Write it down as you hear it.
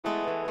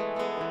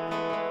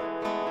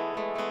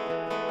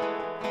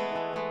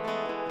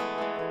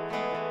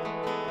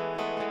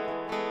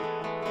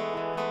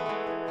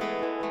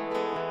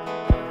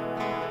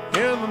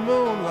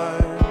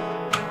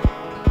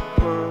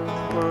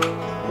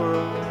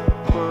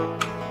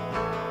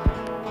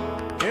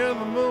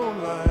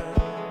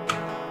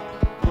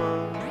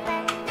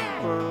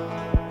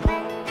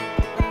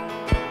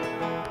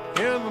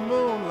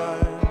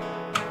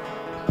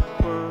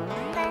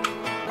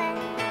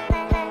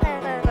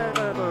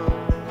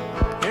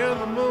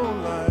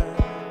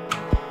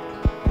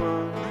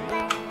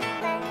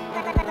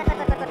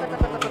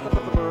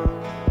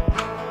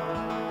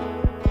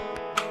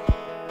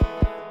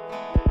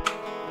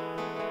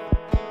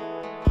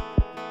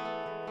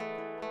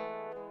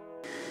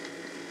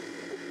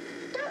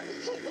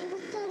hit me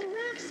with the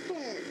rock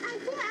spin. I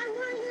did. I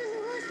want to use the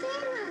Los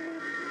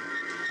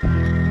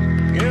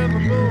In the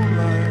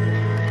moonlight.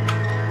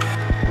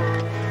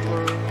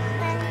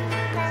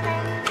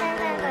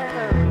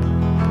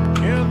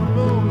 In the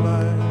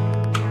moonlight.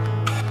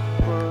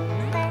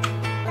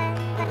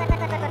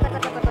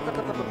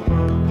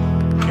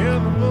 In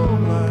the moonlight. In the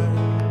moonlight.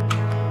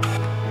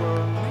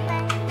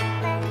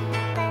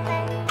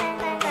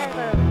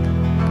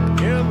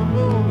 In the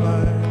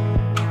moonlight.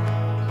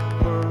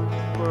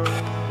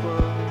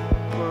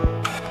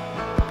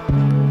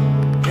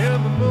 In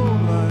the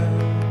moonlight.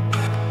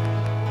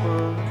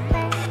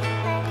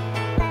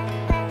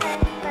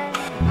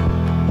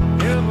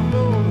 In the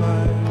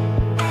moonlight.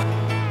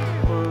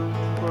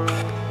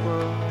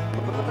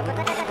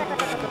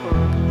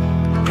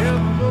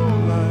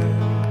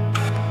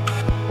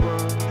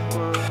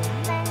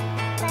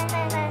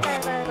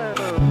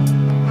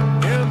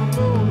 In the moonlight. In the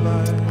moonlight.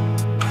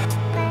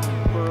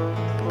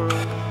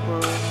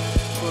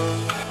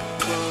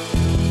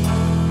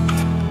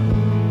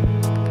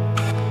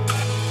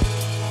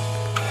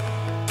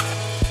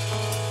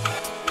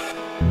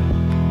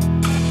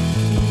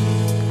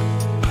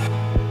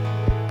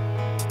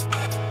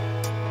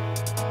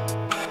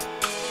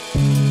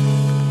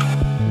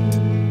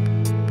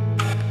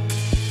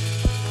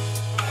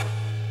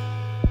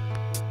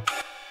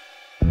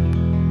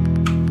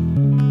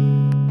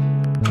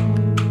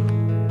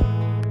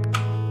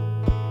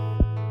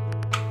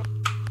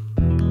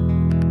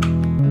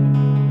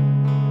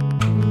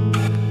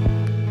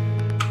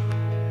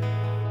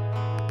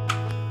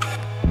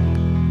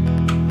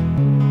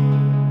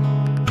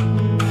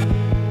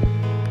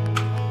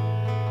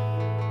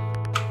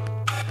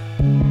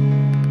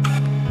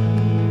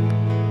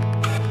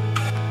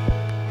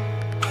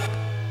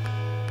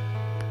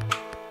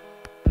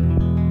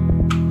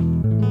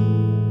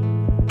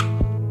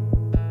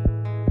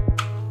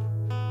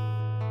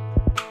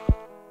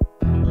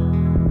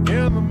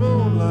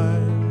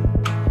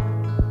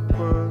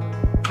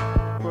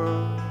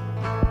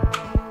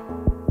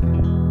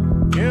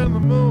 In the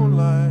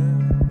moonlight.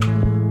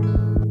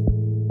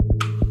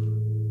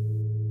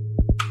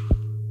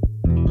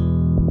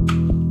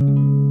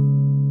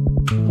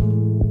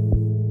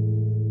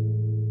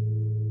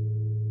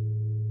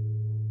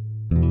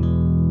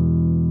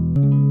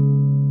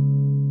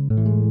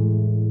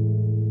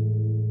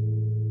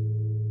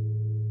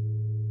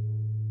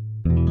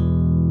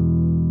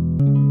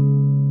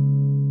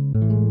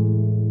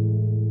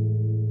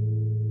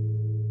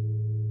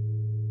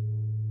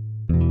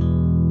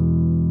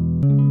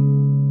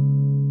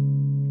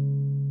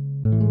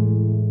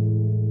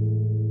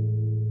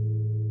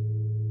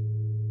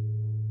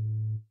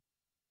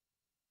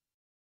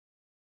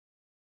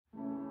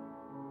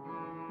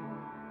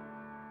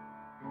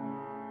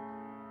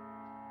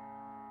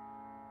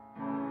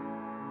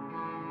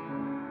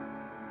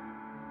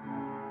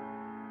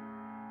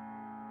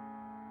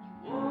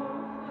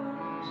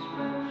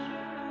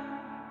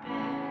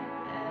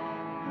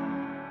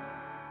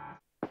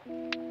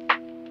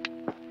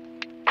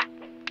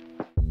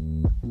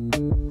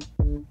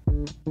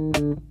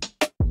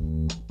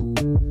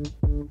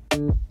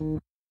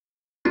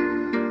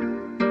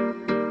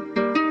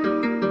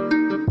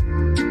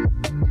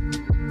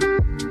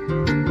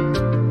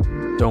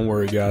 Don't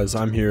worry, guys,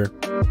 I'm here.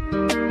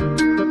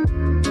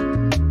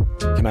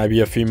 Can I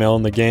be a female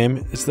in the game?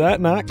 Is that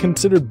not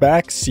considered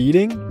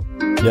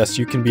backseating? Yes,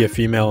 you can be a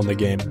female in the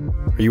game.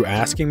 Are you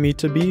asking me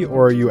to be,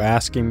 or are you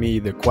asking me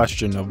the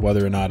question of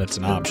whether or not it's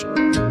an option?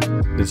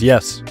 Because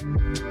yes,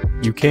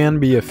 you can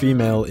be a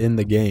female in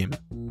the game.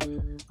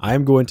 I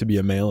am going to be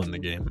a male in the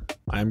game.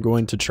 I am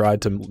going to try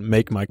to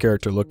make my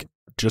character look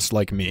just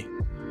like me.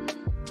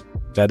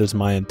 That is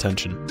my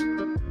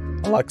intention.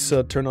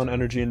 Alexa, turn on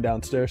energy in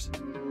downstairs.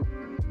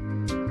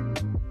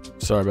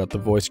 Sorry about the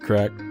voice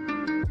crack.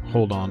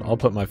 Hold on, I'll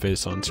put my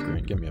face on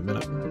screen. Give me a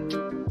minute.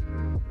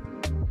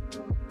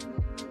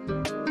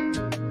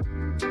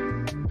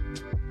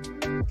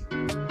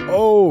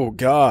 Oh,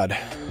 God.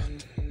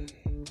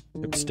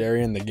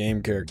 Hipsterian, the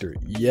game character.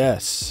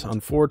 Yes.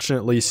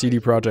 Unfortunately, CD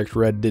Projekt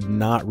Red did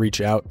not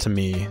reach out to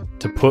me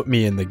to put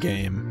me in the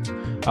game.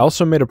 I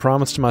also made a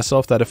promise to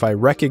myself that if I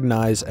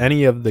recognize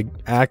any of the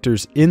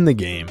actors in the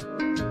game,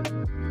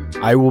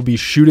 I will be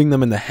shooting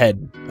them in the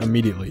head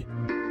immediately.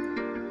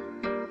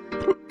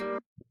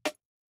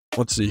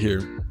 Let's see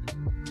here.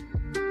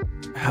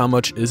 How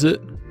much is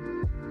it?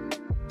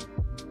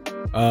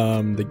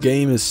 The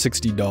game is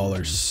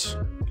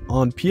 $60.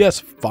 On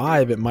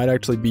PS5, it might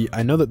actually be...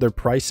 I know that they're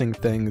pricing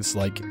things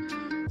like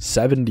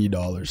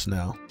 $70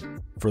 now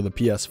for the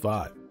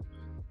PS5.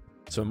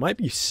 So it might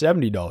be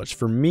 $70.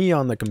 For me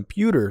on the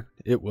computer,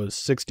 it was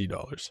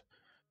 $60.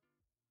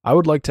 I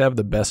would like to have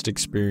the best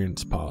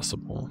experience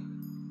possible.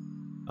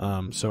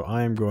 So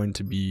I am going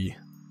to be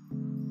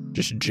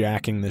just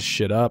jacking this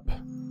shit up.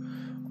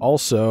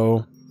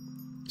 Also,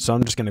 so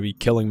I'm just going to be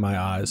killing my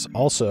eyes.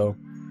 Also,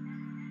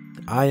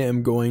 I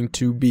am going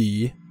to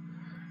be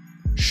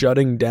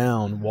shutting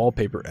down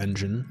Wallpaper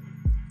Engine.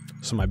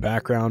 So my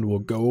background will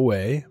go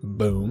away.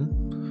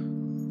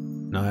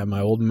 Boom. Now I have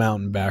my old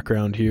mountain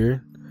background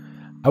here.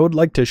 I would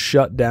like to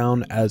shut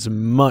down as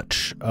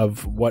much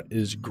of what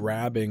is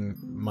grabbing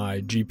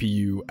my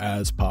GPU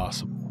as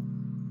possible.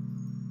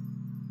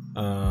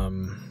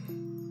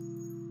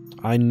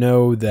 I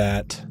know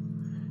that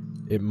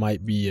it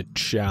might be a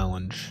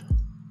challenge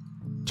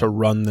to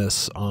run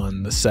this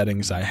on the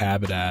settings I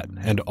have it at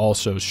and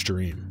also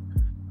stream.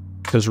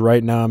 Because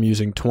right now I'm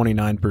using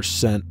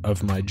 29%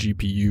 of my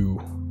GPU.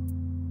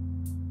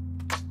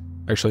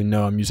 Actually,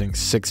 no, I'm using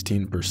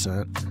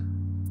 16%.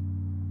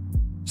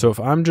 So if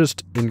I'm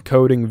just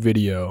encoding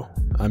video,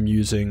 I'm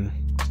using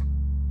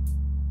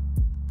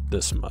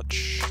this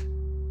much.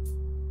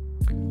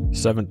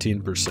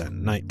 17%,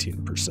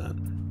 19%.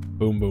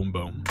 Boom, boom,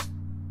 boom.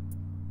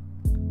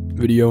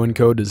 Video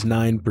encode is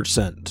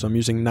 9%. So I'm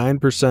using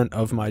 9%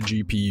 of my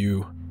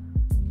GPU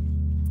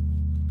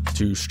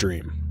to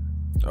stream.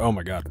 Oh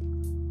my god.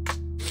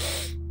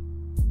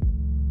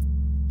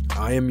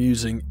 I am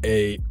using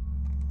a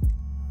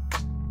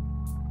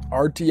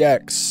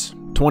RTX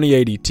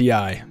 2080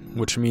 Ti,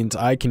 which means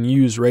I can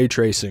use ray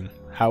tracing.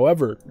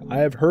 However, I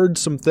have heard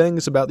some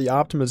things about the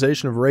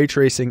optimization of ray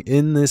tracing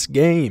in this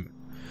game.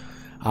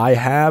 I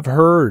have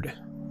heard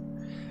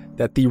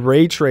that the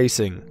ray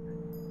tracing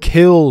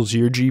kills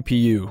your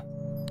GPU.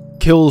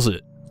 Kills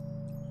it.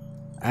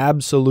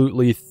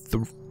 Absolutely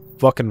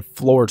fucking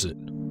floors it.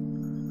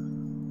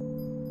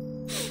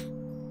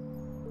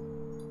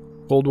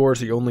 Cold War is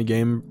the only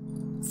game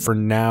for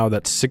now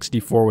that's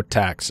 64 with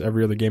tax.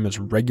 Every other game is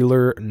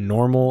regular,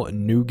 normal,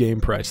 new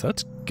game price.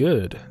 That's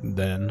good,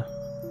 then.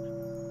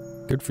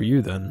 Good for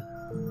you, then.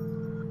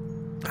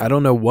 I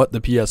don't know what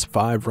the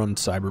PS5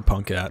 runs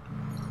Cyberpunk at,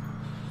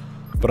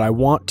 but I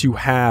want to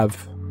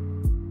have...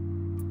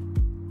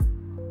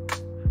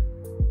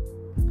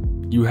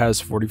 You has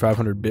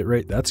 4500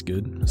 bitrate. That's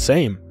good.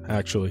 Same,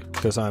 actually,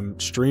 because I'm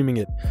streaming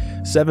at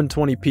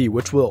 720p,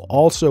 which will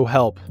also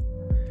help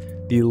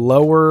the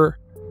lower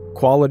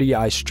quality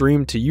I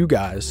stream to you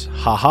guys,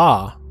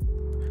 haha,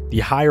 the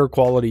higher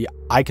quality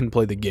I can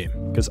play the game,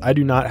 because I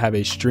do not have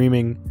a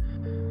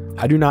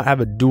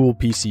dual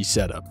PC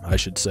setup, I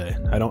should say.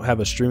 I don't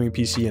have a streaming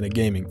PC and a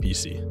gaming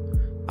PC.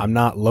 I'm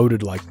not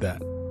loaded like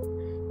that.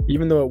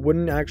 Even though it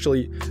wouldn't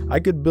actually, I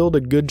could build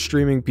a good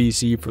streaming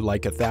PC for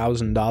like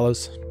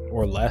 $1,000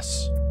 or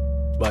less,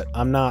 but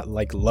I'm not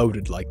like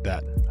loaded like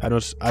that. I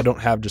don't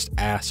have just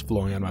ass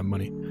flowing out of my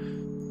money.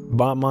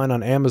 Bought mine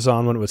on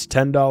Amazon when it was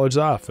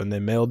 $10 off, and they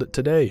mailed it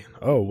today.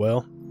 Oh,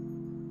 well.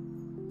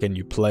 Can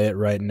you play it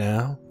right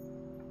now?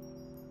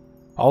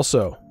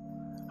 Also,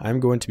 I'm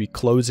going to be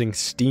closing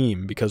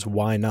Steam, because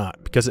why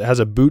not? Because it has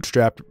a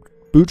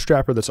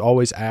bootstrapper that's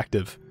always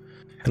active,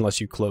 unless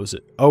you close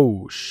it.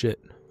 Oh,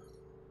 shit.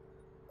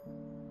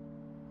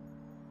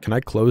 Can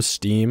I close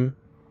Steam?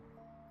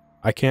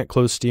 I can't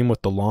close Steam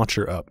with the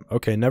launcher up.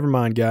 Okay, never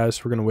mind,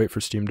 guys. We're going to wait for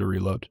Steam to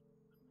reload.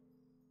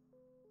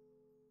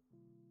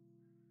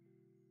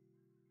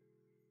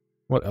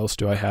 What else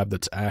do I have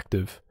that's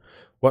active?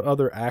 What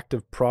other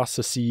active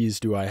processes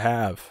do I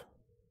have?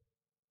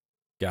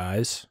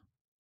 Guys?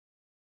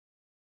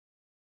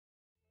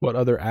 What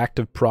other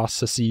active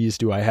processes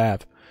do I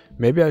have?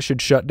 Maybe I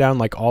should shut down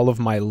like all of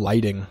my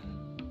lighting.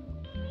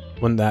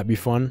 Wouldn't that be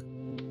fun?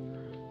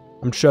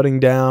 I'm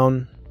shutting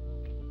down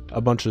a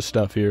bunch of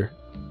stuff here.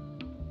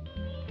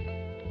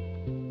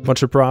 A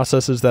bunch of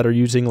processes that are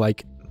using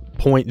like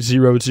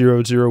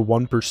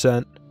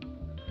 0.0001%.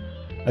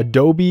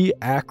 Adobe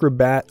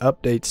Acrobat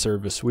update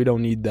service. We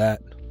don't need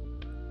that.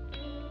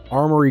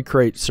 Armory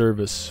crate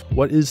service.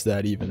 What is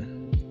that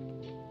even?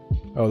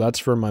 Oh, that's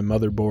for my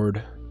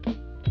motherboard.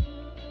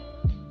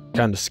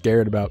 Kind of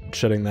scared about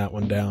shutting that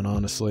one down,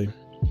 honestly.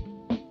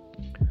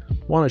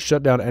 Want to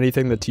shut down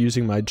anything that's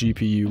using my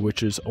GPU,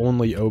 which is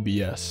only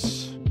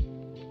OBS.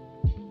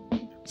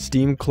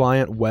 Steam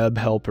Client Web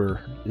Helper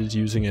is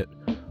using it.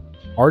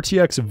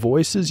 RTX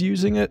Voice is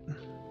using it?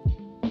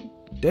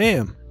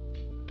 Damn.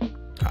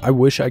 I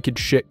wish I could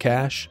shit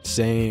cache.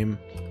 Same.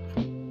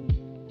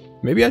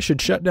 Maybe I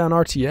should shut down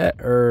RTX,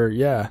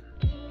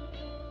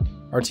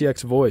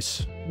 RTX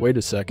Voice. Wait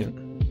a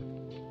second.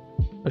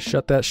 Let's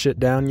shut that shit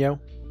down, yo.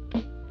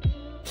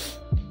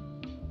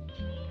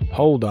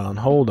 Hold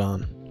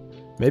on.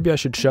 Maybe I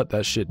should shut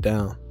that shit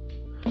down.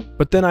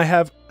 But then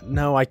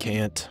no, I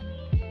can't.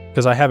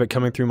 Because I have it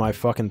coming through my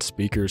fucking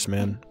speakers,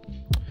 man.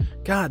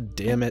 God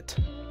damn it.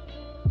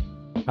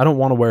 I don't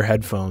want to wear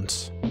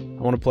headphones.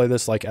 I want to play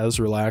this like as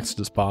relaxed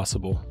as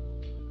possible.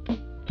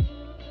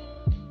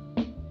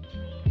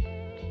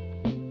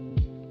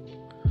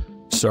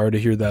 Sorry to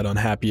hear that,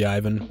 unhappy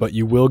Ivan, but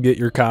you will get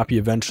your copy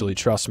eventually,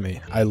 trust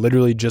me. I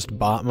literally just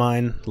bought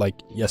mine like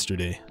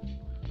yesterday.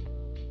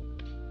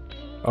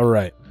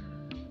 Alright.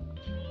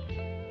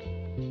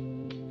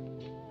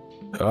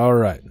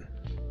 Alright.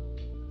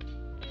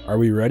 Are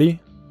we ready?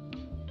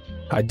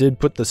 I did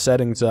put the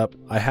settings up.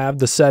 I have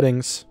the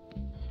settings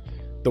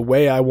the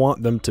way I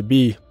want them to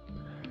be.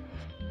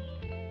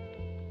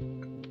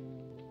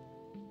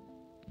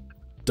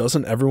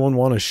 Doesn't everyone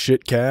want a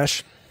shit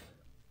cache?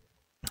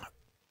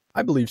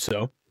 I believe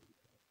so.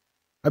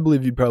 I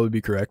believe you'd probably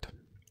be correct.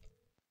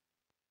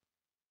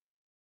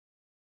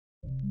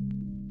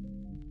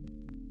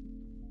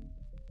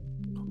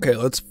 Okay,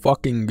 let's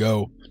fucking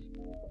go.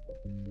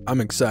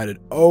 I'm excited.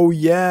 Oh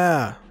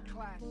yeah.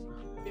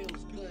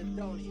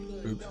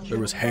 Oops, there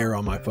was hair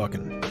on my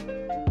fucking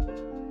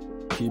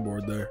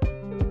keyboard there.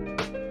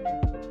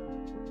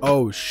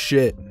 Oh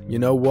shit. You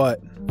know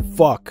what?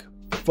 Fuck.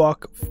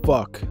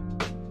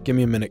 Give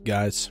me a minute,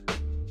 guys.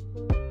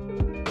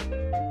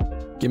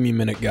 Give me a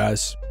minute,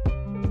 guys.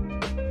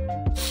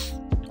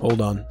 Hold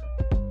on.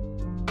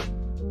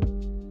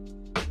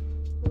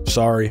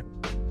 Sorry.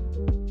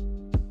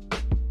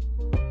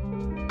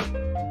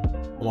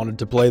 I wanted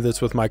to play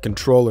this with my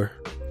controller.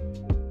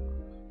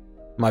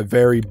 My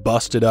very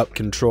busted up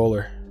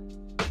controller.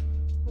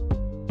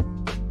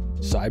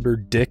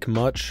 Cyber dick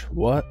much?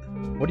 What?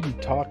 What are you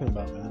talking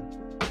about, man?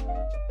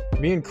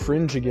 Being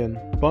cringe again.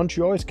 Bunch,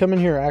 you always come in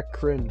here act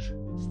cringe.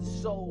 It's the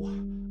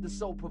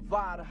soul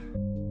provider.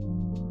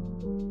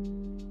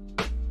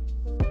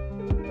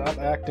 Stop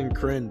acting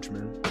cringe,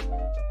 man.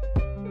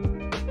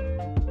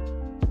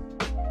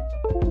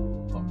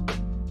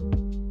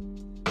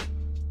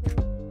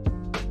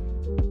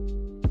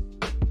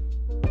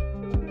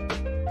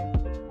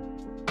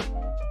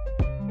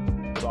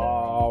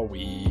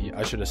 Sorry.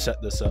 I should have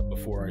set this up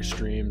before I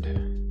streamed.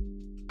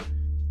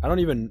 I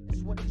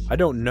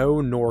don't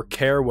know nor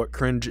care what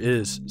cringe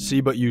is.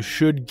 See, but you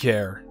should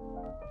care.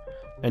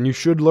 And you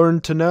should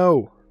learn to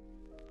know.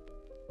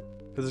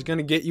 Because it's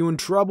gonna get you in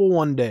trouble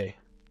one day.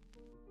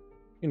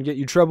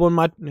 It's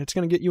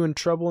gonna get you in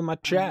trouble in my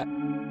chat.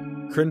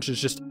 Cringe is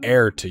just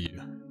air to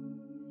you.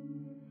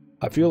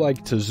 I feel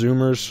like to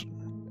Zoomers,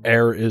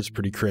 air is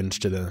pretty cringe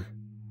to them.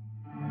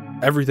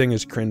 Everything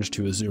is cringe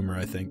to a Zoomer,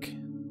 I think.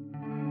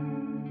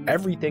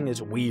 Everything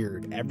is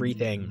weird.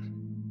 Everything.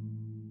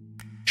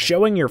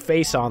 Showing your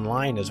face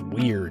online is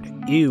weird.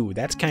 Ew,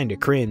 that's kinda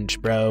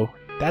cringe, bro.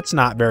 That's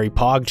not very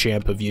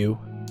PogChamp of you.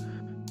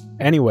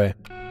 Anyway,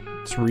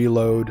 let's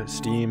reload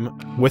Steam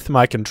with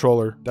my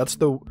controller. That's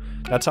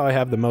how I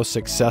have the most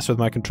success with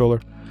my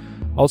controller.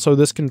 Also,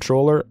 this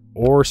controller,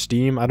 or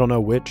Steam, I don't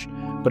know which,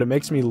 but it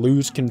makes me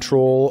lose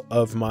control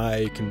of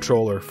my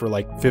controller for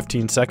like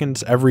 15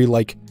 seconds every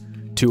like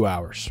 2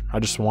 hours. I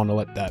just want to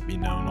let that be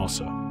known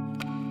also.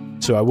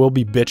 So I will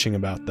be bitching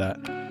about that.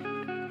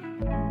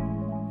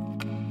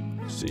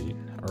 Let's see,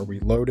 are we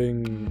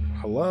loading?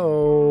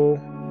 Hello?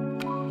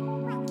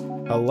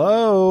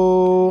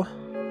 Hello?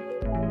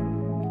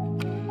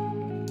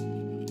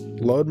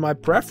 Load my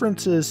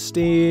preferences,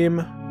 Steam.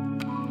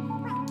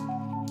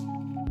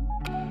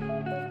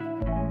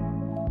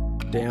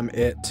 Damn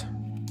it.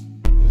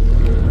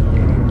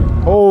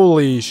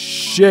 Holy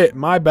shit,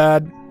 my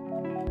bad.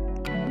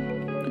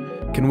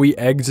 Can we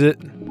exit?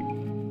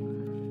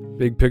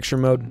 Big picture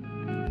mode.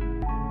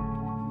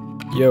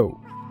 Yo.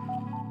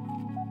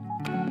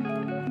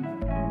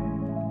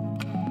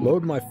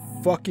 Load my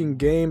fucking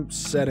game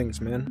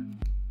settings, man.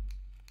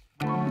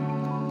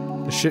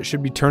 This shit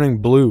should be turning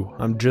blue.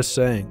 I'm just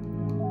saying.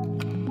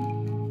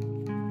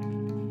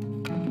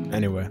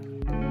 Anyway,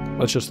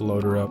 let's just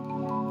load her up.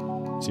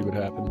 See what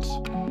happens.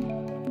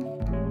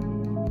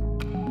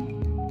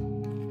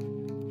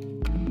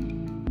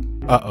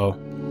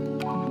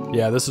 Uh-oh.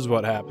 Yeah, this is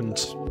what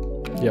happens.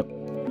 Yep.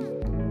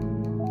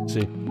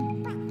 See?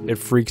 It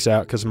freaks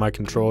out because of my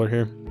controller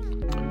here.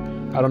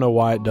 I don't know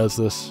why it does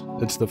this.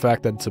 It's the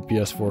fact that it's a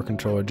PS4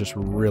 controller just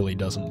really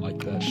doesn't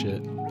like that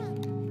shit.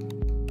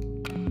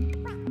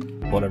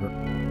 Whatever.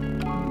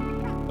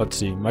 Let's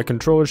see. My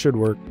controller should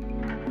work.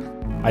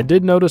 I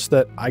did notice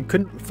that I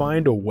couldn't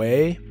find a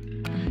way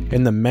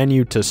in the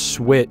menu to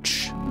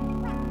switch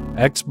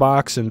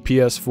Xbox and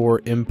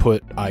PS4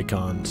 input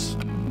icons.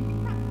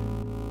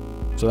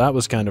 So that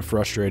was kind of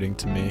frustrating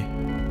to me.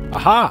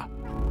 Aha!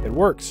 It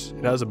works.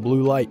 It has a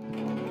blue light.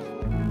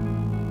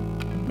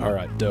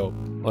 Alright, dope.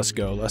 Let's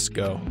go, let's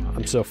go.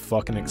 I'm so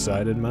fucking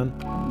excited, man.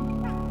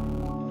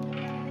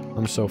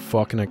 I'm so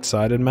fucking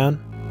excited, man.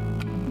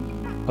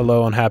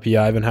 Hello, Unhappy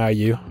Ivan, how are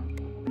you?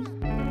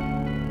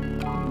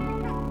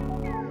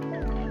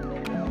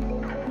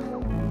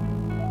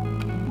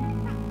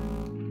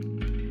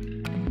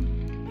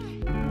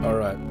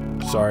 Alright,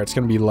 sorry, it's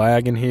gonna be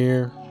lagging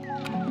here.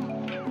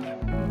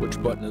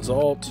 Which button is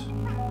Alt?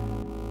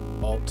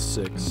 Alt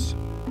 6.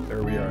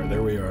 There we are,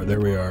 there we are, there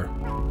we are.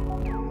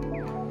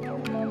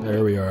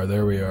 There we are,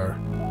 there we are.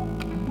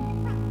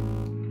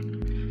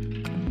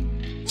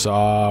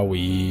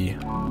 Sorry.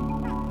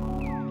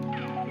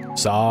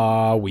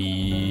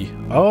 Sorry.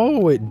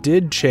 Oh, it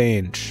did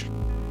change.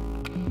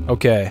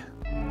 Okay.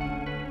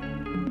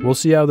 We'll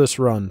see how this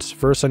runs.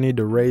 First, I need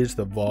to raise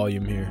the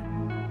volume here.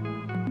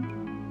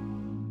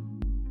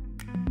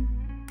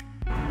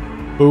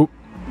 Boop.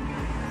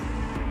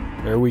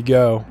 There we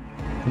go.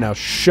 Now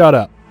shut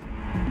up.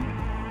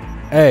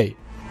 Hey.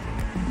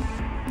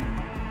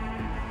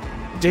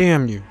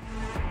 Damn you.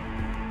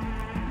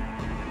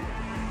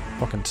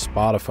 Fucking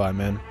Spotify,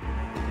 man.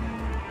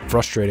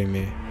 Frustrating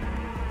me.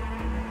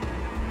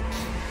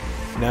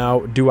 Now,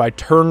 do I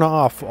turn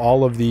off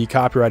all of the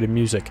copyrighted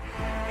music?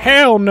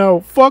 Hell no!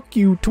 Fuck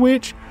you,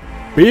 Twitch!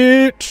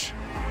 Bitch!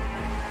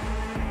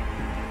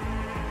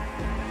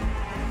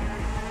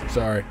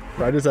 Sorry.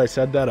 Right as I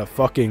said that, a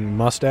fucking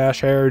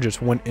mustache hair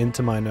just went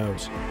into my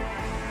nose.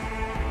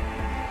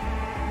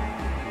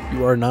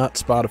 You are not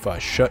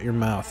Spotify. Shut your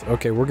mouth.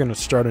 Okay, we're gonna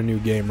start a new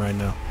game right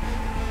now.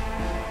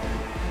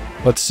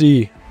 Let's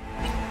see.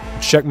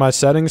 Check my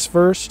settings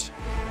first.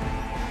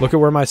 Look at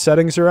where my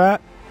settings are at.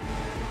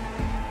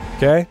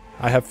 Okay,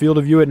 I have field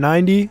of view at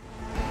 90.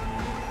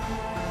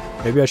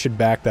 Maybe I should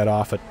back that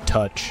off a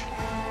touch.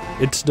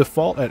 It's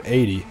default at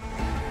 80.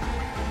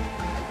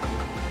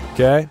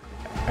 Okay,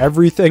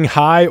 everything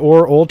high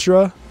or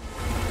ultra.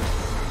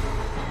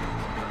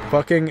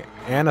 Fucking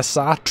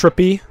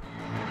anisotropy.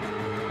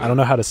 I don't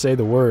know how to say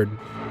the word.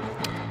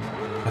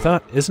 I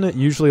thought, isn't it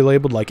usually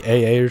labeled like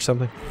AA or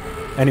something?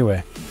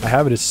 Anyway, I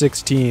have it as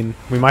 16.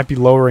 We might be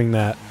lowering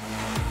that.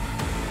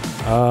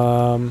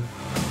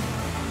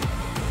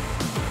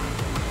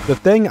 The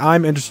thing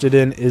I'm interested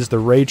in is the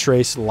ray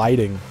trace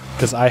lighting,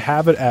 because I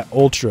have it at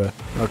ultra,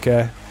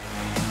 okay?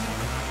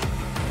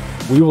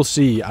 We will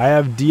see. I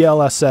have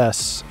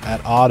DLSS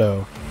at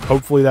auto.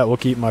 Hopefully that will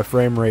keep my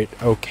frame rate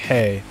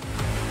okay.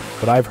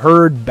 But I've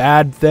heard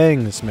bad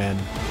things, man.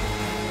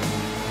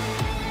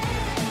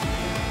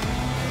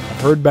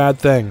 I've heard bad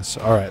things.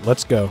 Alright,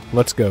 let's go.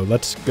 Let's go.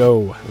 Let's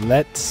go.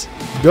 Let's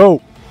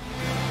go.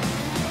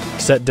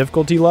 Set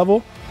difficulty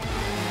level.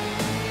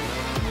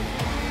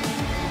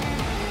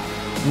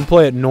 I'm going to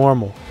play it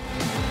normal.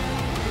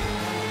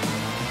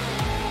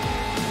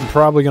 I'm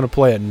probably going to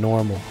play it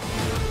normal.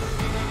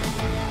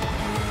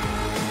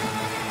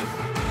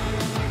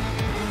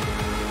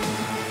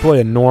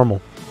 Play it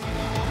normal.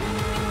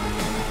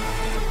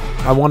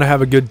 I want to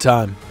have a good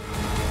time.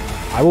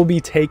 I will be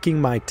taking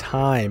my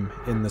time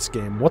in this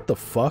game. What the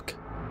fuck?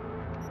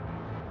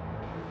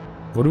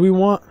 What do we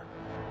want?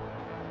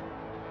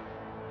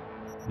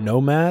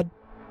 Nomad?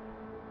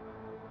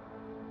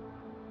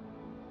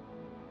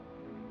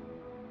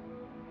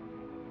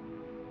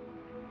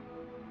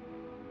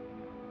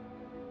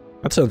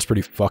 That sounds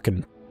pretty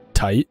fucking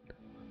tight.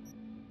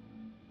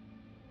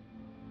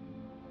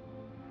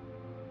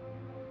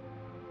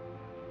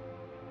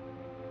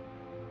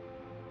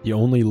 The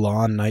only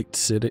law night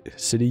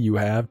city you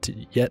have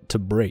yet to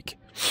break.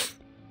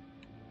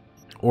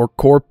 Or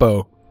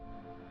Corpo.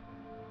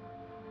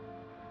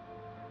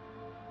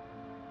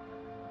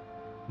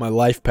 My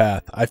life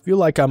path. I feel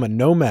like I'm a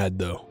nomad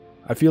though.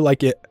 I feel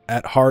like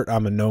at heart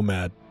I'm a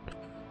nomad.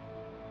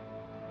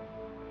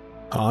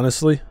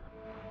 Honestly.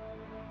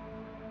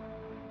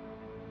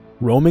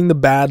 Roaming the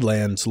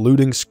Badlands,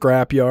 looting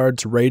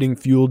scrapyards, raiding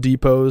fuel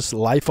depots,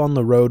 life on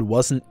the road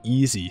wasn't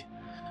easy.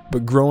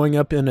 But growing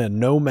up in a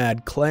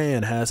nomad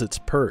clan has its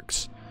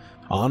perks.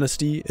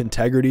 Honesty,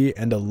 integrity,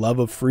 and a love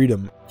of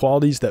freedom,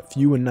 qualities that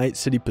few in Night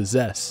City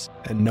possess,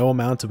 and no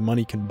amount of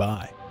money can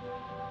buy.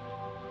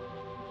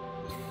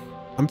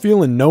 I'm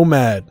feeling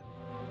nomad.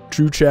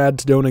 True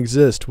Chads don't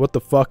exist. What the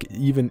fuck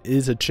even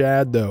is a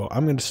Chad though?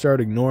 I'm gonna start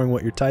ignoring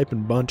what you're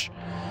typing, bunch.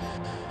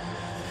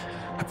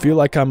 I feel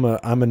like I'm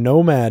a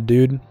nomad,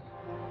 dude.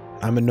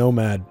 I'm a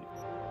nomad.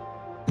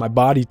 My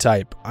body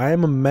type. I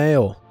am a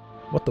male.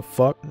 What the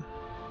fuck?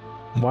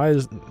 Why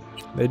is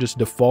they just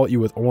default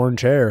you with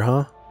orange hair,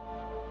 huh?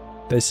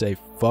 They say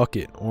fuck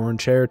it,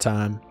 orange hair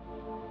time.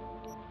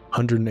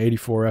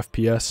 184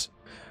 FPS.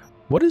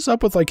 What is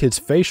up with like his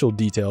facial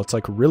detail? It's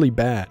like really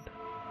bad.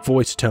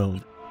 Voice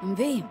tone. I'm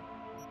V.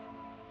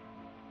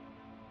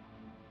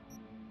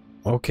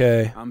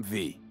 Okay. I'm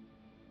V.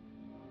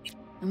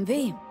 I'm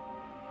V.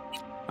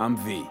 I'm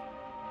V.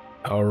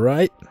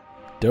 Alright.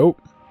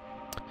 Dope.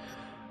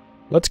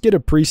 Let's get a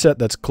preset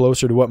that's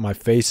closer to what my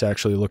face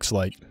actually looks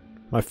like.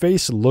 My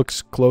face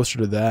looks closer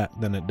to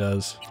that than it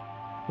does.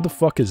 What the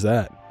fuck is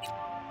that?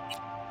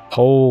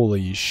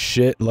 Holy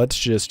shit. Let's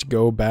just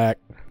go back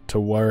to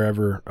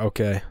wherever.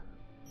 Okay.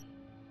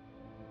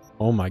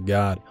 Oh my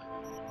god.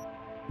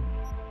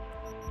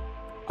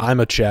 I'm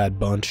a Chad,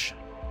 bunch.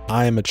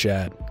 I am a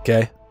Chad,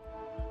 okay?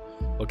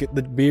 Look at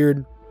the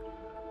beard.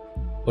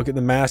 Look at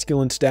the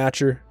masculine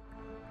stature.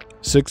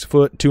 6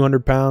 foot,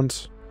 200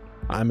 pounds.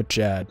 I'm a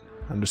Chad.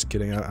 I'm just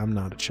kidding. I'm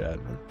not a Chad,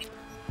 man.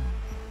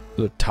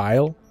 The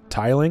tile?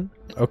 Tiling?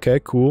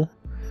 Okay, cool.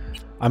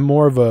 I'm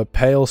more of a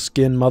pale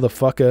skin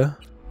motherfucker.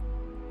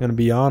 Gonna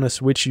be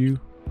honest with you.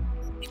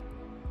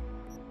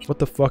 What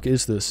the fuck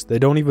is this? They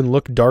don't even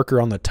look darker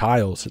on the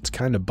tiles. It's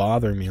kind of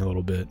bothering me a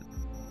little bit.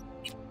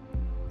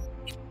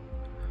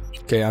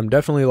 Okay, I'm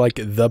definitely like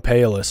the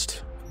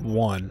palest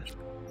one.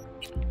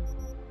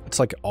 It's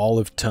like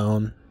olive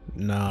tone.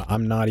 Nah,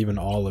 I'm not even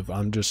olive.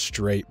 I'm just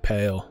straight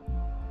pale.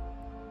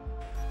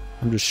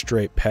 I'm just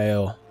straight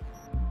pale.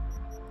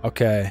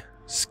 Okay.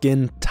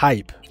 Skin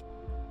type.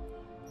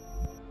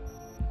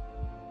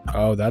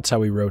 Oh, that's how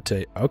we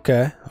rotate.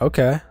 Okay,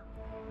 okay.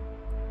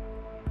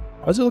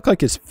 Why does it look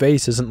like his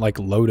face isn't like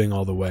loading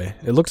all the way?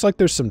 It looks like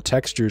there's some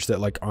textures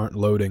that like aren't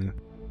loading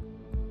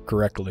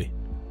correctly.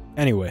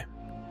 Anyway.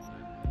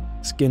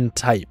 Skin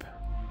type.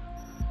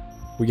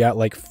 We got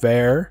like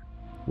fair.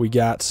 We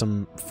got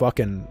some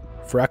fucking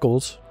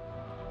freckles.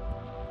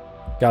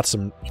 Got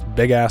some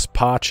big ass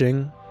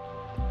potching.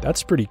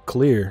 That's pretty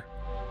clear.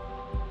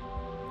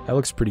 That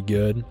looks pretty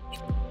good.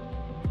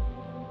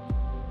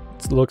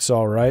 It looks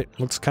alright.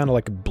 Looks kind of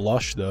like a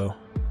blush, though.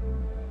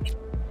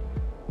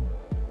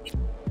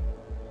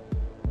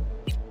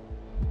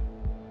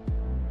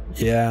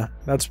 Yeah,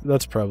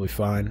 that's probably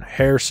fine.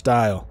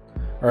 Hairstyle.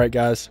 Alright,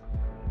 guys.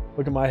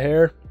 Look at my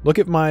hair. Look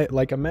at my...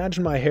 Like,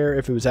 imagine my hair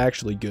if it was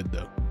actually good,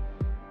 though.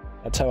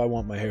 That's how I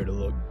want my hair to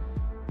look.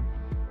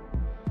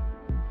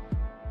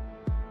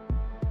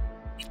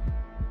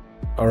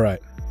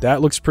 Alright.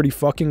 That looks pretty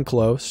fucking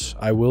close,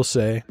 I will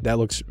say. That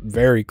looks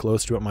very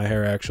close to what my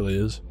hair actually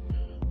is.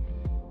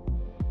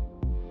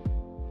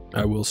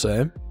 I will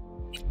say.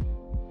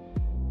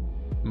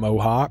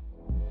 Mohawk.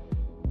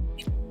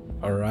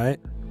 Alright.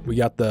 We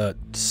got the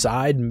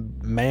side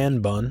man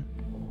bun.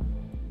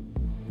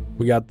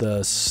 We got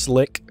the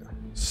slick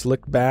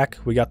back.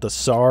 We got the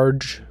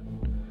Sarge.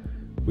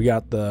 We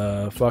got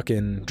the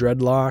fucking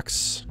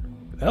dreadlocks.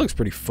 That looks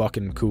pretty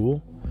fucking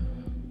cool.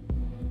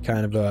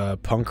 Kind of a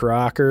punk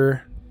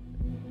rocker.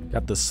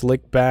 Got the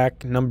slick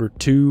back number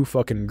 2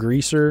 fucking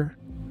greaser.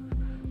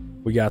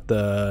 We got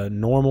the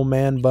normal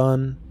man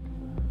bun.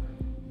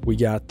 We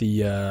got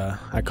the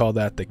I call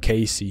that the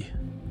Casey.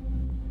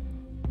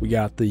 We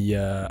got the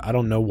I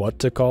don't know what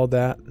to call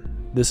that.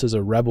 This is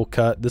a rebel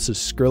cut. This is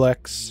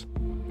Skrillex,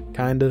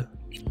 kinda.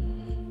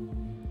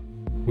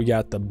 We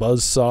got the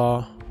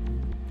buzzsaw.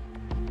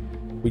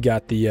 We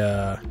got the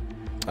I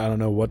don't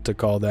know what to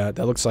call that.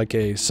 That looks like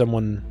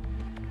someone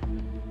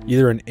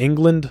either in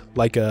England,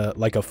 like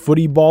a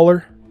footy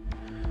baller,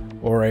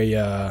 or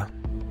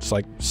it's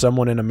like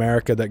someone in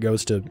America that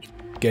goes to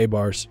gay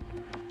bars.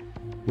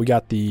 We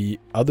got the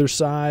other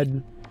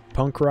side,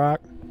 punk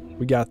rock.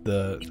 We got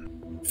the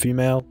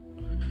female,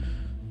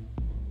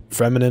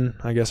 feminine,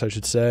 I guess I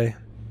should say.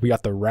 We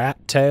got the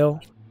rat tail.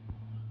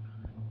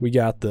 We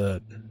got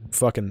the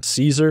fucking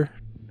Caesar.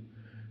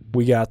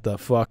 We got the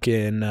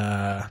fucking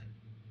I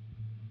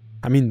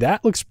mean,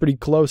 that looks pretty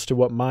close to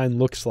what mine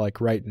looks like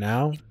right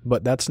now,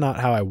 but that's not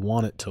how I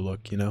want it to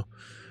look, you know?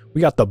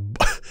 We got the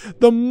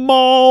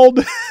mauled,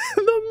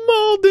 the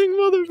maulding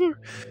motherfucker.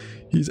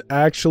 He's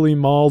actually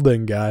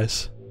maulding,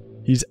 guys.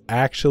 He's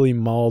actually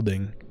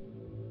maulding.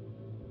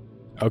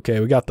 Okay,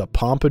 we got the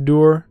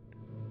pompadour.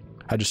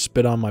 I just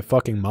spit on my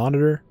fucking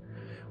monitor.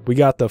 We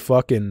got the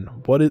fucking,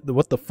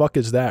 what the fuck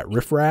is that?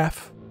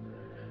 Riffraff?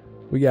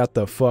 We got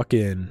the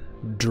fucking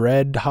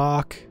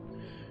Dreadhawk.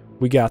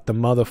 We got the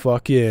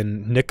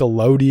motherfucking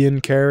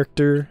Nickelodeon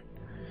character.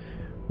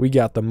 We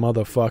got the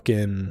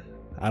motherfucking,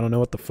 I don't know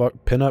what the fuck,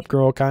 pinup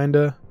girl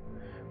kinda.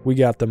 We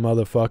got the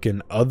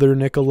motherfucking other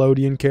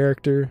Nickelodeon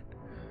character.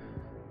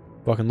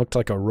 Fucking looked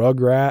like a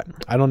Rugrat.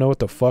 I don't know what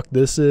the fuck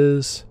this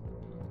is.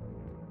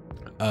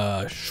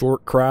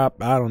 Short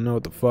crop. I don't know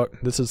what the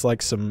fuck. This is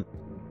like some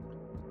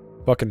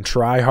fucking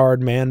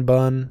try-hard man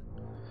bun.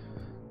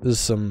 This is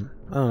some,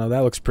 I don't know, that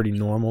looks pretty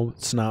normal.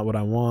 It's not what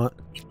I want.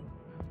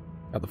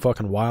 Got the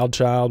fucking Wild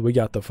Child. We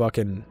got the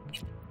fucking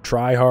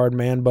try-hard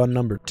man bun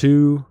number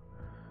 2.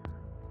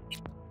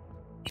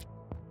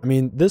 I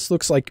mean, this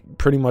looks like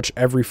pretty much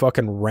every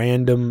fucking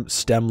random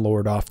STEM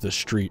lord off the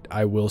street,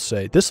 I will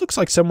say. This looks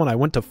like someone I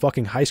went to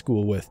fucking high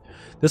school with.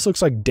 This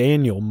looks like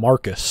Daniel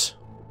Marcus.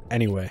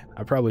 Anyway,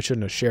 I probably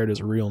shouldn't have shared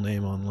his real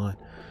name online.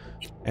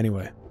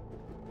 Anyway,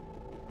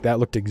 that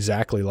looked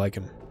exactly like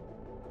him.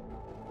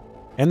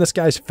 And this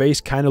guy's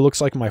face kind of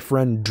looks like my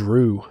friend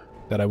Drew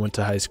that I went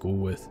to high school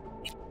with.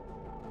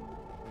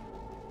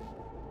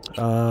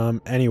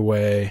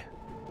 Anyway,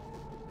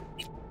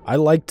 I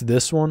liked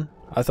this one.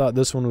 I thought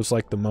this one was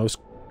like the most,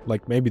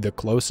 like maybe the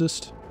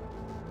closest.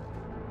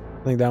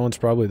 I think that one's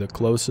probably the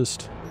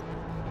closest.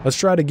 Let's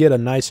try to get a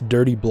nice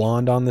dirty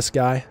blonde on this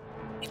guy.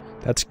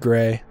 That's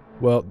gray.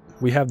 Well,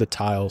 we have the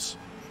tiles.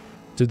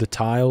 Do the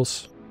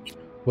tiles?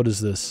 What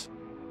is this?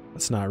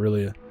 That's not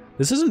really a...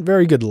 This isn't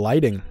very good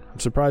lighting. I'm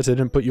surprised they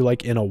didn't put you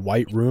like in a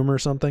white room or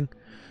something.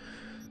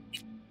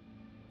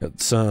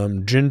 Got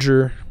some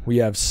ginger. We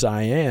have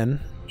cyan.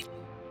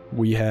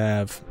 We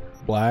have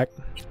black.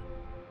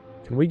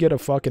 Can we get a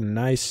fucking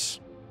nice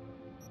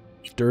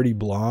dirty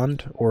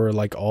blonde? Or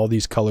like all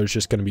these colors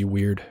just gonna be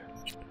weird?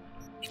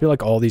 I feel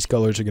like all these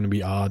colors are gonna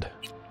be odd.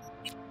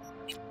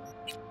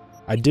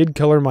 I did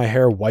color my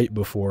hair white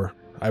before,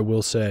 I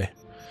will say.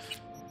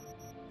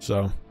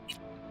 So.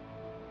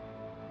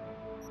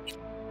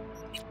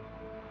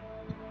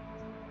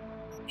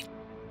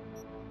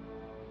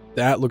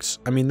 That looks,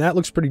 I mean, that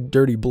looks pretty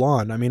dirty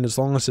blonde. I mean, as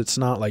long as it's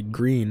not like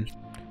green.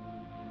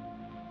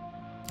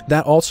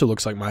 That also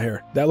looks like my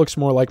hair. That looks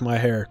more like my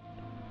hair.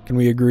 Can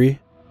we agree?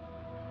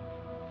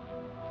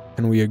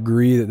 Can we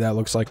agree that that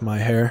looks like my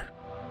hair?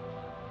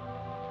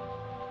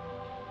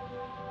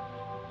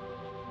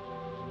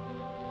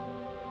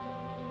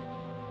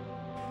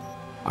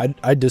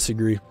 I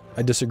disagree.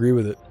 I disagree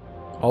with it.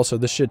 Also,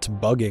 this shit's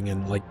bugging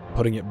and like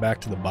putting it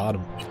back to the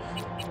bottom.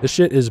 This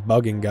shit is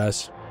bugging,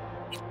 guys.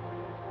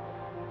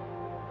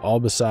 All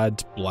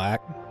besides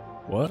black.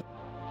 What?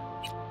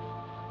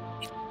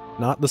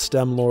 Not the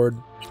STEM Lord.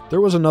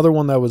 There was another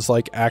one that was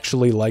like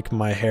actually like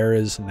my hair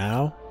is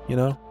now, you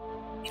know?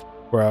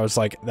 Where I was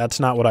like, that's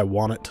not what I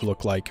want it to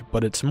look like,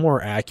 but it's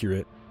more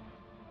accurate.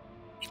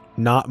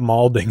 Not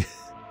maulding.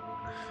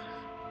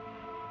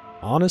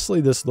 Honestly,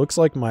 this looks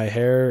like my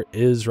hair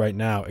is right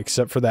now,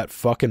 except for that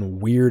fucking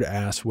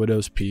weird-ass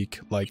widow's peak.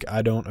 Like,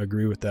 I don't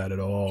agree with that at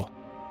all.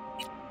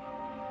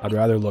 I'd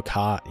rather look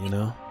hot, you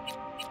know?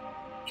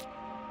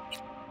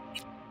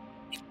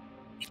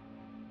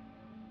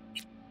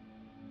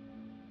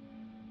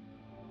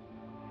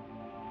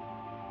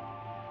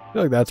 I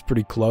feel like that's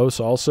pretty close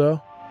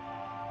also,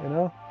 you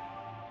know?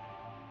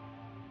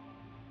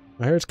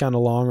 My hair's kind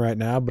of long right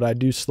now, but I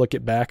do slick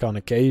it back on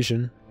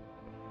occasion.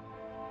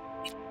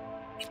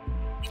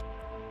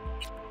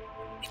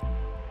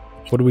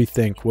 What do we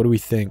think? What do we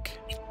think?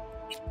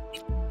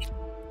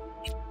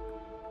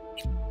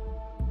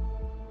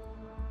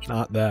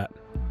 Not that.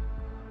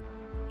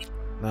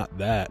 Not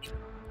that.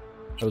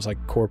 That was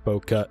like corpo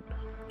cut.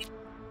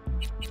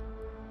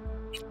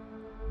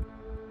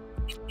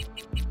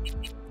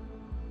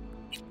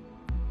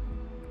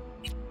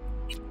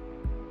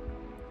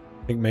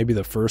 I think maybe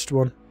the first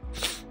one.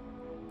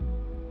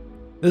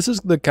 This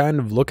is the kind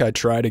of look I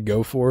try to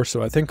go for,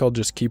 so I think I'll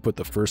just keep with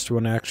the first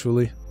one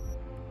actually.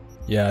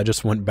 Yeah, I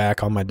just went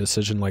back on my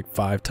decision like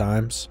 5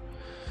 times.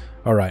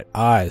 Alright,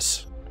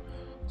 eyes.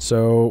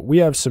 So, we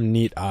have some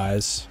neat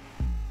eyes.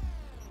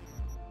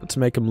 Let's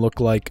make them look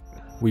like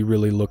we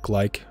really look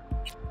like.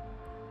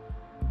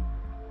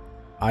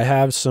 I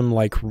have some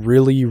like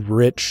really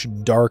rich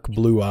dark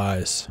blue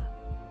eyes.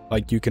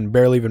 Like you can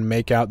barely even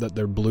make out that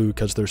they're blue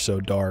because they're so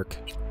dark.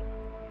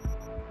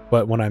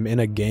 But when I'm in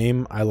a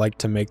game, I like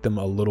to make them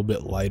a little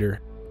bit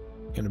lighter.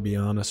 Gonna be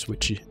honest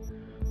with you.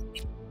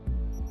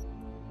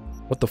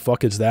 What the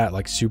fuck is that?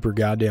 Like super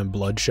goddamn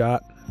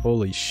bloodshot?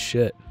 Holy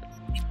shit.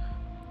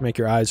 Make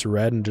your eyes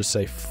red and just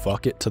say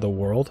fuck it to the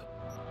world?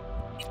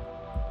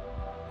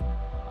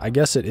 I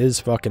guess it is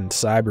fucking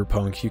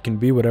Cyberpunk. You can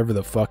be whatever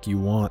the fuck you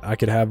want. I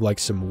could have like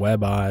some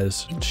web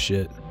eyes and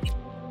shit.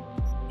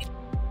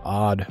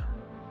 Odd.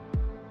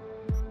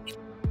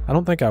 I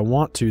don't think I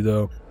want to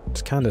though.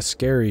 It's kind of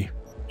scary.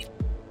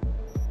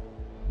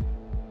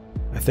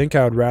 I think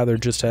I would rather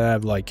just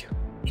have like,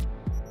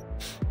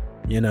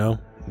 you know,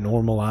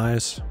 normal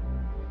eyes.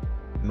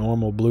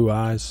 Normal blue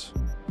eyes.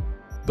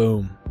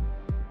 Boom.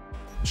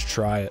 Let's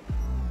try it.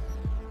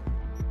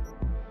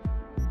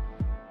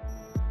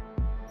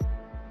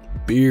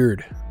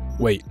 Beard.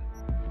 Wait.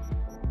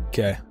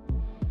 Okay.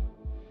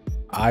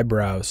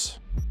 Eyebrows.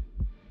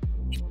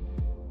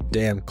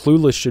 Damn,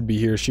 Clueless should be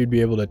here. She'd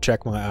be able to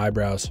check my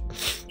eyebrows.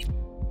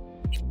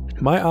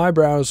 My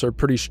eyebrows are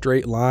pretty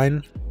straight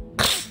line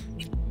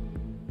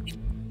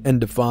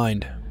and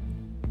defined.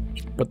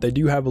 But they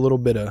do have a little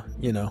bit of,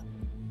 you know,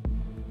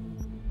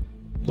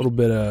 a little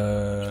bit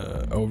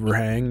of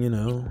overhang, you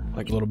know,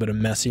 like a little bit of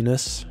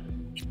messiness.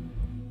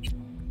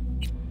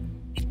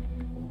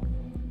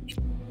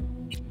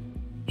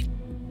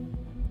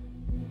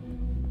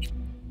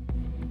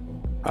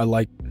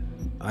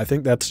 I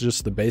think that's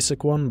just the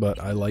basic one, but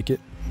I like it.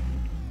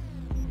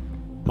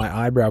 My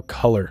eyebrow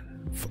color.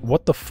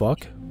 What the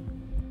fuck?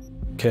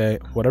 Okay,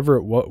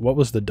 whatever, what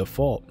was the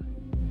default?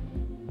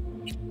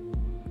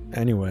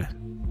 Anyway.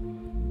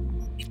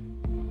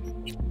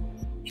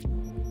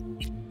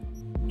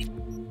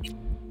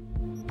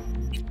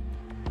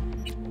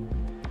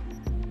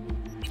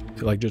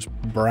 I feel like just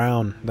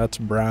brown. That's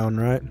brown,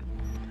 right?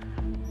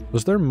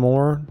 Was there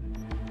more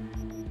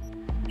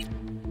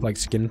like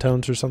skin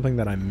tones or something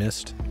that I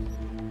missed?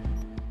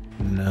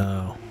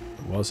 No,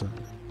 it wasn't.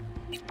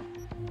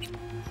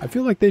 I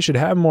feel like they should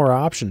have more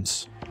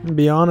options. I'm gonna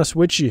be honest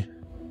with you.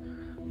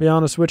 Be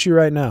honest with you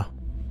right now.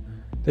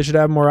 They should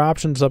have more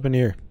options up in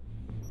here.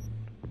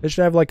 They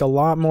should have like a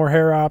lot more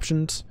hair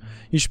options.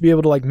 You should be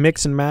able to like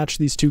mix and match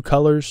these two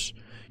colors.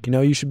 You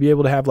know, you should be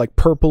able to have like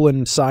purple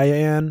and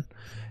cyan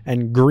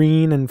and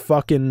green and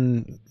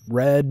fucking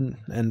red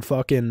and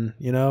fucking,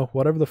 you know,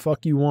 whatever the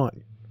fuck you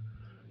want.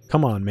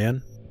 Come on,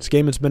 man. This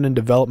game has been in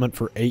development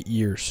for 8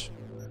 years.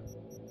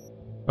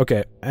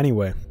 Okay,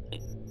 anyway.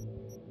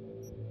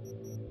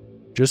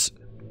 Just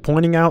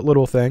pointing out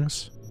little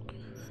things.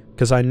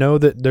 Because I know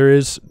that there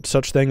is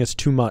such thing as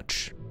too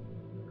much.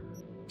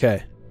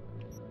 Okay.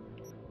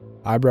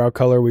 Eyebrow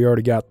color, we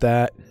already got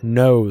that.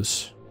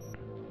 Nose.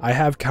 I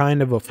have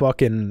kind of a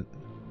fucking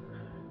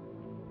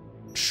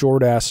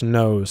short-ass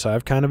nose. I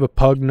have kind of a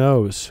pug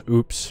nose.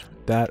 Oops,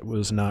 that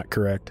was not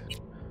correct.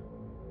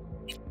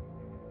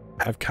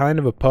 I have kind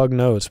of a pug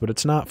nose, but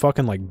it's not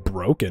fucking like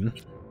broken.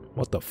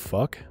 What the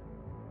fuck?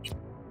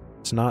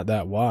 It's not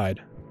that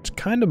wide. It's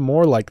kind of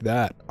more like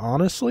that,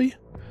 honestly.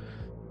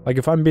 Like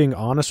if I'm being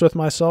honest with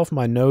myself,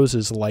 my nose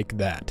is like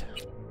that.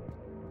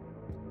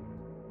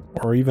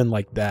 Or even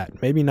like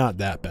that. Maybe not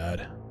that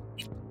bad.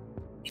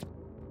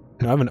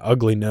 I have an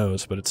ugly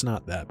nose, but it's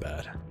not that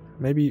bad.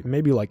 Maybe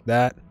like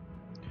that.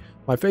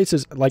 My face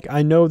is, like,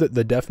 I know that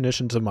the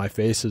definitions of my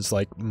face is,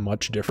 like,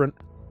 much different.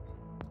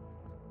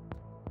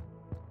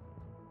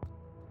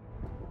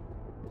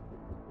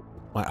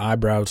 My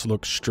eyebrows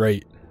look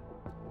straight.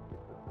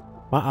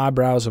 My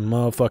eyebrows are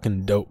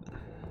motherfucking dope.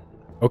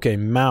 Okay,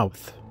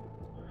 mouth.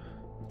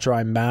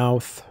 Try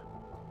mouth.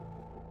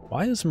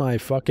 Why is my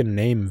fucking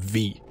name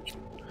V? Can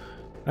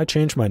I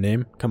change my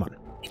name? Come on.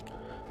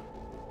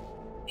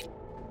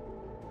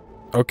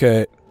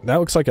 Okay, that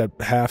looks like a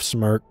half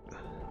smirk.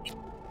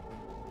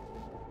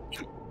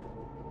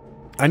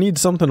 I need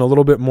something a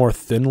little bit more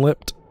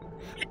thin-lipped.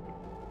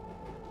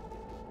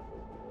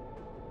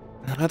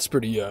 That's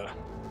pretty, I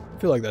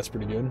feel like that's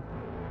pretty good.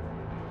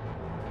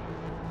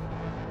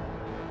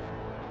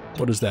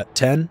 What is that,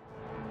 10?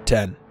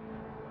 10.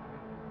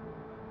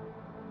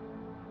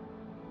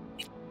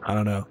 I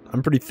don't know.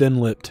 I'm pretty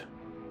thin-lipped.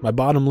 My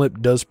bottom lip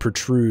does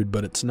protrude,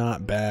 but it's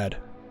not bad.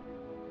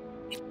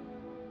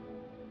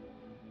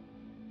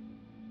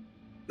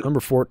 Number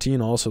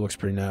 14 also looks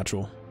pretty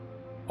natural.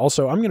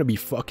 Also, I'm going to be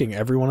fucking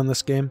everyone in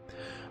this game.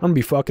 I'm going to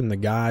be fucking the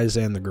guys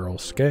and the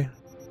girls, okay?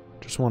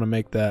 Just want to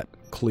make that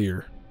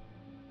clear.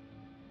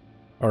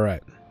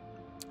 Alright.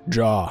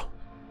 Jaw.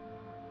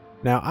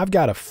 Now, I've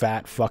got a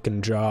fat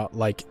fucking jaw.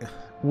 Like,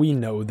 we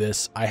know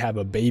this. I have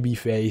a baby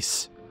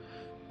face.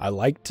 I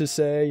like to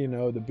say, you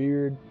know, the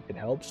beard, it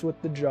helps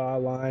with the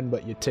jawline,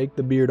 but you take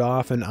the beard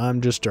off and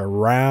I'm just a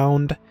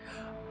round,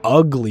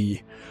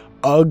 ugly,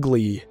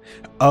 ugly,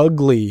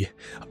 ugly,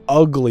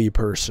 ugly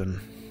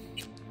person.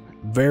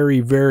 Very,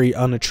 very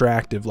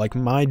unattractive. Like,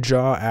 my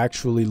jaw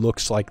actually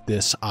looks like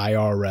this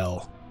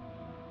IRL.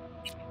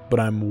 But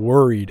I'm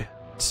worried.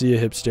 See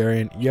ya,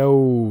 hipsterian.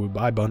 Yo,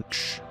 bye,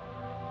 bunch.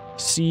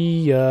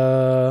 See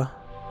ya.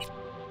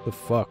 The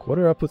fuck? What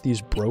are up with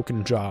these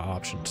broken jaw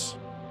options?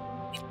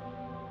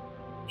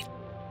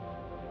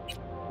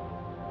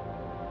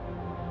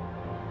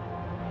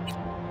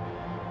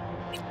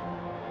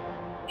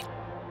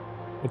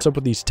 What's up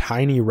with these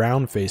tiny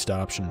round-faced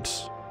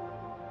options?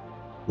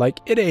 Like,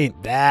 it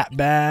ain't that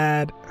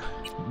bad,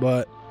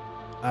 but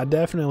I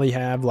definitely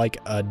have, like,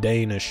 a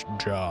Danish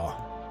jaw.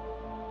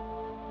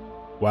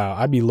 Wow,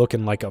 I'd be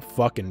looking like a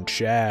fucking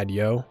Chad,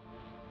 yo.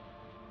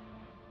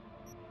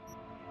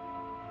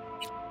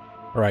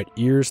 Alright,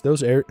 ears.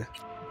 The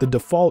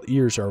default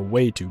ears are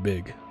way too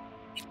big.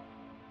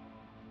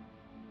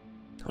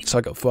 It's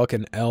like a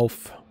fucking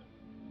elf.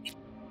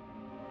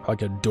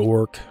 Like a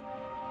dork.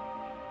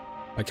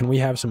 Like, can we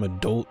have some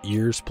adult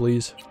ears,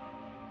 please?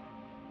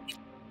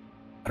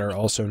 That are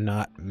also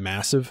not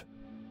massive.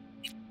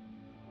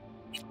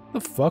 What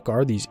the fuck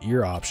are these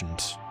ear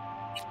options?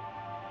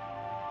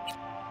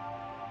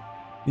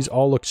 These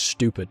all look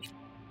stupid.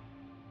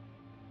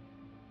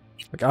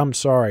 Like, I'm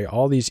sorry,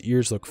 all these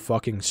ears look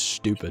fucking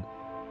stupid.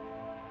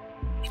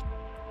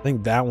 I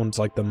think that one's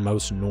like the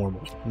most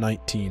normal.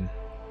 19.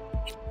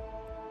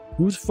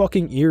 Whose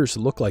fucking ears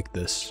look like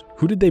this?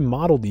 Who did they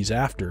model these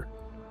after?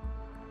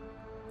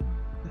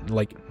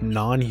 Like,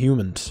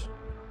 non-humans.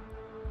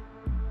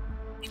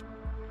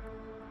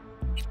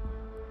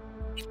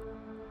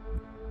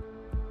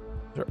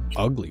 They're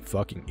ugly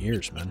fucking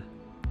ears, man.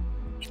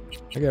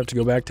 I think I have to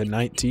go back to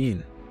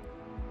 19.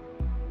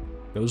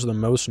 Those are the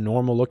most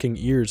normal looking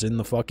ears in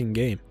the fucking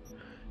game.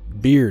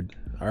 Beard.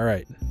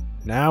 Alright.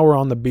 Now we're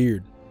on the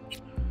beard.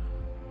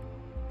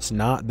 It's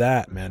not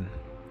that, man.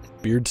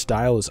 Beard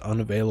style is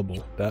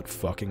unavailable. That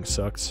fucking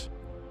sucks.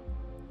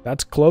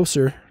 That's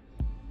closer.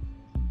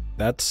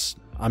 That's...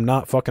 I'm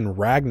not fucking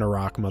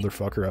Ragnarok,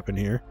 motherfucker, up in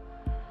here.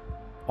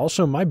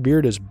 Also, my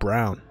beard is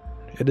brown.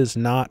 It is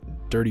not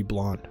dirty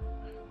blonde.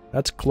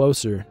 That's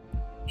closer.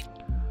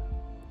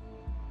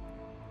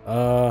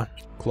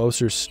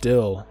 Closer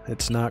still.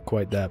 It's not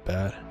quite that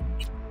bad.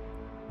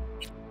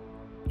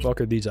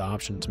 Fuck are these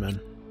options, man?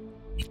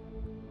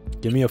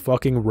 Give me a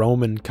fucking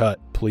Roman cut,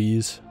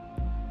 please.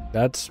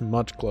 That's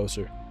much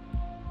closer.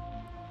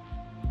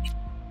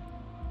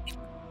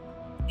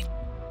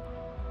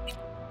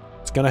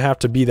 It's gonna have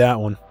to be that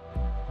one.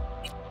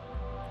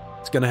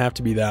 It's gonna have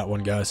to be that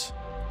one, guys.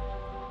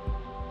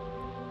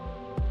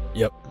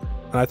 Yep.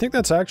 And I think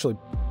that's actually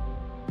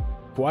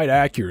quite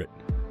accurate.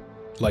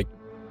 Like,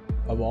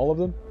 of all of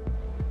them,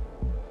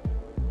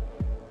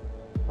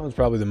 that one's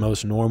probably the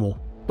most normal.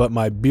 But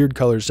my beard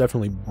color is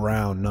definitely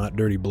brown, not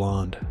dirty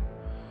blonde.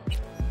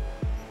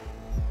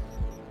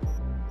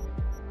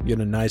 Get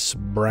a nice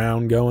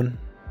brown going.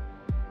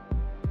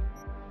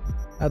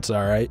 That's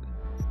alright.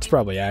 It's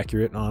probably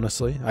accurate,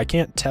 honestly. I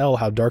can't tell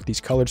how dark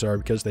these colors are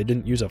because they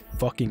didn't use a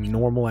fucking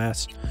normal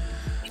ass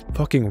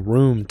fucking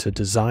room to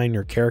design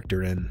your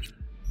character in.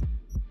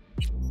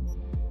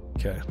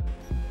 Okay.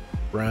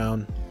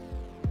 Brown.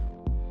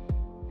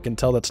 You can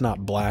tell that's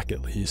not black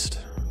at least.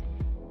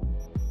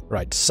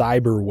 Right,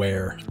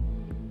 cyberware.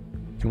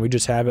 Can we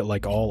just have it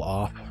like all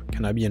off?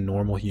 Can I be a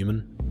normal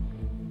human?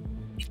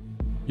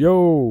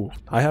 Yo,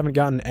 I haven't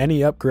gotten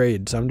any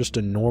upgrades. I'm just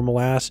a normal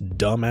ass,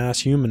 dumb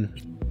ass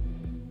human.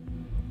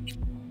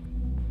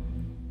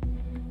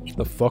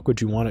 The fuck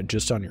would you want it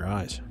just on your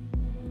eyes?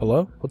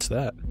 Hello? What's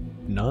that?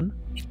 None?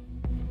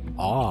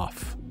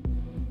 Off.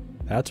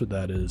 That's what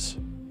that is.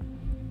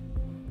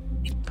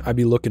 I'd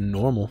be looking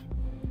normal.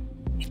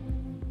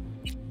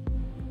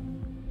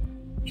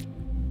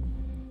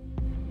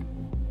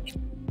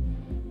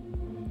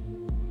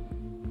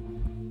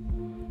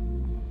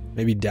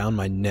 Maybe down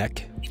my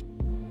neck.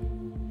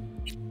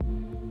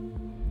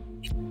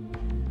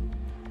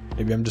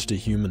 Maybe I'm just a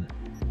human.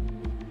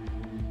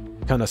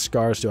 What kind of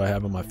scars do I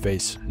have on my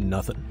face?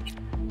 Nothing.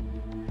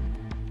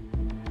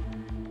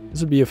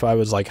 This would be if I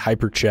was like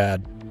Hyper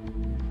Chad.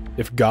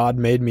 If God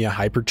made me a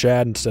Hyper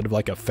Chad instead of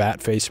like a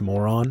fat-faced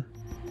moron.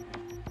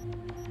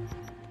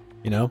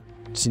 You know?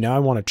 See, now I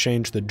want to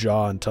change the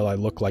jaw until I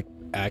look like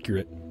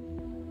accurate.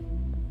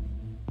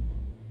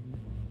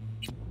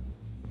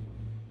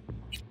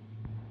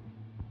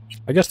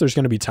 I guess there's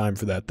going to be time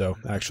for that though,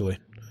 actually.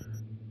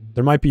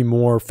 There might be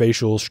more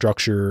facial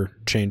structure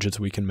changes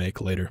we can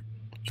make later.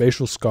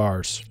 Facial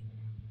scars.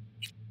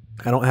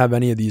 I don't have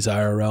any of these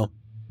IRL.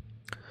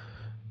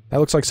 That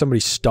looks like somebody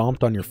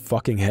stomped on your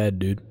fucking head,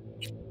 dude.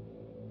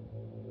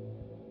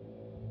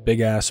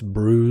 Big ass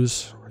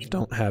bruise.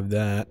 Don't have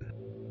that.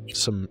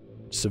 Some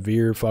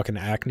severe fucking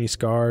acne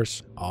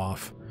scars.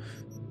 Off.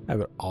 Have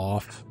it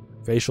off.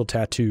 Facial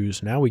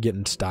tattoos. Now we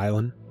getting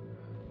styling.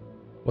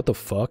 What the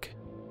fuck?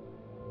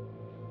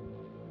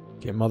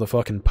 Get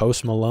motherfucking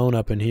Post Malone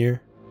up in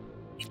here.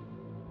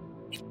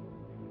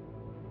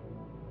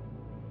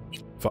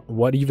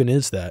 What even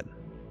is that?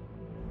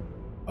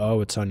 Oh,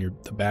 it's on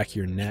the back of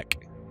your neck.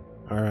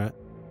 Alright.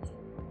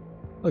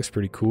 Looks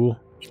pretty cool.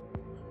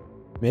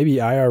 Maybe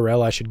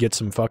IRL I should get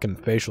some fucking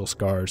facial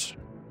scars.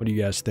 What do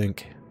you guys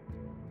think?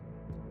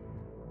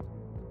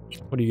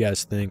 What do you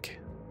guys think?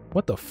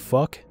 What the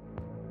fuck?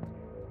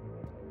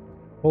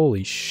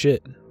 Holy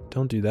shit.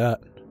 Don't do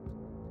that.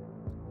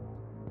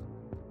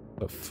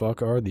 The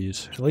fuck are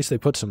these? At least they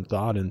put some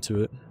thought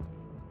into it.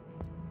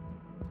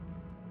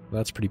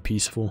 That's pretty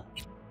peaceful.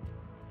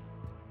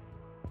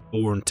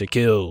 Born to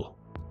kill.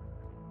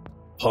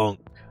 Punk.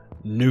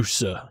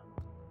 Noosa.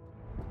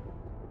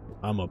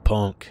 I'm a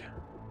punk.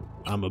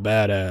 I'm a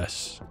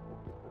badass.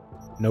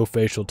 No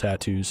facial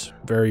tattoos.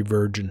 Very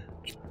virgin.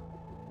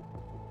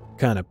 What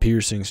kind of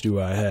piercings do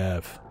I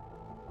have?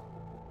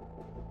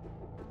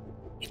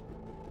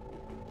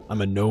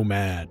 I'm a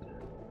nomad.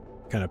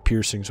 What kind of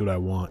piercings would I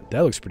want?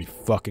 That looks pretty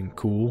fucking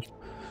cool.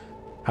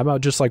 How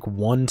about just like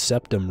one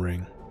septum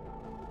ring?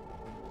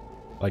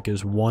 Like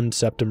is one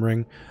septum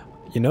ring?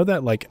 You know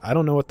that, like, I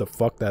don't know what the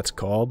fuck that's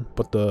called,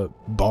 but the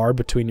bar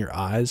between your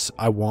eyes,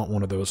 I want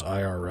one of those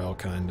IRL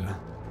kinda.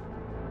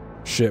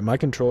 Shit, my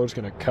controller's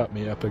gonna cut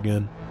me up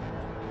again.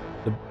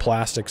 The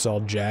plastic's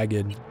all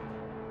jagged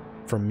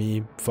from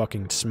me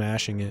fucking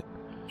smashing it.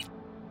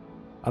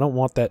 I don't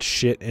want that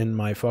shit in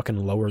my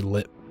fucking lower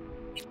lip.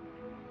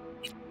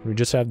 We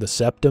just have the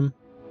septum.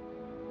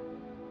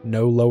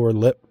 No lower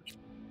lip.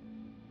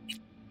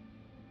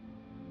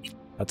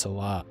 That's a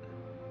lot.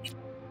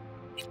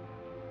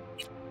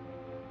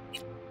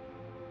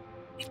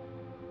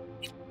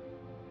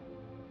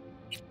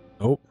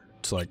 Oh,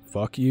 it's like,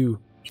 fuck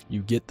you.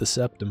 You get the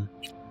septum.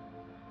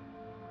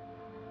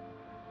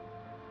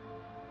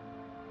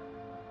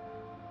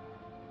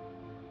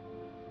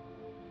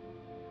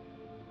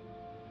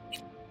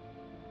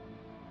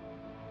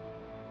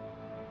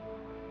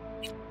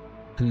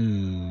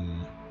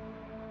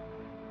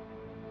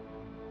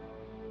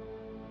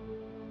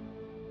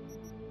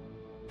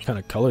 What kind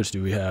of colors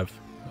do we have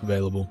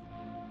available?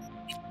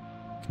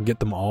 Can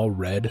get them all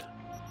red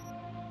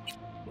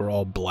or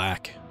all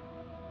black.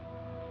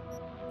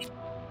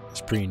 It's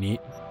pretty neat.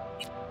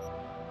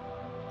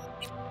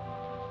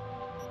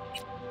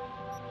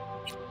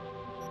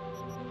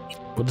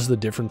 What is the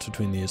difference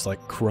between these? Like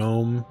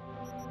chrome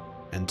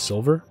and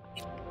silver?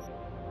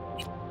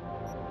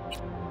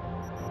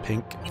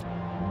 Pink,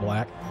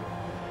 black.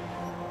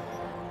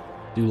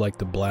 Do like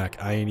the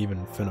black. I ain't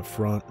even finna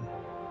front.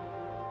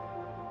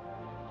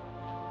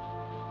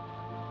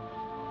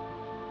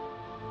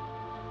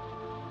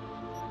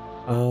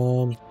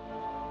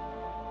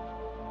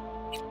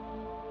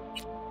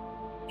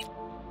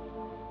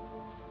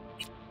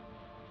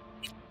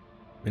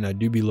 I mean, I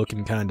do be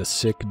looking kinda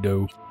sick,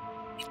 though.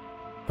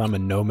 If I'm a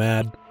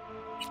nomad.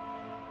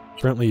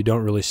 Apparently you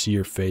don't really see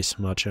your face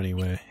much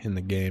anyway in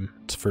the game.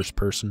 It's first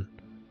person.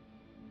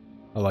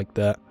 I like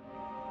that.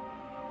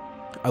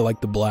 I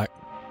like the black.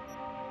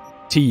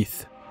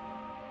 Teeth.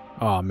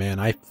 Aw, man,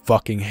 I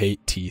fucking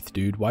hate teeth,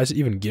 dude. Why does it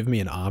even give me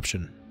an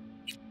option?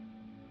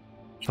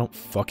 I don't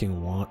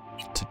fucking want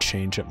to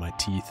change up my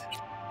teeth.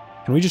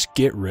 Can we just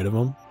get rid of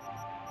them?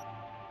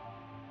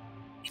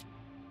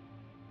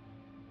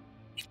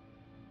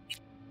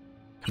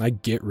 Can I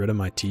get rid of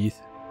my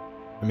teeth?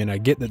 I mean, I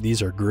get that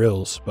these are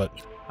grills, but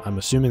I'm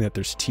assuming that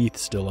there's teeth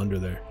still under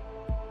there.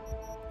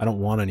 I don't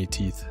want any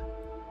teeth.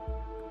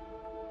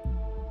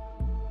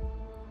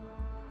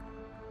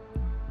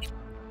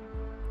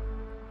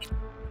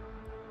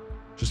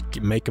 Just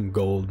make them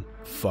gold.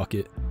 Fuck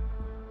it.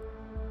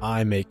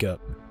 Eye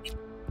makeup.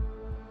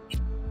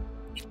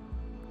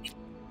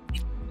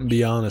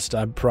 Be honest,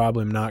 I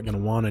probably am not going to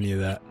want any of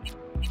that.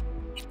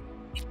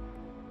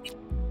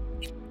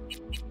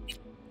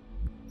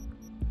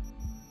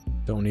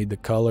 Don't need the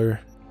color.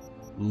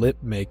 Lip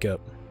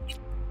makeup.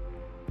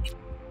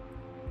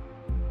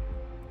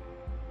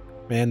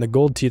 Man, the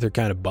gold teeth are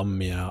kind of bumming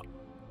me out.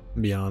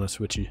 I'll be honest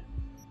with you.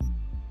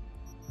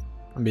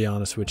 I'll be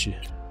honest with you.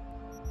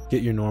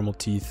 Get your normal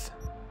teeth.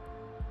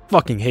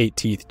 Fucking hate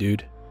teeth,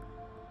 dude.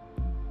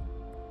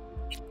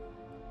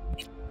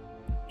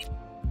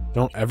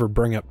 Don't ever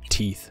bring up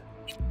teeth.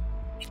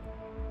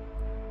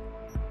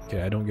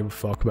 Okay, I don't give a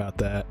fuck about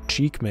that.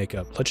 Cheek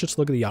makeup. Let's just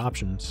look at the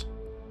options.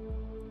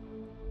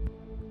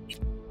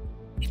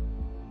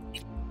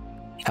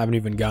 Haven't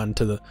even gotten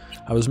to the...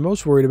 I was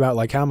most worried about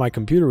like how my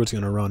computer was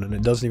going to run, and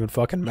it doesn't even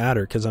fucking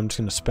matter because I'm just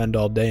going to spend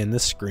all day in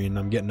this screen.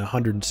 I'm getting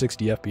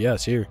 160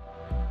 FPS here.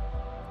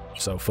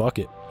 So fuck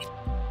it.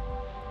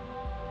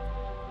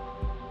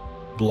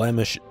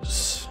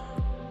 Blemishes.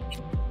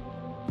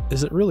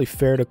 Is it really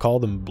fair to call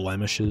them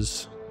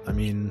blemishes? I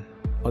mean,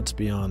 let's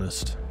be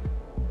honest.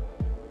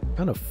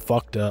 Kind of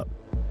fucked up.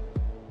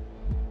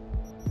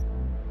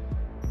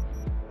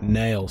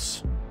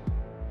 Nails.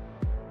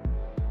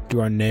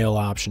 Do our nail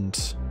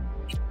options.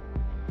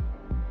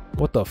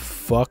 What the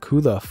fuck?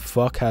 Who the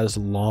fuck has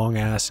long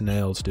ass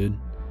nails, dude?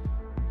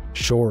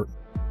 Short.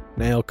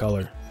 Nail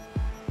color.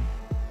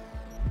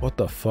 What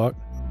the fuck?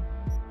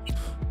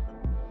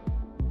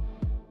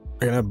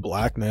 We're gonna have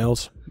black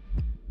nails.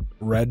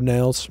 Red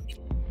nails.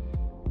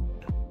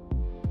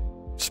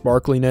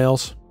 Sparkly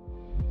nails.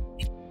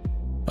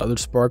 Other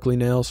sparkly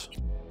nails.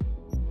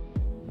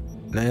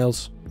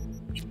 Nails.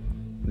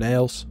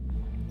 Nails.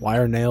 Why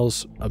are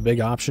nails a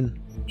big option?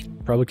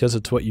 Probably because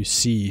it's what you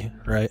see,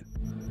 right?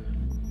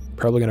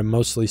 Probably gonna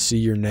mostly see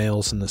your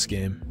nails in this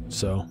game,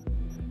 so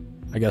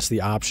I guess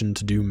the option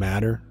to do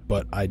matter,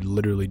 but I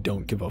literally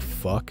don't give a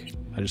fuck.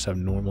 I just have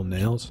normal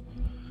nails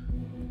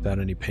without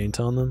any paint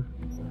on them.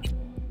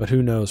 But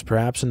who knows,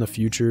 perhaps in the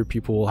future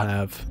people will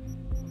have,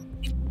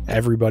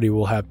 everybody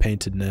will have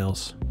painted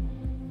nails.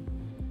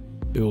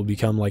 It will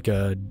become like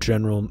a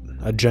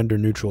gender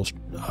neutral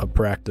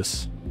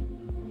practice.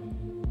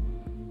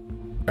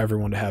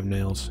 Everyone to have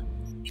nails.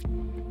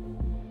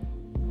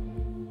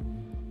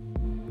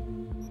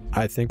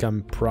 I think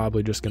I'm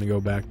probably just gonna go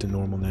back to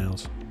normal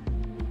nails.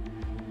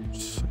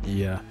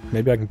 Yeah,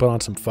 maybe I can put on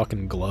some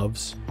fucking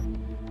gloves.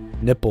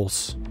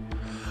 Nipples.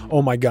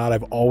 Oh my god,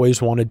 I've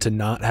always wanted to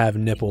not have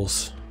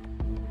nipples.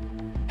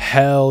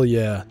 Hell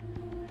yeah.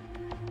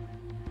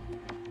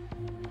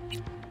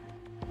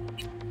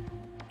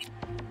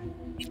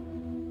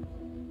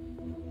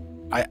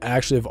 I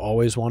actually have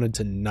always wanted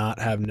to not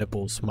have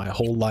nipples my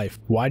whole life.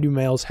 Why do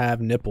males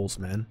have nipples,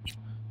 man?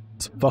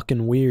 It's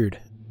fucking weird.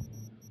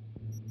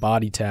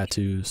 Body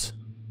tattoos.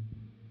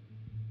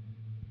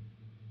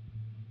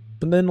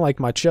 But then, like,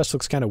 my chest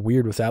looks kind of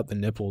weird without the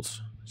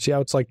nipples. See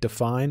how it's, like,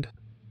 defined?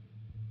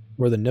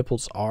 Where the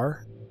nipples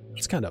are?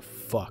 It's kind of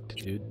fucked,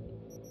 dude.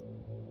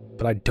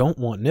 But I don't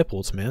want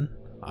nipples, man.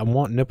 I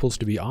want nipples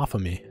to be off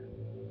of me.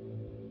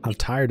 I'm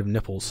tired of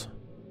nipples.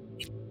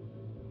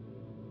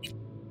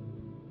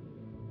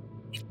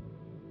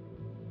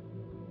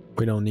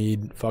 We don't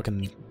need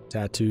fucking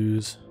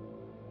tattoos.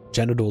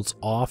 Genitals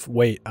off.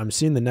 Wait, I'm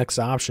seeing the next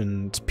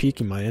option. It's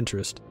piquing my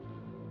interest.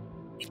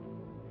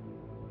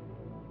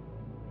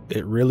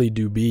 It really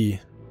do be.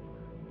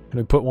 Can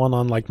I put one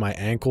on like my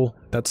ankle?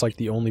 That's like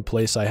the only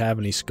place I have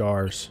any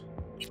scars.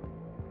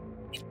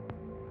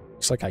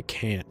 Looks like I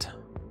can't.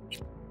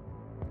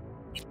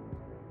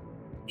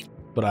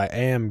 But I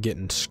am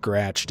getting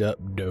scratched up,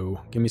 though.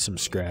 Give me some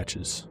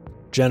scratches.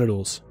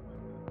 Genitals.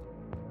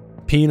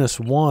 Penis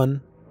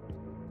 1.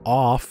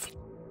 Off.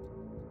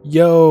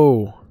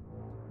 Yo.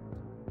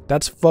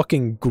 That's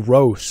fucking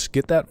gross.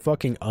 Get that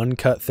fucking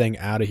uncut thing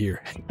out of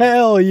here.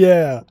 Hell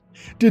yeah.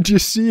 Did you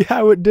see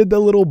how it did the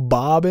little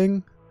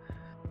bobbing?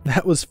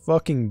 That was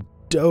fucking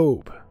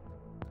dope.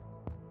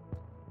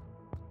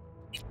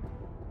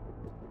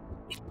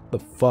 The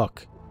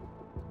fuck?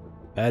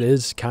 That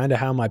is kind of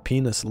how my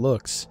penis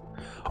looks.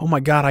 Oh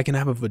my god, I can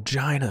have a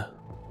vagina.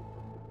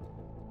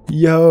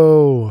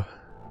 Yo.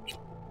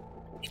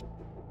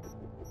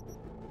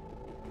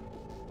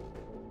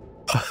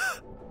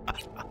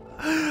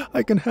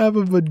 I can have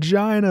a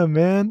vagina,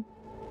 man.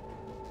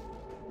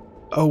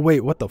 Oh wait,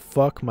 what the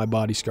fuck? My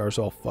body scar's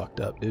all fucked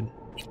up, dude.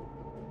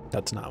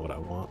 That's not what I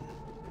want.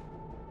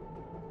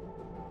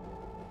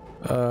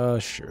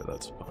 Sure,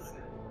 that's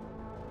fine.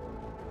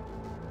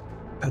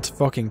 That's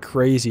fucking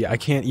crazy. I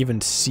can't even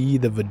see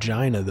the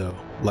vagina, though.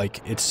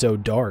 Like, it's so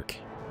dark.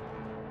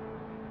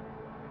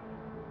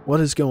 What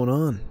is going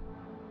on?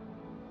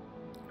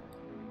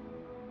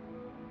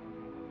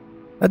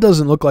 That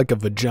doesn't look like a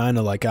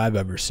vagina like I've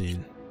ever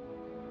seen.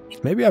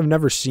 Maybe I've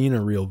never seen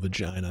a real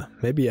vagina.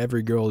 Maybe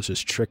every girl has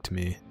just tricked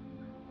me.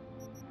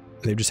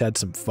 They've just had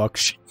some fuck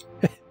shit.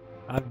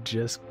 I'm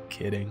just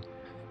kidding.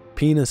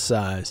 Penis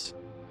size.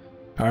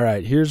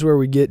 Alright, here's where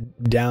we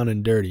get down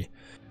and dirty.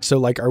 So,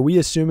 like, are we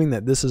assuming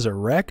that this is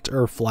erect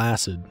or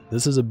flaccid?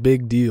 This is a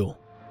big deal.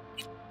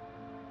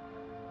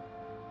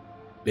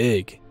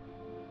 Big.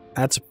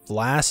 That's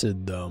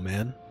flaccid, though,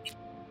 man.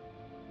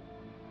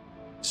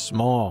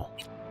 Small.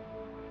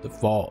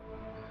 Default.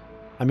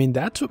 I mean,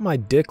 that's what my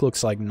dick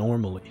looks like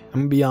normally.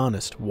 I'm gonna be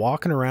honest.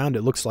 Walking around,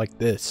 it looks like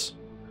this.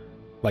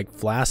 Like,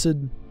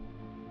 flaccid.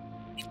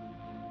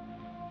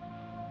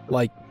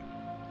 Like,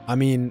 I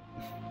mean...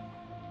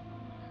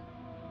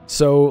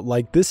 So,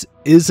 like, this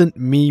isn't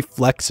me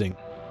flexing.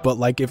 But,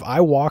 like, if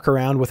I walk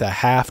around with a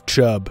half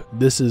chub,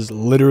 this is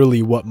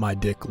literally what my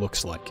dick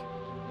looks like.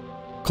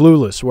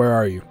 Clueless, where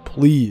are you?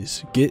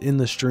 Please, get in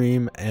the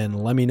stream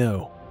and let me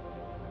know.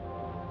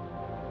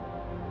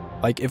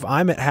 Like, if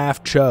I'm at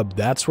half chub,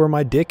 that's where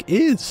my dick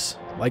is.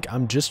 Like,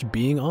 I'm just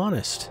being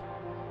honest.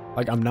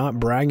 Like, I'm not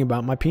bragging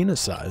about my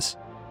penis size.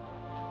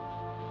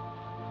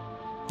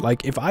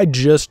 Like, if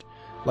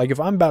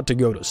I'm about to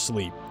go to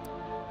sleep,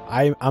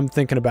 I'm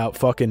thinking about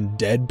fucking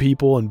dead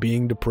people and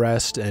being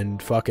depressed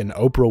and fucking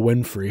Oprah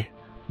Winfrey.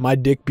 My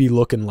dick be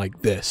looking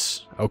like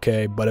this,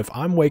 okay? But if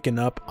I'm waking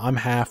up, I'm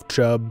half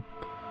chub,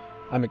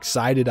 I'm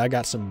excited, I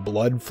got some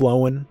blood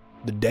flowing,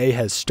 the day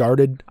has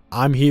started,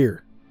 I'm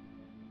here.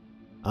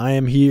 I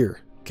am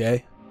here,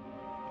 okay?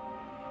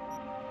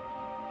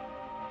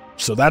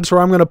 So that's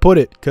where I'm going to put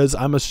it, because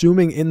I'm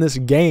assuming in this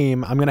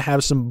game, I'm going to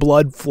have some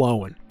blood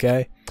flowing,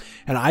 okay?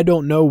 And I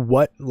don't know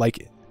what,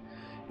 like,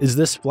 is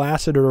this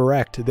flaccid or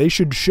erect? They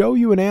should show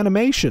you an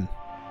animation.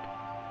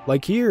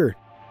 Like here,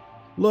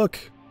 look.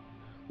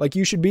 Like,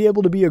 you should be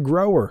able to be a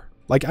grower.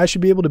 Like, I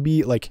should be able to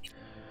be, like,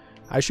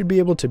 I should be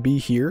able to be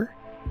here.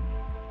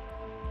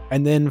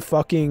 And then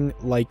fucking,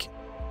 like,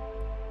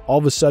 all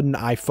of a sudden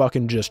I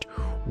fucking just,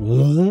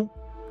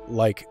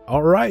 like,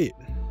 alright.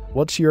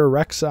 What's your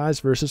erect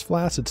size versus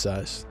flaccid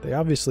size? They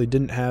obviously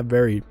didn't have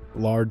very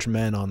large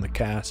men on the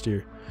cast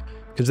here,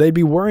 because they'd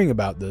be worrying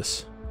about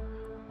this.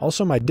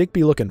 Also, my dick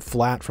be looking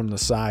flat from the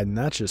side, and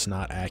that's just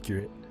not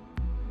accurate.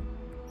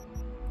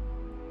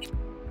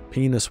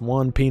 Penis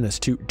 1, penis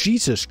 2.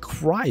 Jesus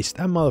Christ,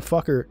 that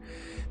motherfucker.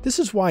 This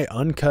is why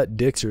uncut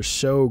dicks are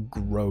so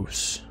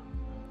gross.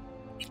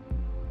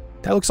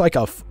 That looks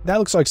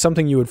like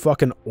something you would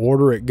fucking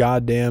order at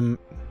goddamn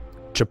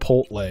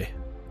Chipotle.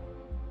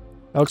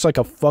 That looks like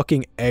a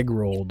fucking egg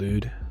roll,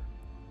 dude.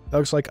 That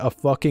looks like a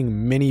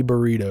fucking mini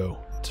burrito.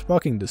 It's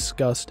fucking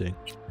disgusting.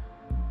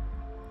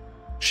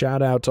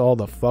 Shout out to all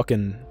the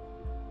fucking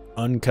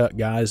uncut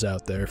guys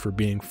out there for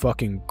being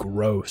fucking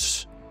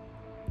gross.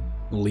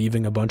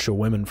 Leaving a bunch of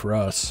women for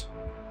us.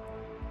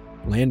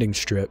 Landing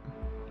strip.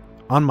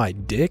 On my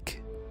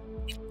dick?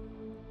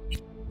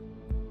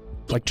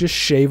 Like, just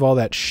shave all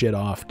that shit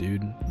off,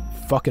 dude.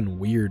 Fucking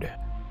weird.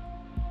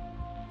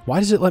 Why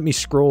does it let me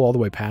scroll all the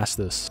way past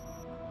this?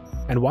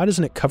 And why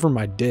doesn't it cover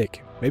my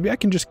dick? Maybe I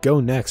can just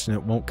go next and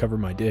it won't cover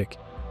my dick.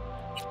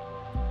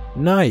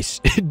 Nice.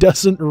 It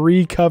doesn't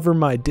recover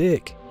my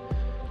dick.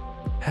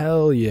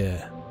 Hell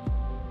yeah.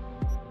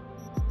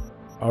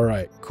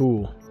 Alright,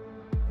 cool.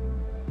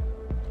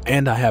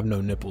 And I have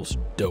no nipples.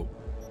 Dope.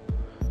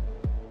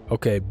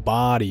 Okay,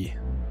 body.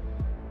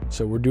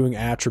 So we're doing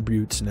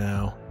attributes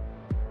now.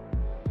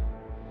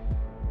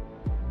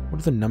 What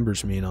do the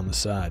numbers mean on the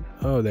side?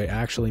 Oh, they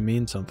actually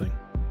mean something.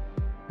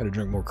 Gotta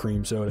drink more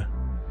cream soda.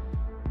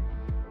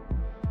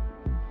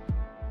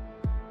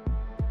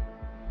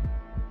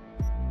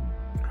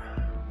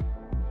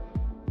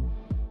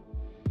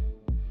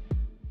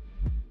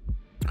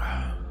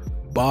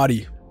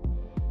 Body.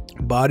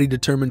 Body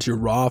determines your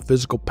raw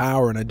physical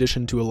power in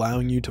addition to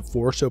allowing you to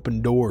force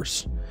open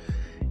doors.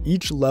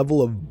 Each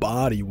level of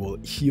body will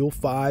heal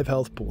 5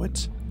 health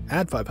points,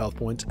 add 5 health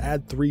points,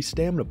 add 3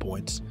 stamina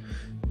points,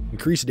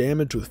 increase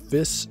damage with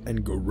fists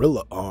and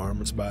gorilla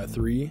arms by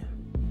 3.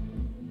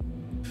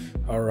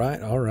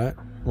 Alright.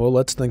 Well,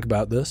 let's think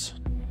about this.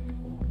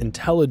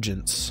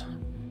 Intelligence.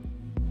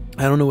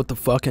 I don't know what the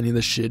fuck any of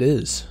this shit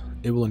is.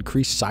 It will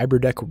increase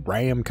cyberdeck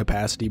RAM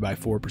capacity by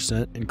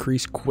 4%,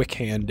 increase quick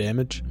hand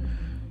damage,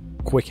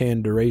 quick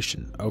hand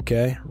duration,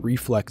 okay?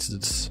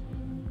 Reflexes.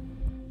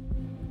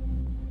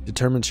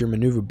 Determines your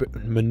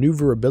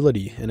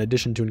maneuverability in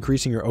addition to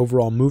increasing your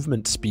overall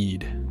movement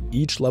speed.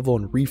 Each level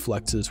in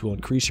reflexes will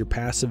increase your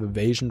passive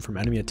evasion from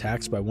enemy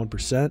attacks by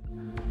 1%.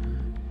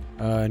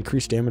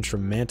 Increase damage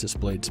from mantis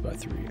blades by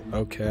 3,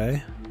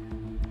 okay.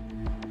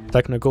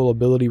 Technical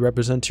ability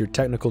represents your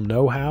technical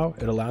know-how.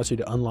 It allows you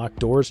to unlock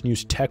doors and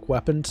use tech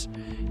weapons.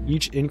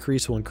 Each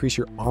increase will increase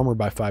your armor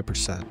by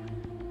 5%.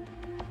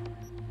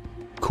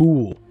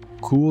 Cool.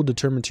 Cool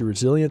determines your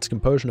resilience,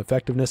 composure,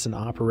 effectiveness, and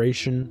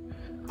operating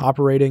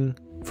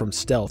from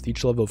stealth.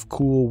 Each level of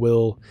cool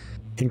will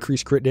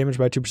increase crit damage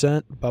by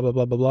 2%. Blah, blah,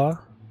 blah, blah, blah.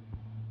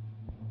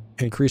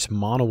 Increase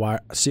monowire.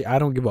 See, I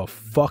don't give a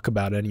fuck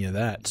about any of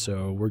that,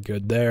 so we're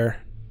good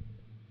there.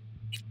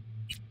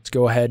 Let's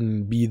go ahead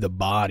and be the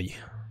body.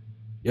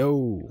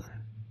 Yo,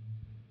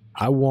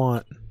 I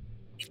want,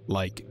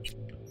 like,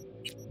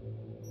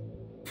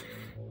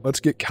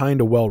 let's get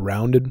kind of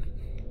well-rounded.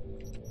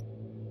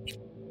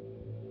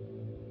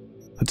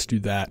 Let's do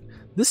that.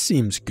 This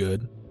seems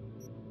good.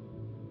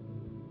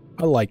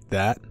 I like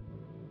that.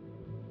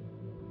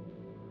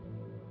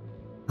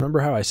 Remember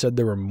how I said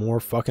there were more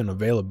fucking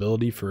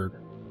availability for...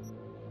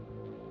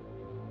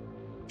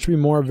 Should be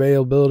more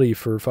availability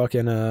for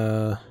fucking,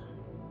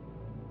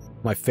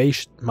 my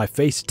face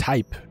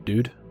type,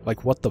 dude.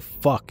 Like, what the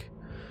fuck?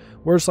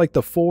 Where's, like,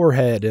 the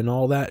forehead and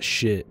all that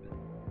shit?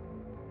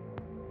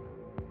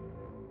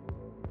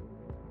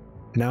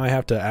 Now I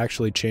have to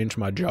actually change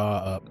my jaw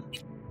up.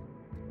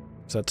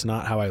 So that's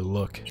not how I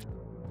look.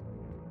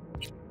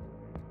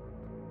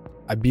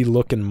 I'd be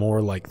looking more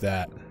like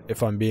that,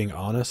 if I'm being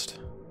honest.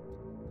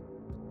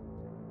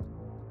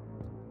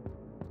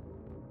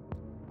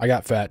 I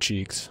got fat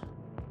cheeks.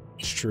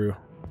 It's true.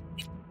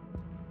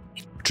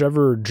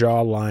 Whichever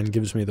jawline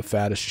gives me the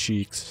fattest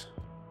cheeks.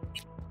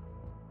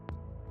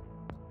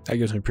 That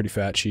gives me pretty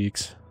fat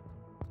cheeks.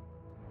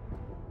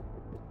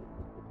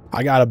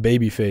 I got a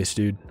baby face,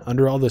 dude.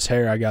 Under all this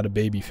hair, I got a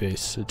baby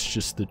face. It's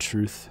just the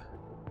truth.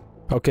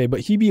 Okay,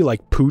 but he be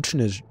like pooching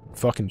his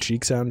fucking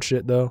cheeks out and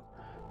shit, though.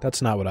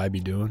 That's not what I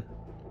be doing.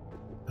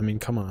 I mean,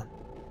 come on.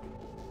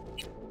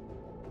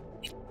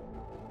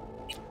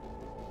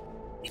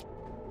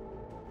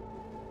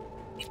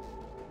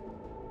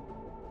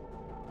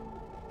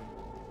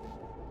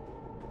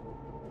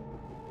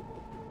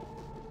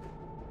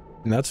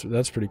 And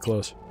that's pretty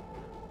close.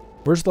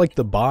 Where's like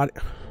the body?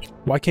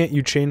 Why can't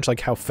you change like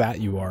how fat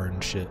you are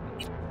and shit?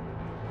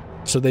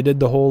 So they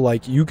did the whole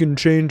like, you can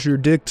change your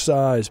dick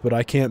size, but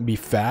I can't be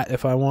fat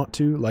if I want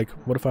to. Like,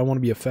 what if I want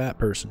to be a fat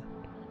person?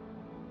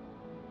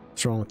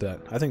 What's wrong with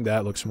that? I think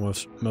that looks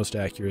most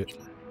accurate.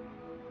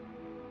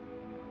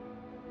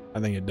 I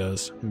think it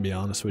does, to be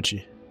honest with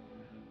you.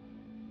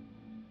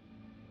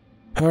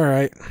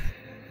 Alright.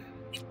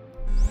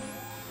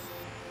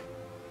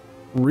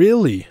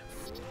 Really?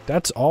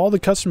 That's all the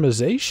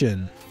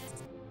customization?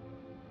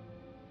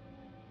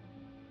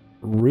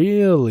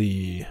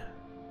 Really?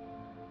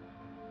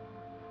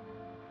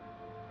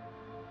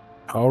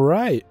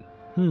 Alright.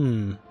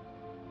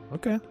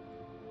 Okay.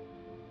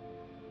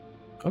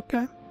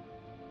 Okay.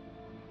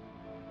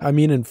 I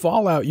mean, in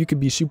Fallout, you could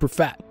be super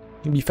fat.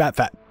 You can be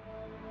fat.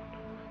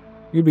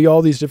 You could be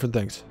all these different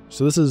things.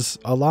 So this is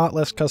a lot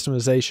less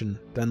customization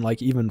than,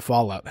 like, even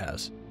Fallout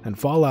has. And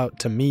Fallout,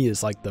 to me,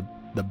 is, like, the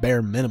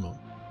bare minimum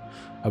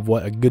of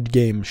what a good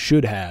game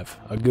should have.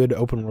 A good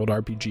open-world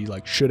RPG,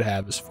 like, should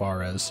have as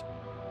far as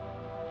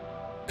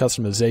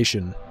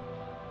customization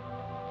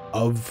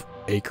of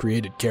a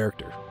created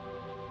character.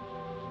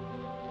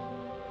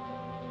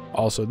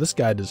 Also, this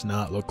guy does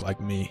not look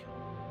like me,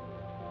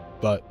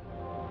 but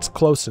it's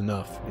close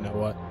enough. You know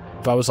what?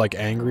 If I was like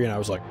angry and I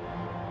was like,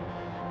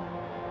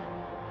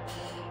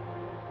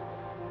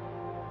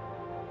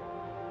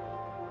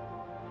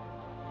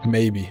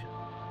 maybe.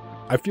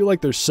 I feel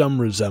like there's some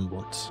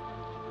resemblance.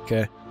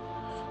 Okay?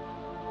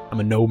 I'm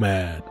a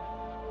nomad.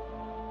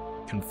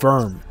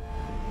 Confirm.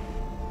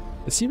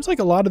 It seems like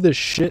a lot of this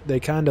shit, they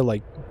kind of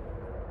like...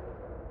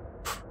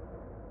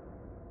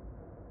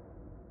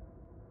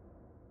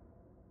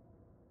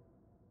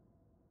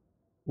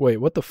 Wait,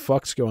 what the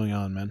fuck's going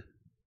on, man?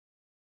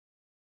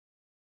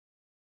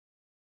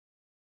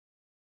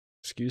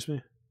 Excuse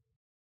me?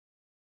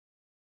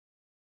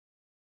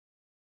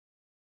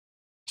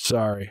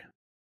 Sorry.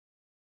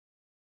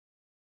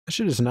 This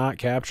shit is not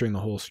capturing the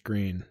whole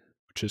screen,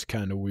 which is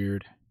kind of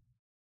weird.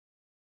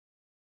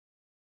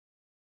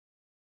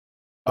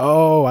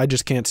 Oh, I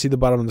just can't see the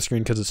bottom of the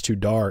screen because it's too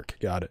dark.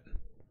 Got it.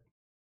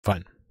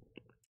 Fine.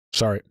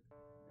 Sorry.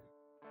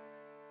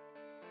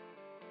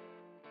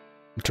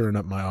 I'm turning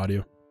up my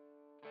audio.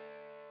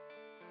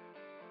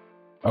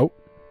 Oh.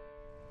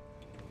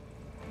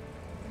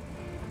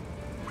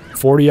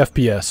 40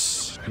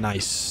 FPS.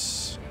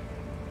 Nice.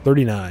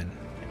 39.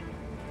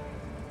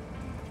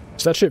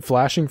 Is that shit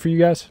flashing for you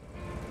guys?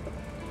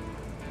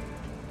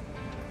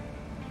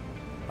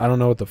 I don't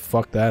know what the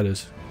fuck that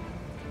is.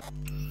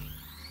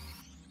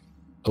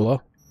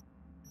 Hello?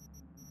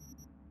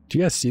 Do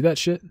you guys see that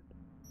shit?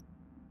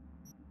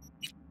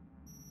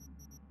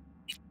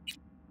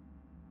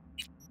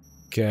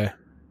 Okay.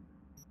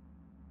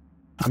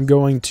 I'm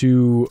going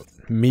to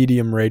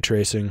medium ray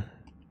tracing.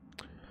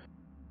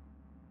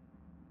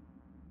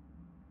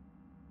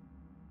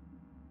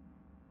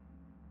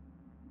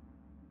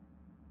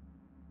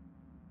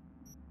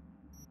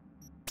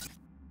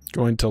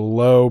 Going to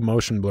low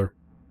motion blur.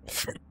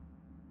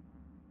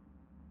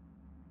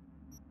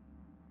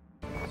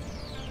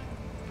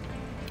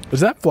 Is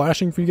that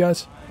flashing for you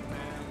guys?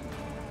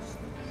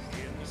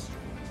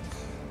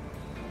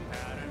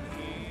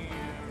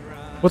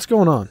 What's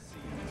going on?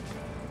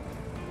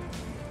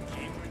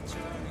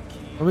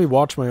 Let me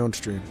watch my own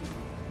stream.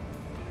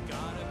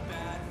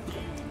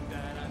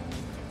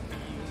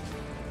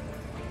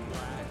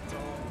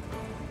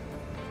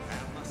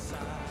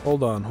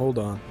 Hold on, hold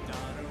on.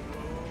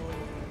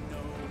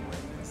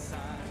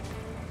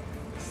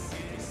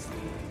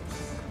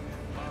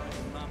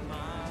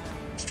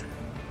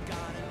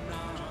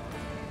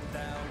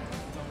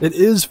 It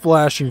is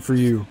flashing for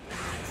you.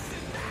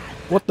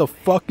 What the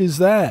fuck is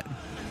that?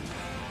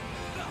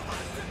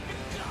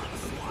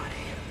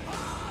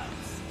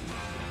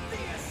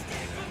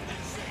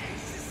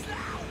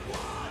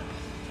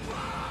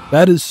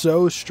 That is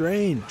so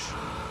strange.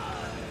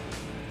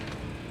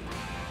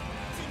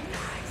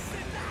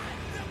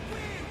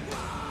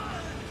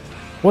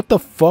 What the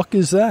fuck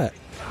is that?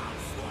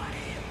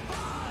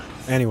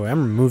 Anyway,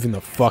 I'm removing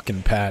the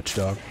fucking patch,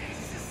 dog.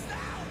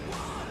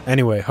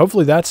 Anyway,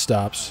 hopefully that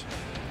stops.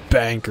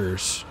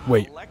 Bankers.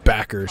 Wait,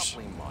 backers.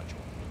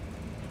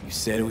 You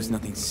said it was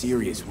nothing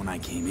serious when I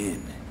came in.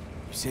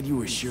 You said you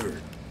were sure.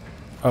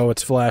 Oh,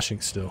 it's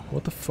flashing still.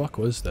 What the fuck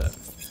was that?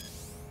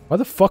 Why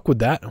the fuck was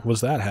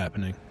that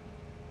happening?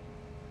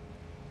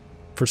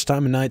 First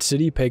time in Night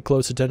City, pay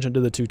close attention to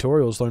the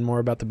tutorials, learn more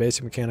about the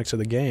basic mechanics of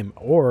the game.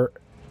 Or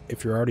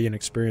If you're already an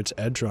experienced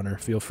edge runner,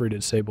 feel free to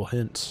disable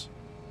hints.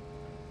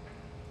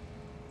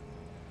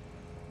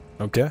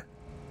 Okay.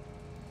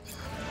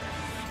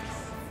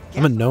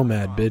 I'm a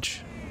nomad,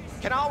 bitch.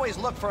 Can always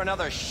look for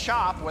another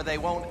shop where they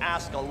won't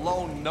ask a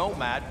lone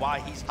nomad why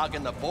he's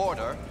hugging the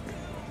border.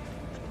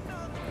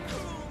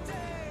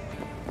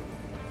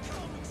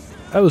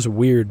 That was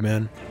weird,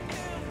 man.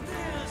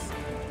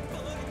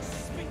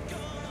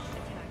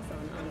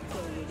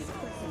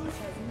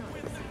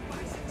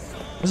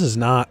 This is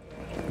not,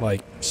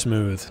 like,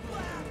 smooth.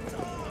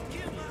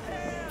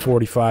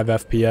 45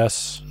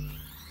 FPS.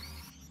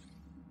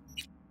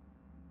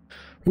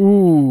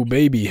 Ooh,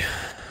 baby.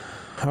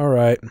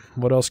 Alright,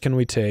 what else can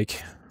we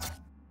take?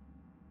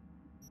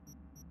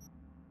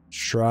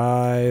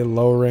 Try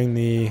lowering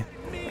the...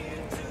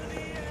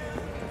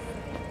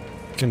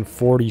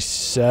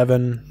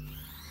 47.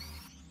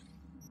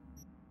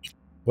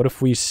 What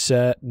if we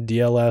set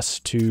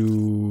DLS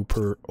to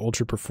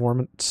ultra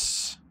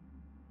performance?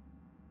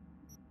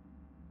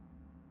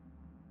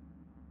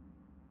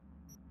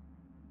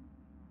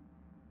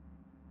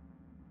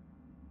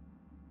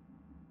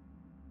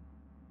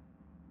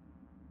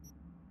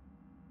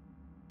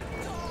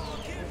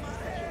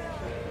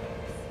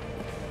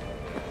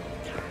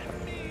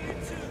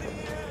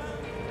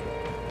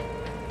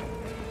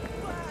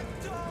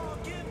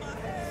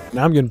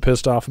 Now I'm getting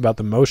pissed off about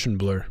the motion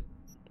blur.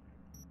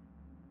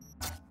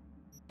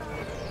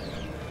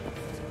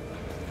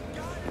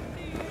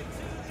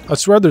 I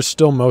swear there's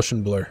still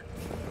motion blur.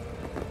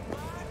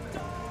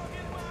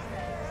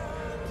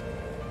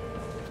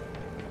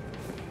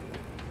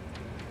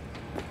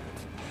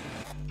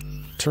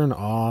 Turn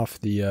off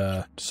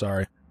the,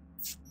 sorry.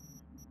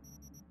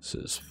 This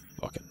is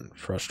fucking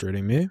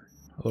frustrating me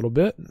a little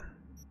bit.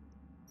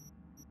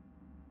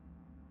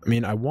 I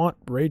mean, I want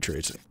ray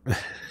tracing.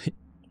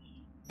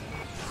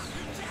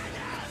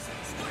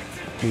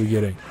 What are we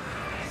getting?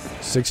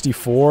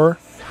 64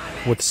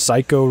 with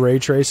psycho ray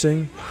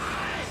tracing.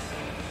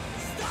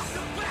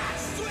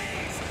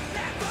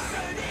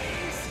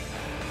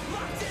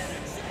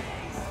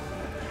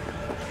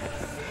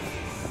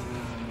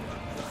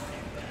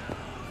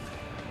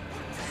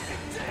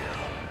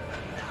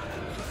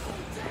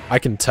 I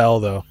can tell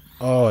though.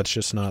 Oh, it's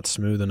just not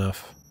smooth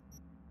enough.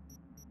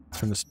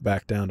 Turn this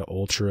back down to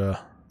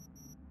ultra.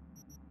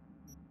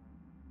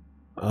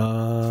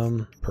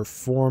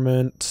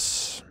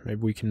 Performance.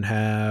 Maybe we can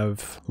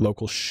have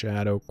local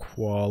shadow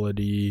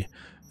quality,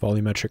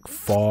 volumetric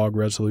fog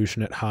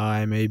resolution at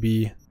high,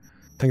 maybe.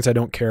 Things I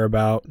don't care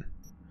about.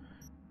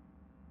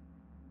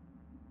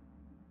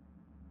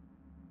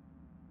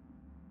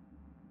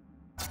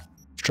 Let's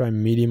try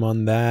medium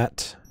on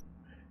that.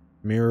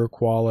 Mirror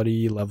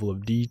quality, level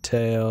of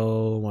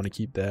detail. Want to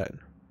keep that.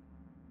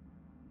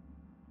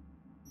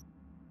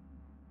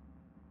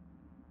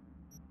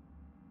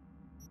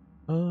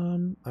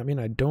 I mean,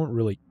 I don't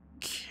really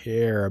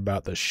care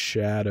about the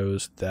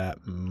shadows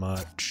that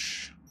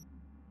much.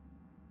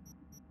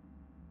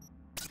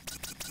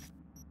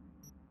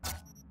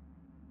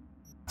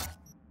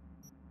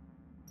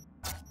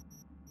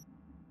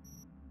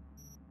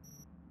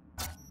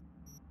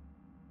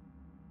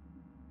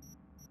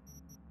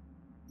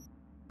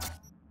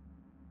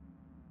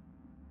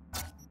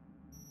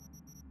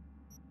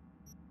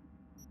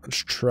 Let's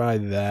try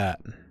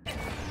that.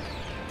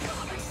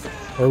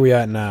 Where are we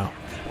at now?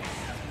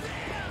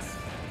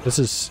 This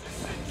is...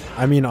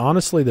 I mean,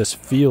 honestly, this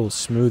feels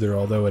smoother,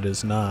 although it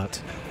is not.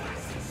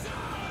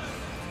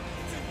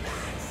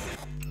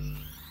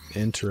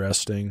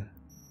 Interesting.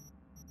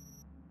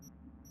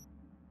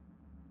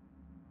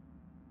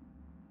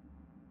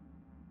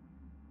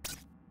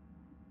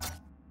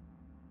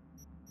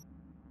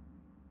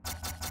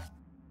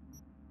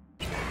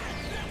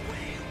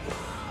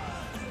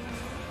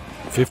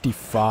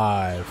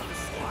 $55.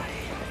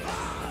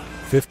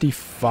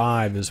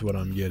 $55 is what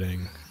I'm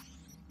getting.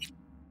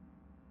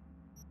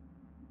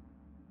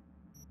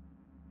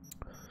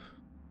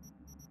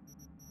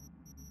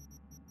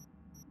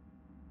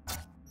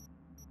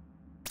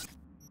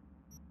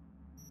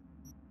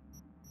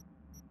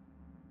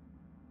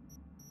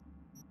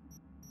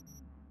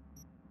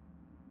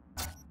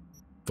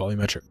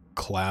 Volumetric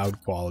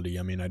cloud quality.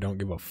 I mean, I don't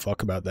give a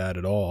fuck about that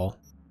at all.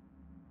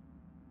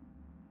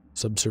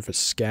 Subsurface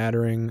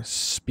scattering,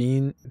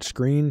 screen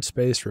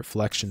space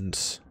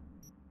reflections.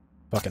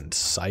 Fucking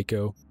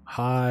psycho.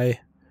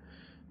 High.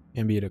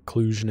 Ambient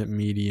occlusion at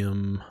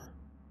medium.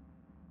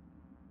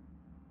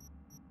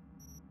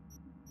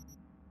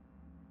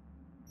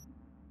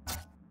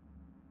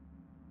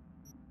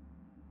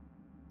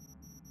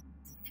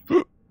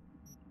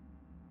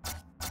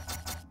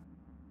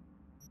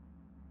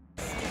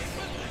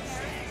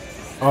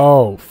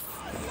 Oh,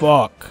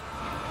 fuck.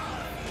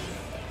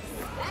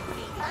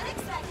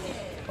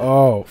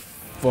 Oh,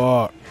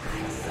 fuck.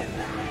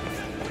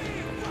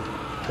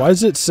 Why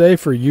does it say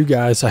for you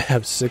guys I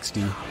have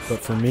 60, but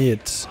for me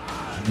it's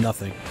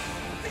nothing?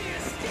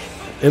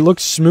 It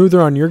looks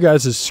smoother on your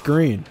guys'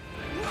 screen.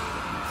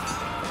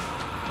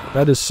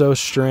 That is so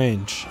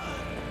strange.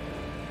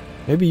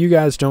 Maybe you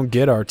guys don't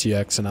get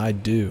RTX and I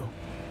do.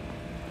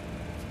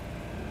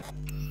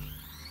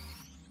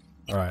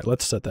 Alright,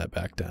 let's set that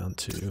back down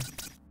to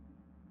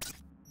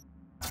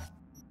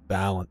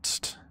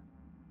balanced.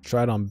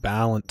 Try it on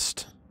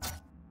balanced.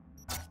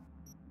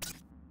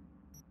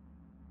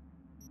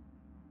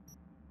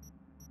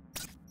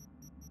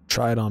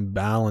 Try it on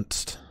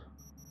balanced.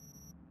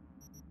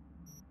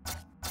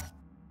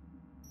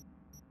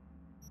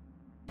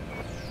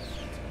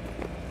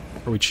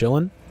 Are we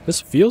chilling?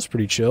 This feels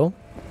pretty chill.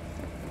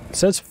 It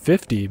says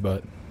 50,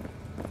 but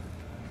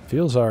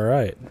feels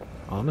alright,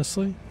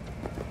 honestly.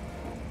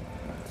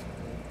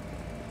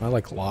 Am I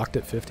like locked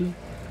at 50?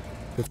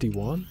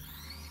 51?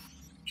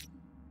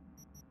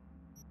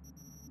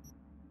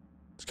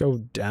 Let's go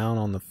down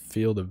on the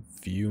field of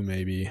view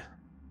maybe.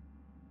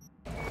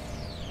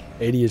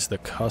 80 is the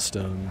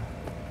custom.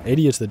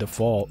 80 is the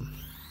default.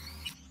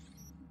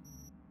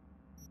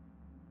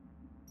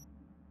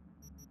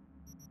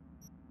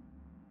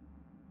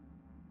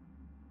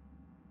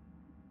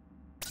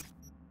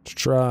 Let's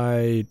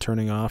try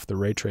turning off the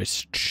ray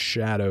trace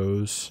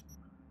shadows.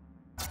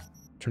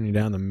 Turning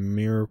down the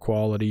mirror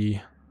quality.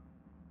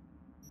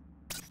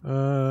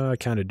 I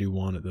kind of do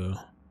want it though.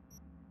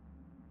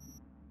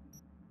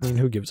 I mean,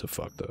 who gives a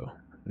fuck though,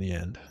 in the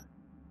end.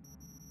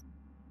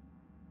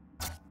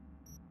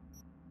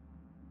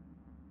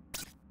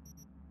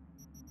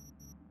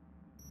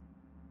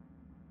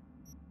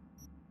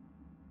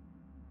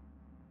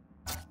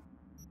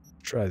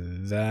 Try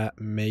that,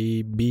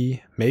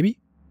 maybe. Maybe?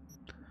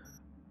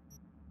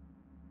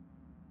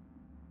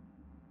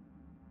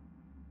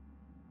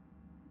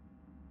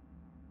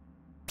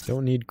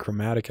 Don't need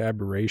chromatic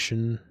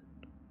aberration.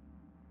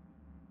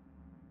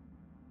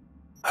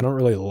 I don't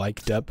really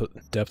like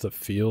depth of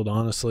field,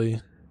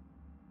 honestly.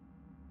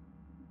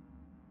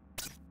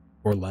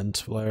 Or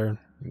lens flare.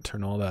 You can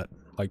turn all that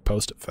like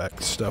post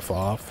effect stuff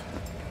off.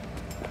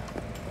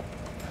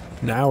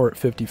 Now we're at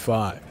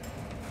 55.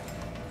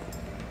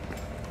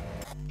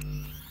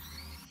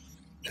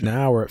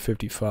 Now we're at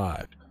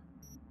 55.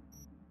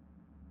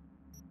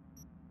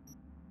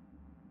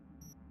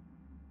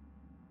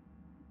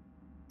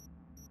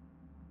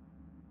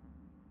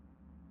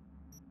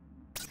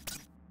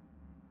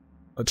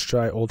 Let's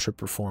try ultra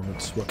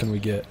performance. What can we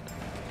get?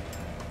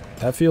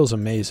 That feels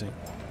amazing.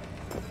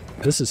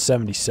 This is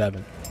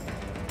 77.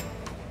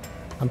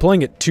 I'm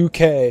playing at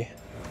 2K.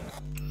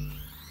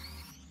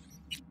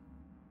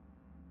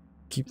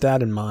 Keep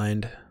that in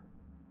mind.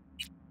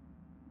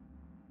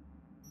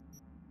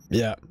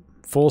 Yeah,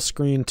 full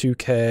screen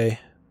 2K.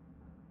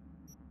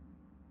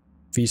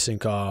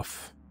 VSync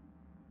off.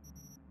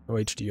 No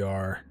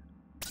HDR.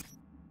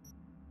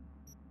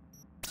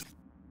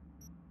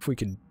 If we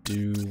could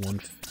do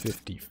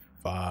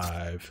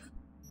 155.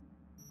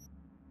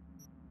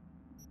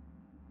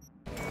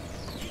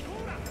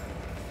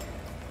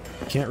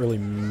 Can't really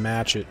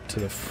match it to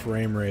the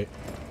frame rate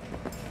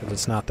because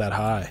it's not that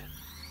high.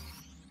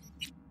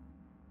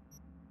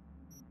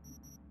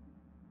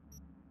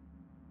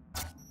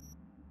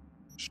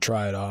 Just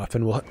try it off,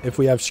 and if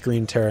we have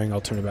screen tearing, I'll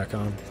turn it back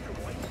on.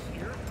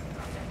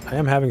 I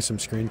am having some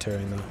screen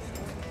tearing though.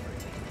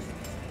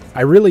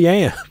 I really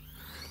am.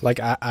 Like,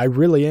 I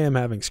really am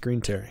having screen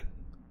tearing.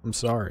 I'm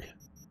sorry.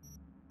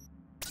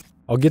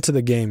 I'll get to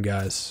the game,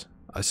 guys.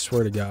 I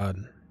swear to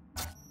God.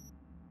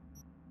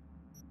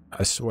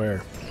 I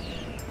swear.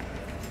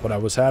 But I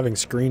was having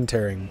screen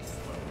tearing.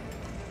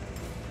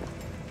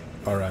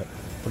 Alright.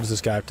 What does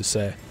this guy have to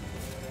say?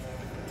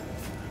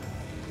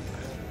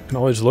 You can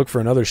always look for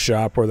another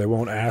shop where they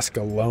won't ask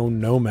a lone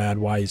nomad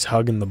why he's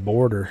hugging the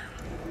border.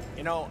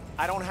 You know,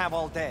 I don't have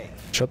all day.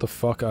 Shut the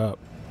fuck up.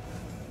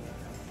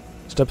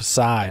 Step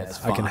aside.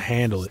 I can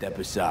handle it. Step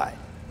aside.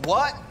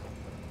 What?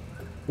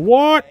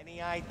 What?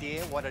 Any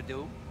idea what to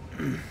do?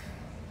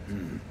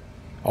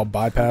 I'll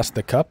bypass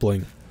the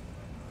coupling.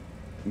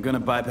 I'm gonna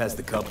bypass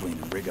the coupling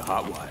and rig a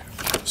hot wire.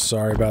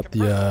 Sorry about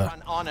the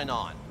On and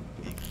on.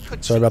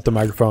 sorry about the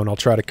microphone. I'll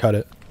try to cut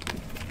it.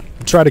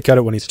 I'll try to cut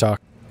it when he's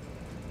talking.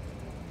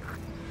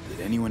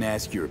 Did anyone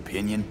ask your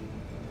opinion?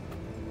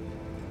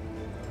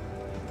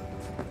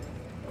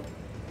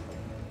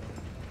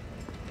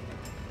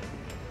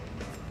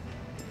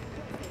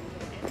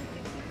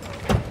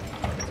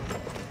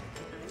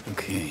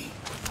 Okay,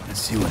 let's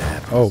see what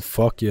happens. Oh,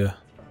 fuck yeah.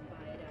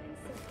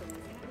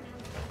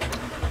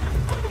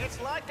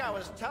 It's like I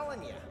was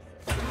telling you.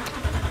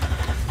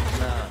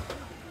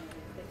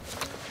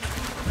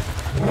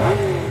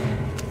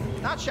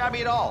 Not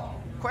shabby at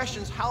all.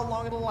 Question's how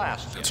long it'll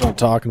last. That's what I'm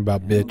talking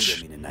about, Get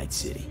bitch. me to Night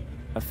City.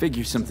 I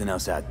figure something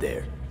else out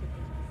there.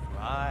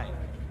 Right.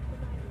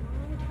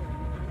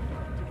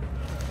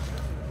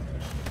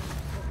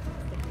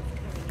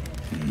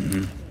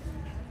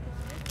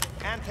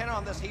 Antenna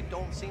on this heap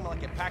don't seem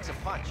like it packs a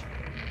punch.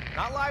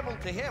 Not liable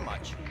to hear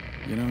much.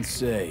 You don't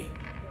say.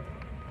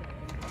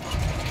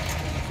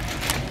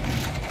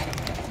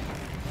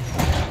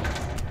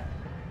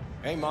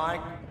 Hey,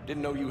 Mike.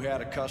 Didn't know you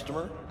had a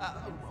customer.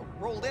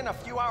 Rolled in a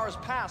few hours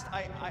past.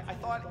 I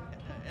thought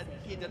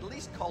he'd at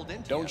least called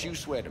in to Don't you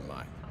sweat it,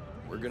 Mike.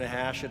 We're gonna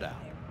hash it out.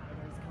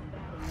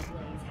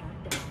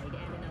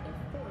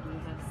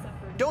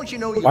 Don't you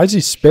know Why is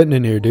he spitting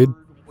in here, dude?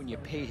 when you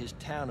pay his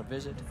town a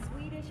visit?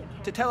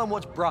 To tell him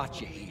what's brought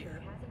you here.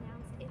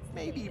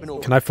 Maybe even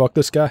over. Can I fuck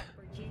this guy?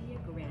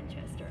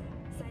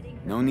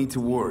 No need to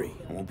worry.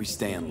 I won't be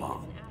staying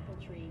long.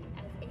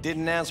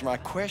 Didn't answer my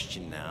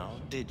question now,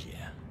 did you?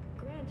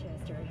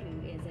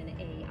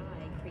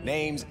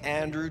 Name's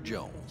Andrew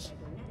Jones.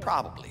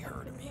 Probably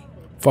heard of me.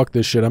 Fuck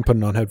this shit. I'm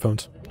putting on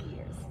headphones.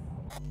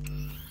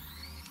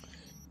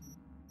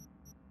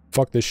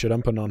 Fuck this shit.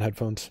 I'm putting on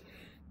headphones.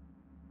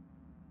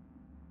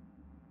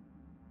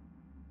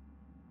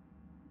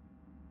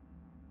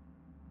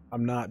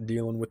 I'm not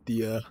dealing with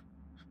the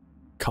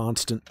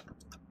constant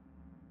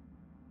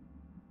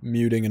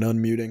muting and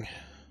unmuting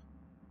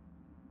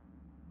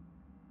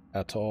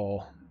at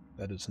all.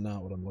 That is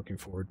not what I'm looking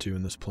forward to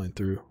in this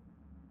playthrough.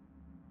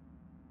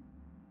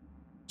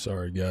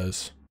 Sorry,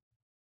 guys.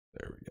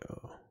 There we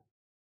go.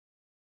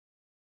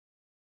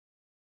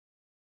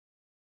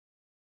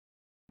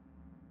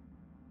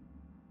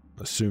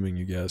 Assuming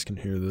you guys can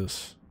hear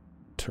this,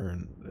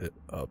 turn it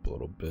up a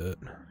little bit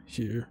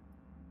here.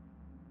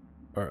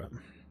 Alright.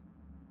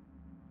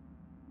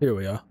 Here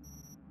we are.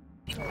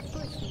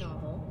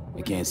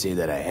 I can't say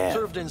that I have.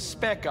 Served in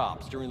Spec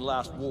Ops during the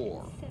last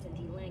war.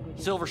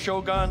 Silver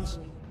Shoguns?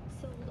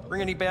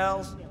 Ring any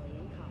bells?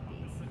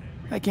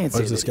 I can't Why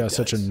say is this that he guy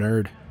such a does.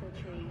 nerd?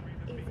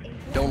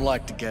 Don't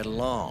like to get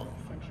along,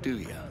 do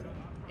ya?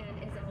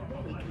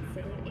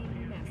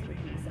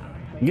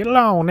 Get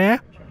along now.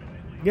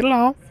 Get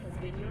along.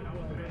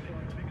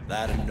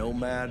 That a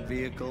Nomad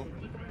vehicle?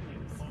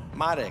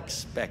 Might have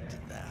expected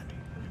that.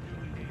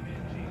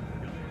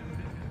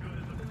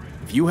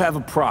 If you have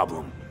a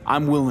problem,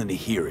 I'm willing to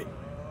hear it.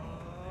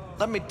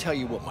 Let me tell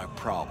you what my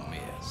problem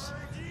is.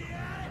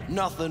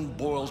 Nothing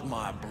boils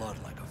my blood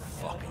like a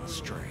fucking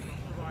string.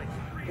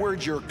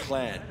 Where'd your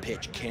clan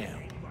pitch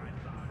camp?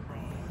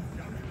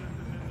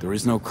 There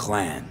is no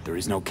clan. There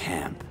is no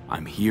camp.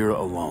 I'm here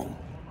alone.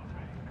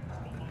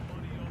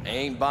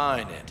 Ain't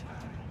buying it.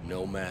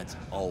 Nomads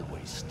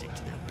always stick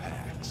to their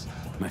packs.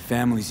 My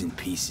family's in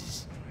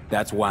pieces.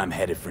 That's why I'm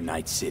headed for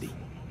Night City.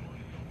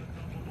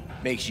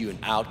 Makes you an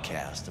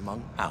outcast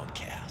among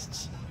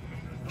outcasts.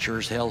 Sure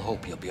as hell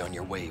hope you'll be on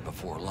your way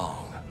before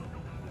long.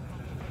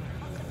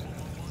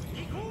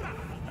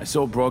 I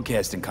saw a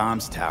broadcasting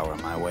comms tower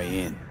on my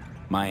way in.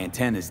 My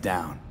antenna's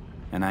down,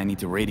 and I need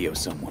to radio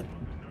someone.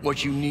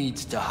 What you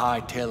need's to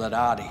hightail it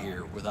out of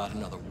here without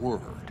another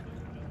word.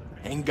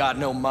 Ain't got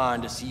no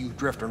mind to see you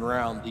drifting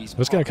around these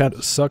This guy kind of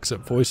parts. sucks at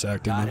voice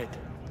acting. Got Man. it?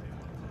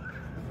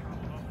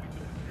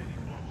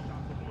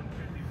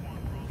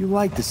 You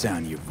like the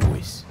sound of your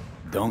voice,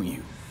 don't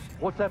you?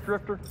 What's that,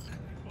 Drifter?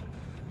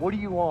 What are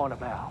you on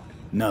about?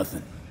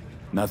 Nothing.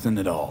 Nothing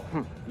at all.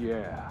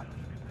 Yeah,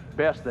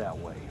 best that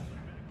way.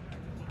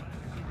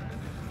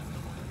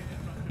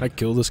 Can I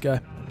kill this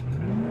guy?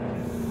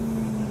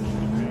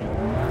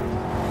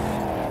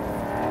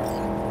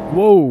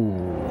 Whoa.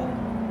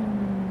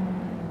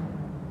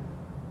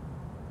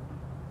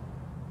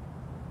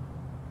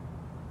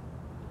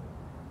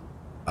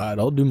 Alright,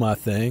 I'll do my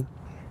thing.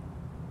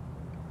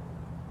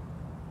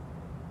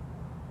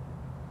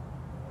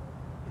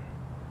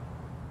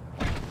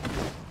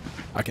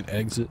 I can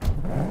exit.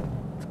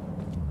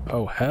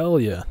 Oh, hell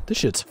yeah. This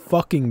shit's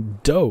fucking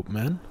dope,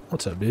 man.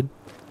 What's up, dude?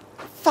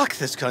 Fuck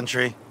this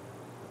country.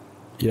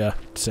 Yeah,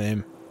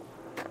 same.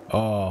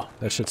 Oh,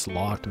 that shit's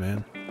locked,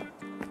 man.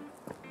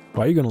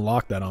 Why are you gonna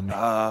lock that on me?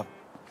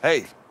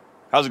 Hey,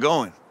 how's it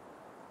going?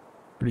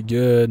 Pretty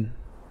good.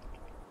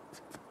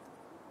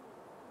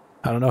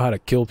 I don't know how to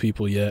kill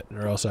people yet,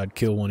 or else I'd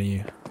kill one of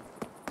you.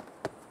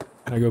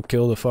 Can I go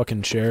kill the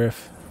fucking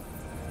sheriff?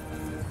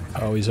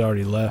 Oh, he's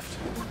already left.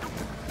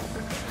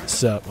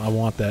 What's up? I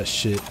want that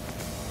shit.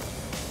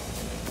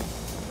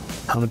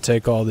 I'm gonna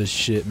take all this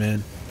shit,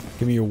 man.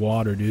 Give me your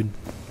water, dude.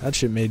 That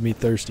shit made me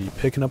thirsty.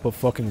 Picking up a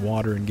fucking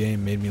water in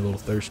game made me a little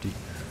thirsty.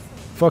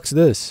 Fuck's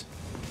this?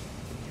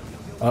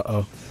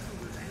 Uh-oh.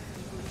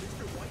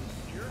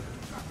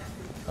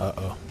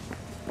 Uh-oh.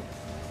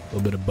 A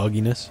little bit of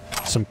bugginess.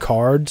 Some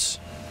cards.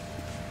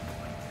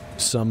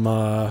 Some,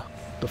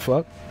 the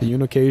fuck? The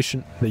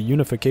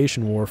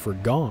unification war for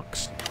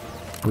gonks.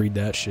 Read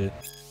that shit.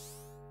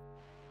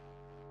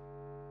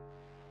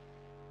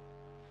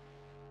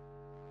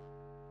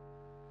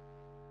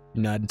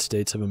 United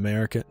States of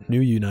America,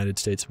 new United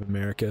States of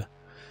America,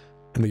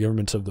 and the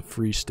governments of the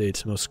free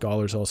states. Most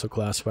scholars also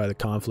classify the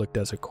conflict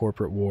as a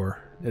corporate war.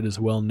 It is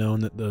well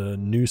known that the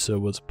NUSA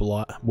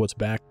was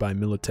backed by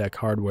Militech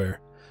hardware,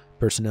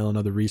 personnel, and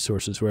other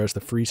resources, whereas the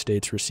free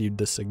states received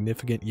the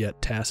significant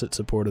yet tacit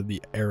support of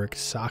the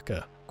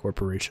Arasaka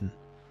Corporation.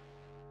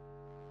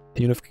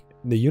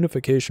 The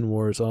unification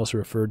war is also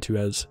referred to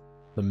as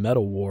the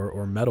Metal War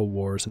or Metal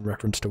Wars in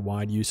reference to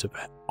wide use of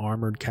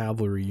armored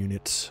cavalry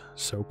units,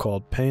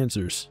 so-called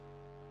panzers.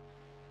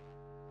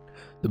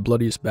 The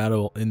bloodiest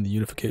battle in the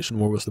Unification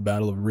War was the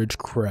Battle of Ridge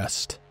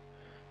Crest.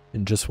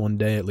 In just one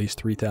day, at least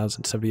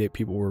 3,078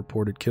 people were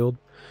reported killed.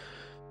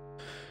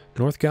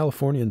 North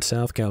California and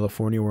South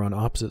California were on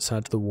opposite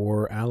sides of the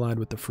war, allied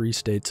with the Free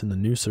States and the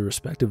NUSA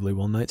respectively,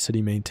 while Night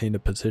City maintained a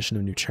position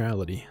of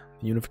neutrality.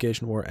 The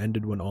Unification War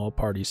ended when all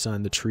parties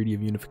signed the Treaty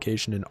of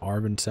Unification in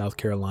Arvin, South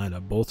Carolina.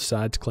 Both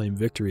sides claimed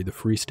victory. The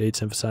Free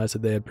States emphasized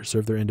that they had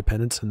preserved their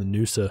independence, and the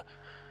NUSA,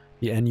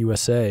 the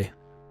NUSA,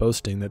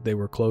 boasting that they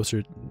were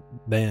closer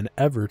than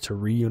ever to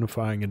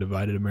reunifying a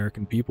divided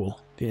American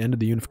people. The end of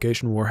the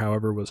Unification War,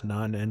 however, was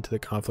not an end to the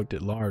conflict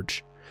at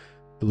large.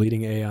 The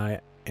leading AI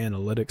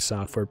analytics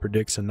software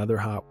predicts another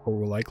hot war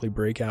will likely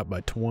break out by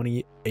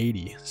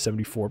 2080,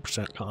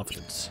 74%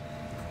 confidence.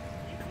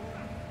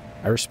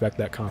 I respect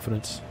that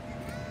confidence.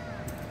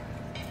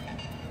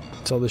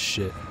 What's all this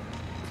shit?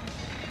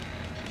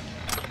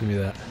 Give me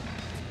that.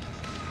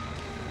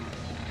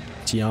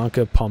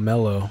 Tianca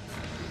Pomelo.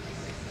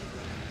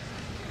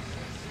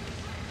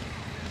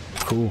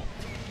 Cool.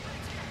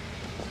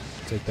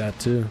 Take that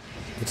too.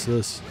 What's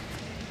this?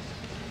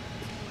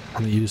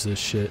 I'm gonna use this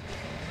shit.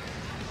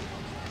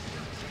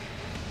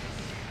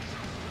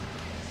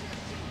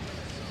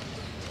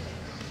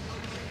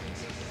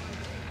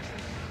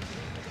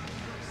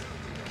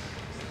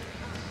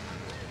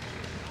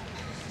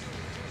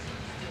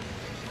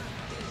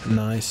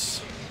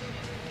 Nice.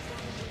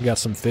 We got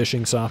some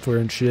fishing software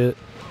and shit.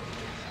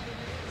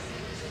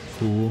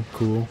 Cool,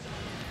 cool.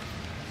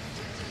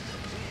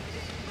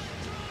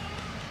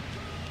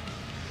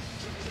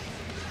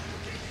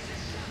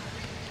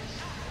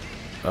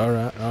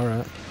 Alright,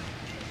 alright.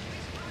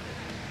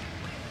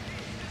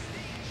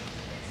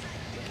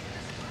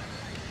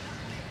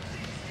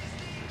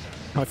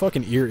 My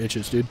fucking ear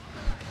itches, dude.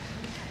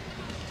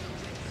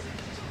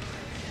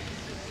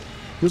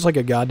 Feels like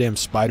a goddamn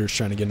spider's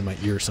trying to get into my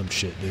ear or some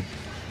shit, dude.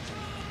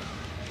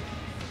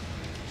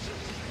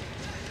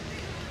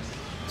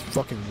 It's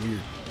fucking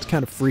weird. It's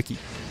kind of freaky.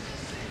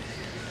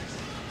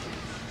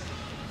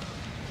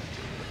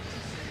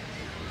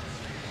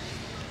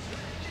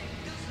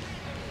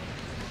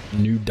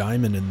 New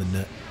diamond in the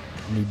net.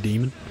 New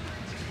demon.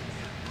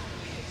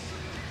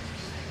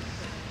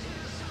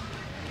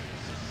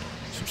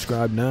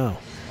 Subscribe now.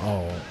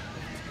 Oh.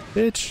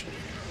 Bitch.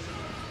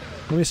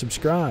 Let me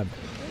subscribe.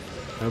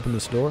 Open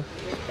this door.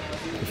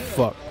 Oh,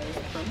 fuck.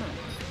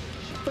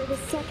 For the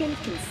second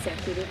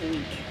consecutive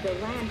week, the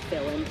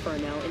landfill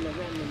inferno in the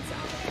remnants of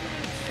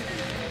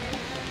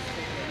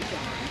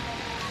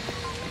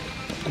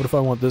What if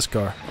I want this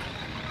car?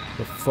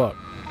 The fuck?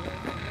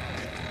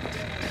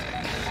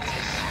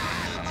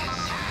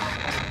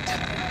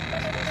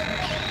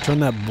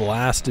 Turn that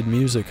blasted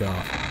music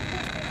off.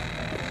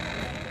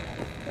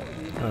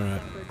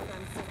 Alright.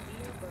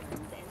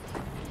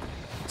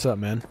 What's up,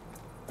 man?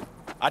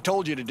 I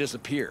told you to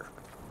disappear.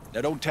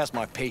 Now don't test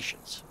my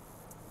patience.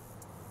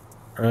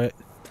 Alright.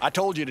 I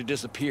told you to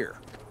disappear.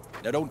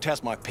 Now don't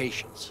test my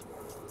patience.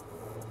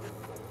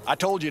 I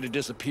told you to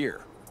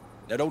disappear.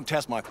 Now don't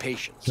test my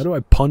patience. How do I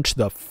punch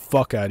the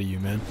fuck out of you,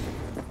 man?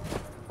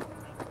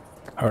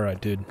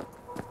 Alright, dude.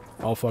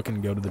 I'll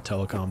fucking go to the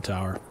telecom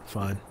tower.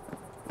 Fine.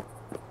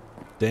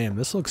 Damn,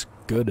 this looks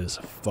good as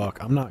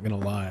fuck. I'm not gonna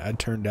lie. I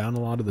turned down a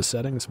lot of the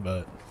settings,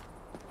 but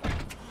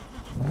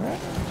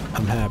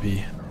I'm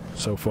happy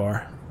so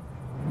far.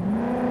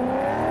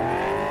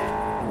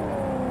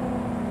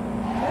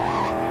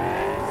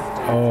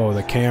 Oh,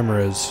 the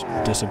camera is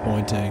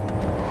disappointing.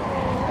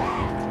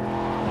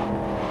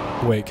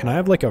 Wait, can I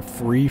have like a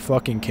free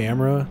fucking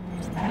camera?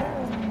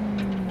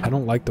 I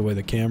don't like the way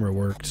the camera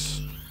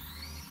works.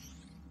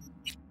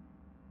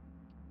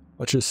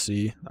 Let's just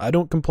see. I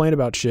don't complain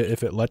about shit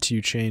if it lets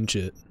you change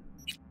it.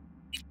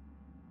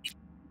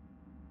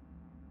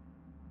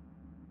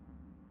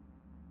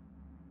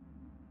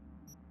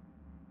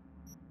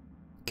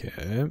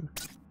 Okay.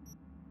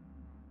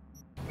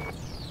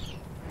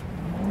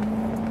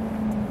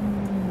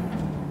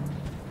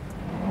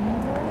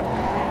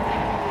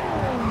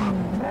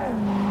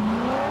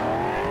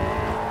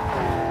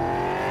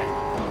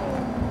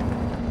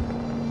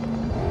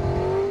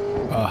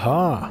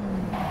 Aha.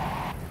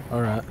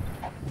 All right.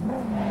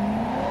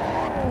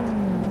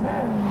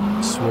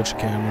 Switch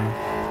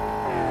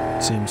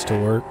camera. Seems to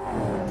work.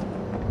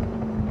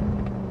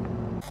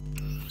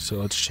 So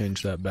let's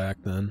change that back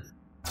then.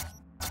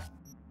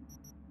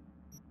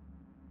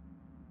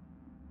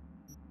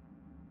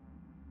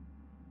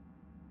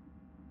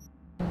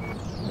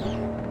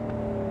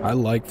 I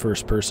like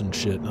first person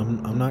shit.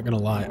 I'm not gonna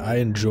lie. I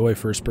enjoy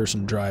first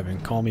person driving.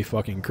 Call me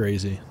fucking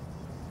crazy.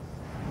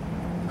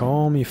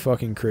 Call me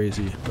fucking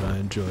crazy, but I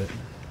enjoy it.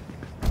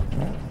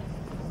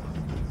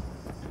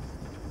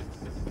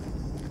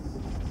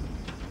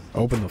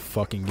 Open the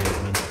fucking gate,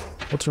 man.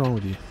 What's wrong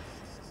with you?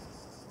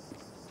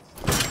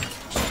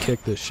 Just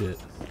kick this shit.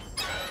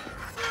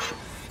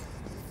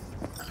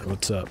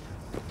 What's up?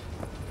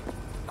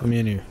 Let me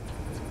in here.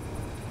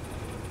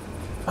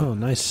 Oh,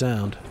 nice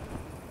sound.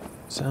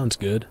 Sounds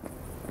good.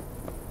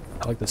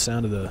 I like the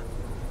sound of the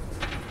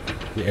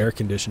air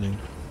conditioning.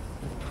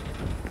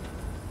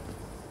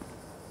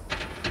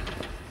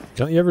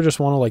 Don't you ever just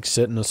want to like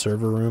sit in a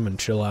server room and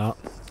chill out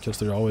because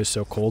they're always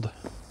so cold?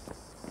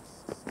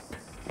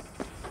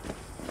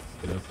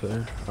 Get up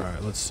there.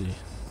 Alright, let's see.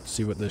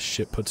 See what this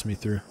shit puts me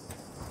through.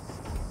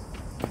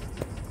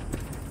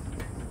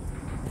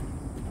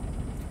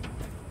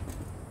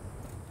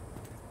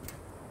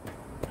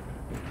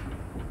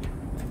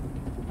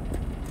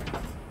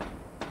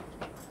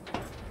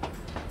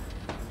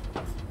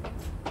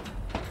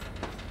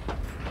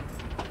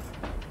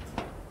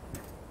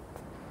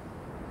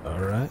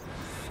 Alright.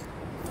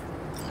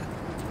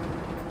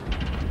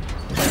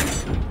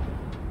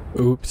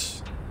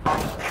 Oops.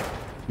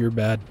 You're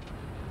bad.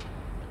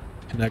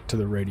 Connect to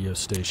the radio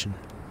station.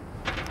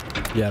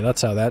 Yeah,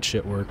 that's how that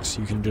shit works.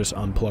 You can just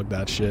unplug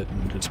that shit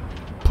and just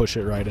push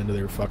it right into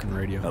their fucking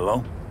radio.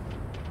 Hello?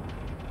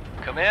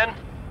 Come in.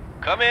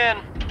 Come in.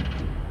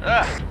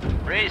 Ah,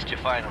 raised you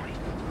finally.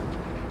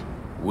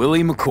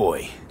 Willie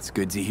McCoy. It's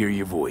good to hear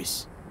your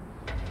voice.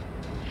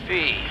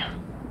 Fee.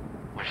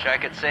 Wish I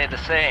could say the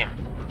same.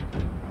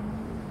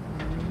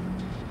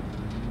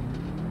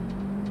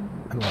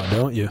 Why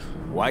don't you?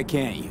 Why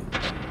can't you?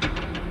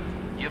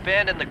 You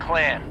abandoned the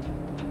clan.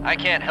 I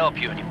can't help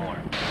you anymore.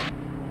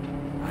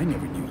 I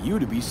never knew you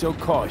to be so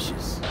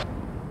cautious.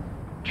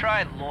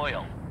 Try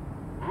loyal.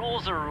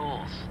 Rules are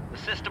rules. The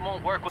system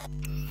won't work with...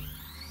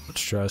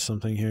 Let's try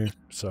something here.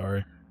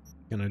 Sorry.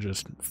 Gonna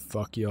just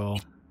fuck y'all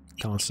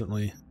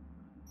constantly.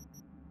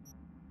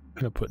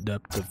 Gonna put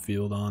depth of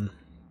field on.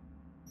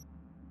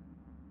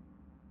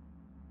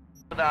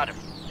 Without him.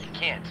 You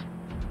can't.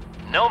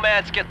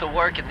 Nomads get the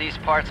work in these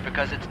parts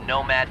because it's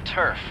nomad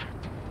turf.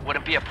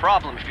 Wouldn't be a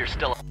problem if you're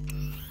still...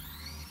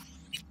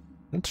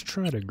 Let's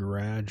try to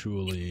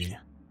gradually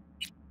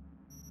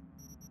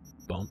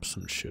bump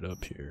some shit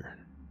up here.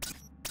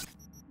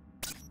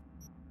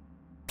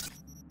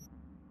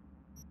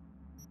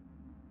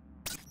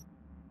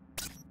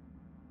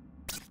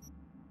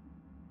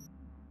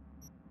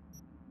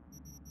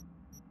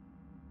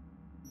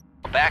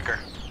 Backer.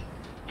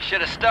 You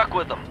should have stuck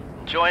with them.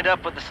 Joined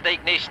up with the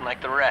Snake Nation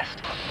like the rest.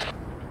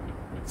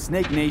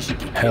 Snake Nation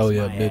can Hell kiss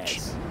yeah, my bitch.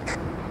 ass.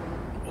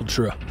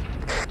 Ultra.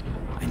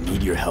 I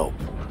need your help.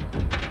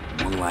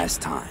 One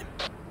last time.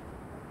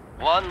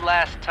 One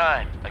last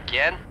time.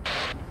 Again?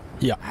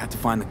 Yeah. I have to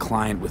find the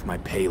client with my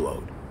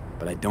payload,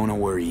 but I don't know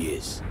where he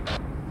is.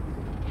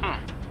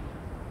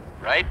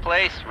 Right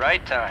place,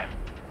 right time.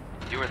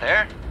 You were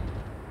there?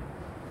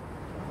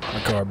 My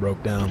car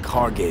broke down. The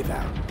car gave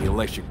out. The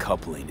electric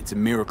coupling. It's a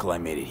miracle I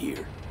made it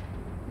here.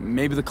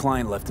 Maybe the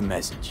client left a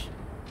message.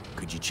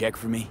 Could you check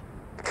for me?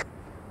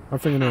 Our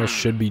fingernails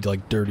should be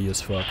like dirty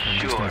as fuck. I'm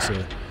just gonna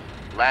say.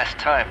 Last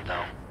time,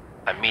 though.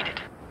 I mean it.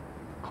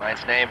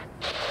 Client's name?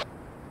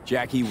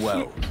 Jackie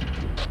Wells.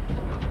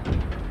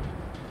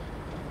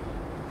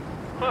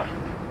 Huh.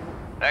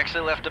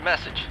 Actually left a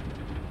message.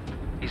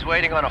 He's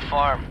waiting on a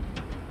farm.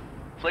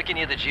 Flicking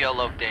you the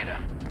geoloc data.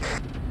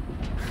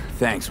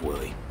 Thanks,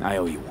 Willie. I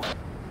owe you one.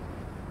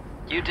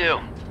 You do.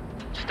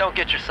 Just don't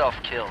get yourself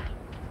killed.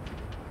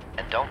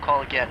 And don't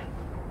call again.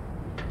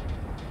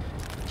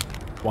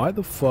 Why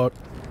the fuck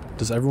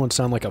does everyone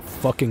sound like a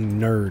fucking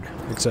nerd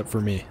except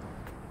for me?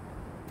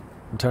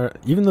 I'm tired.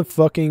 Even the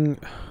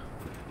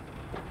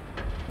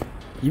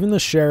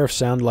sheriff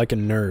sounded like a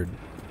nerd.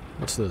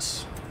 What's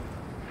this?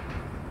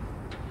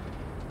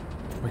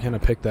 Why can't I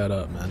pick that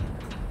up, man?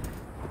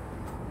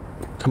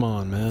 Come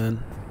on,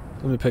 man.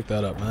 Let me pick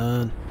that up,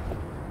 man.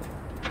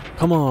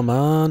 Come on,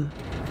 man.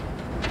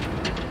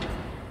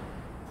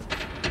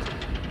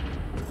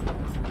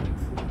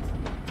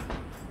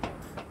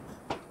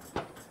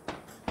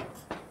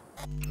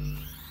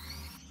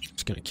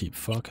 Just gonna keep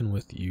fucking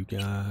with you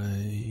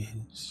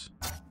guys.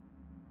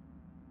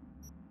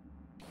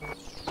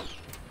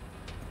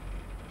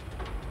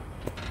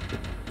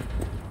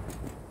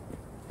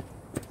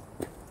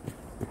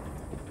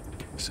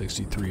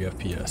 $63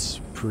 FPS.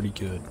 Pretty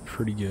good,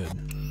 pretty good.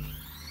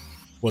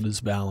 What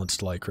is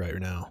balanced like right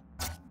now?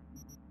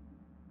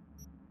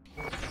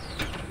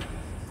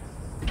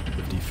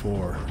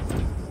 54.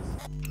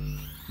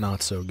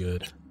 Not so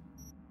good.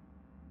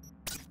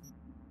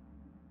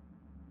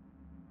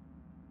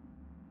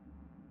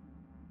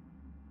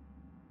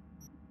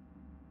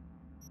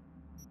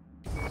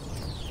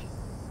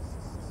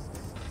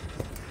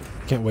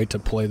 Can't wait to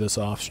play this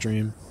off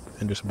stream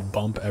and just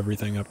bump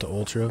everything up to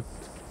ultra.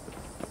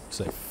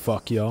 Say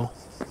fuck y'all.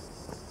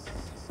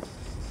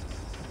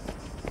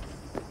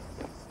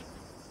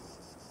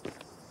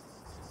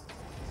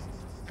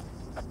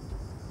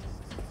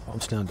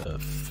 Almost down to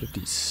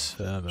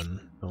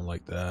 57. Don't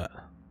like that.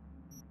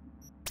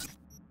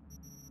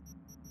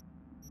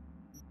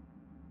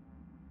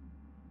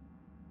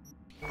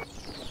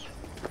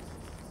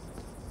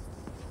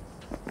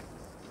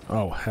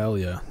 Oh hell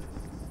yeah.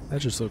 That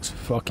just looks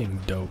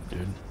fucking dope,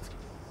 dude.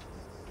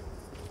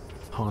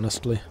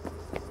 Honestly.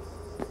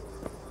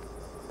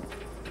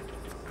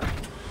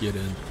 Get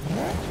in.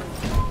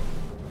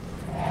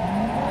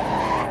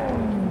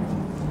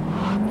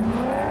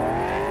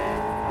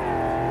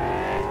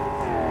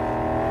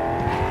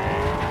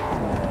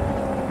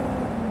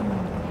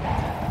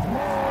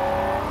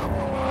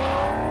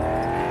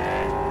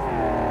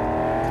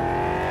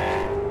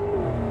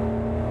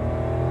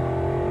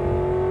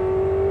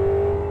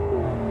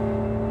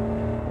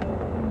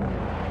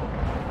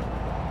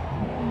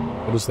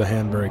 was the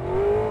handbrake.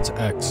 It's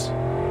X.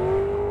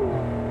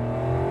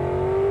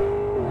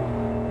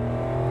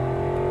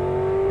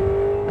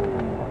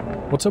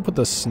 What's up with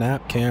the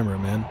snap camera,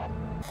 man?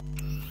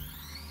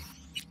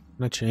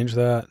 Can I change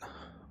that?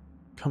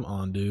 Come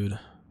on, dude.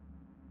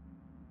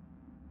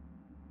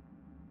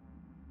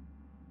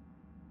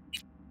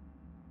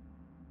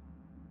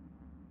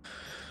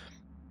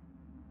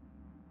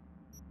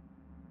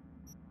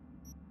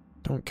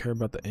 Don't care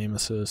about the aim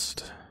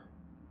assist.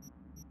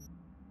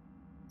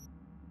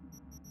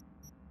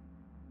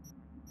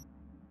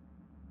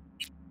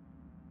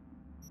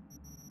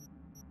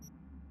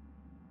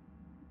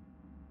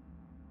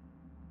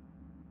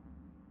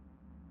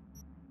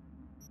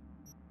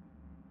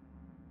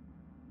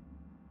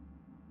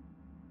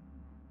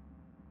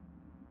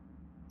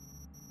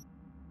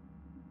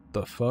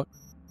 The fuck?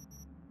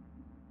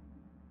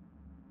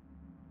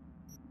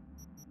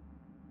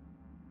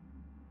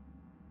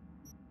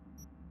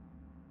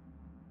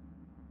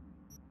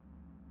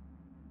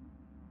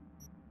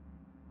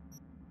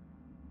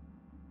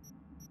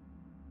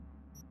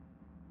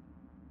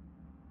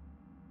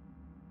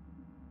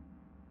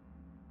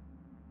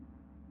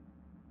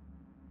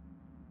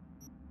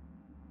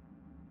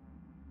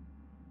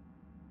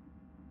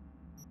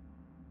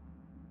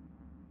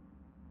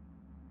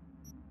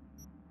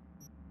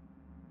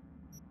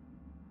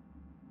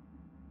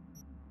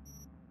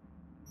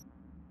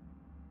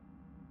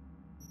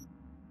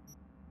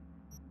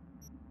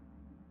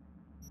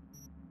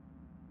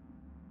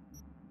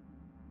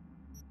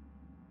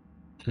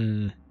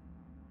 I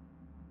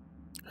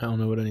don't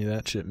know what any of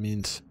that shit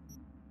means.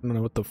 I don't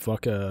know what the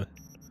fuck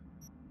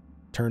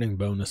turning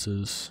bonus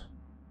is.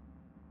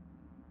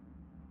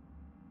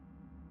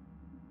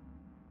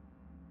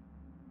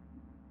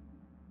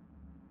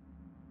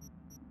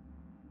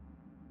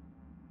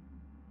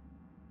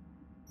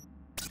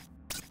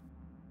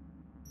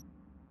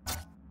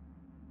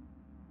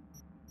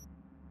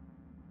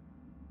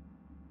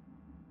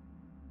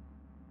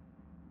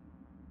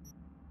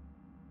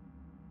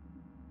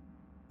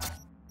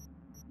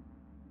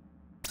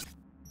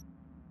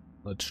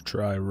 Let's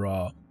try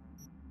raw.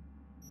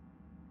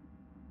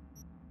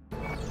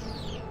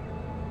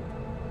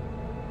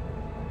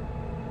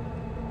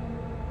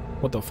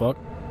 What the fuck?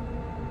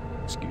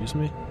 Excuse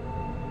me?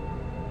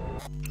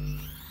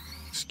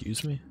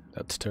 Excuse me?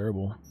 That's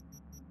terrible.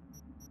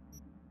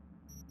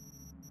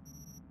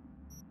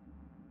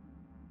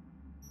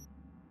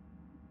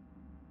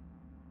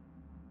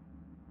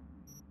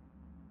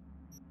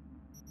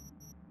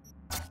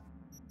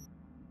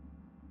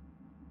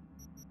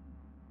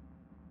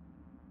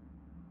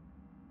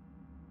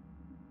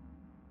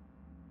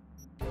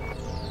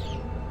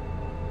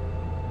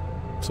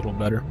 It's a little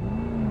better.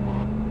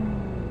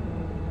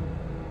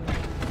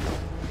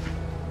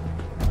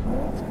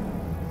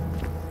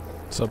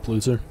 What's up,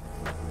 loser?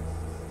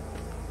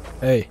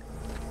 Hey,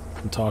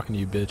 I'm talking to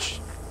you, bitch.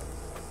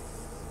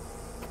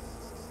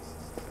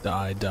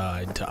 Die,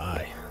 die,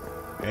 die.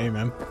 Hey,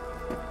 man.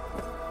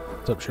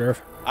 What's up,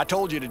 Sheriff? I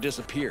told you to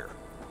disappear.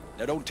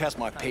 Now don't test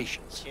my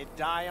patience. It'd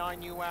die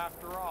on you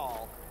after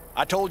all.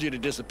 I told you to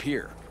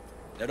disappear.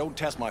 Now don't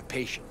test my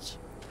patience.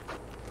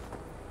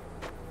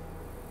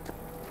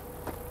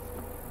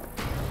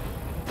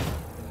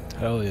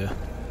 Hell yeah.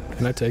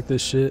 Can I take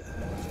this shit?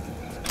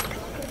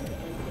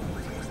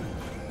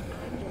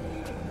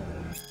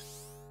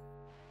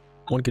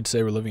 One could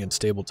say we're living in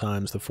stable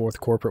times. The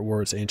Fourth Corporate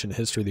War is ancient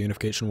history. The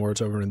Unification War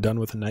is over and done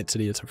with. In Night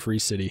City, it's a free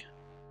city.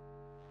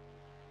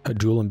 A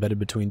jewel embedded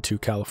between two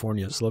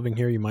Californias. Living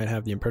here, you might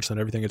have the impression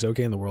that everything is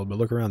okay in the world, but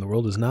look around. The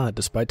world is not.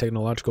 Despite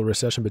technological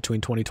recession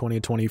between 2020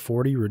 and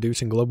 2040,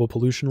 reducing global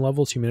pollution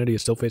levels, humanity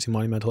is still facing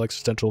monumental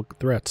existential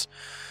threats.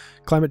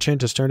 Climate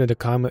change has turned into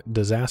climate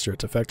disaster.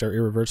 Its effects are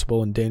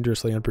irreversible and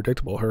dangerously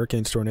unpredictable.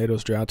 Hurricanes,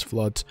 tornadoes, droughts,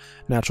 floods,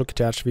 natural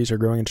catastrophes are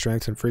growing in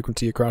strength and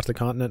frequency across the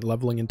continent,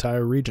 leveling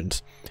entire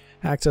regions.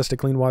 Access to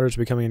clean water is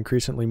becoming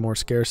increasingly more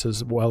scarce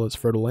as well as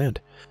fertile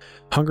land.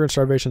 Hunger and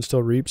starvation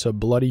still reaps a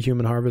bloody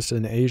human harvest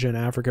in Asia and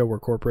Africa, where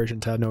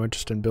corporations have no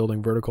interest in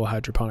building vertical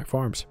hydroponic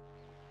farms.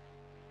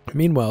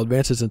 Meanwhile,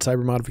 advances in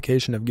cyber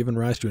modification have given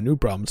rise to a new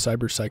problem,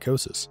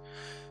 cyberpsychosis.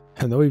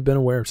 And though we've been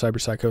aware of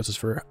cyberpsychosis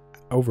for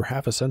over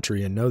half a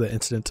century and know that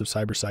incidents of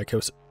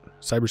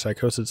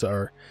cyberpsychosis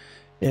are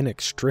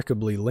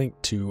inextricably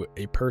linked to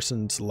a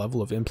person's level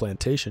of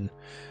implantation,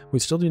 we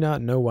still do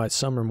not know why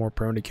some are more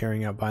prone to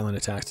carrying out violent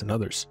attacks than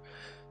others.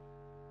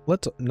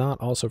 Let's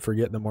not also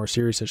forget the more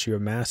serious issue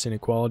of mass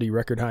inequality,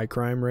 record high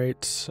crime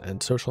rates,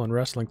 and social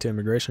unrest linked to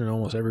immigration in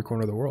almost every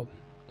corner of the world.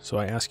 So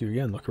I ask you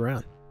again, look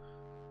around.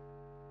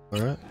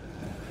 Alright?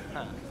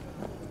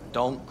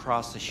 Don't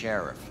cross the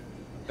sheriff.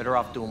 Better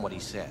off doing what he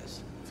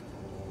says.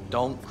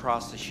 Don't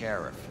cross the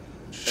sheriff.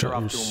 Shut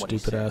your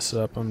stupid ass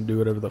up. I'm gonna do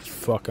whatever the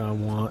fuck I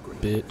want,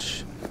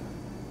 bitch.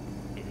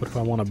 What if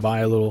I want to buy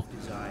a little...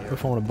 What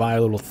if I want to buy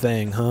a little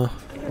thing, huh?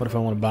 What if I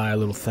want to buy a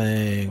little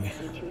thing?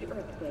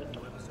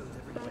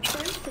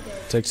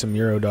 Take some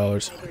Euro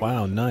dollars.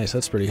 Wow, nice.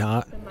 That's pretty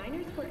hot.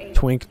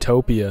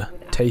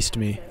 Twinktopia. Taste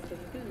me.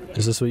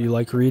 Is this what you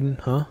like reading,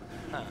 huh?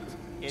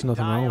 There's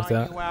nothing wrong with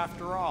that.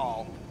 After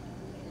all.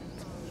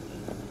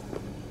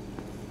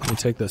 Let me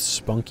take the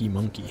spunky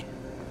monkey.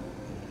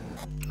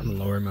 I'm gonna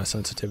lower my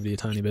sensitivity a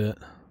tiny bit.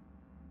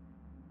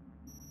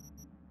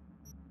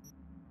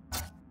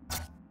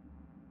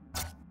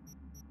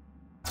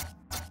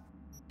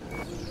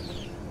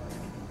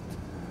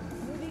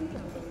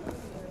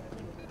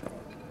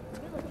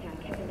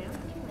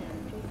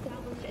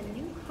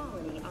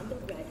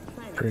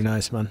 Pretty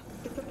nice, man.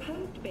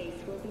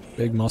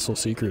 Big muscle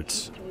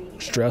secrets.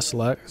 Stress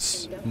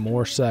less,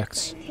 more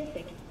sex.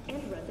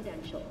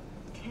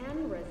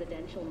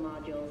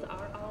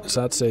 Does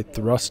that say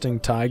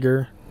thrusting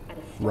tiger,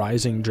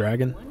 rising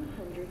dragon?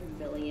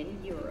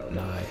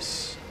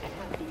 Nice.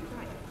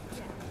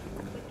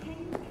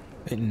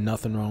 Ain't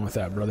nothing wrong with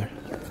that, brother.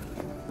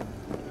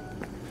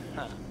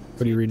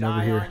 What are you reading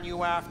over here?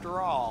 You after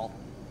all.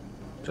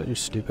 Shut your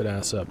stupid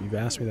ass up. You've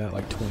asked me that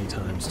like 20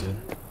 times, dude.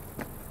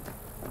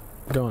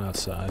 I'm going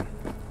outside.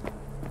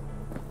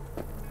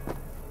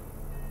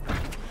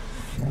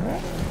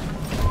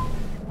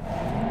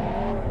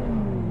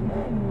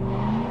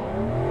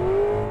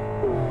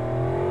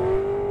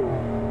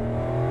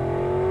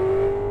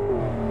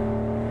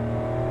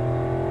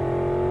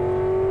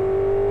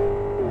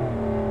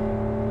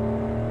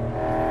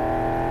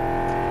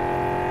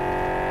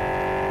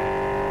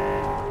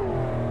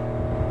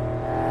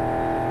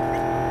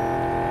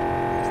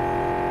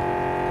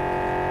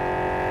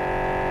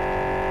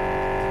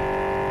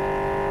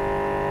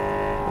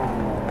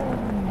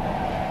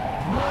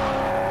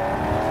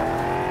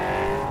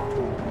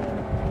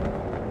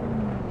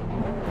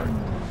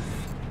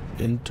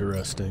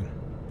 Interesting.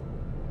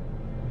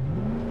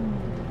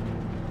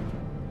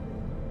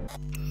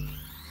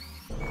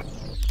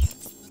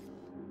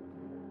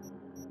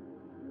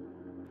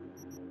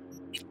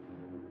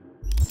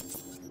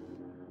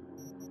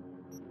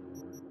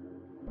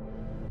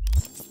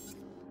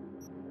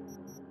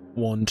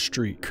 One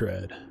street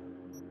cred.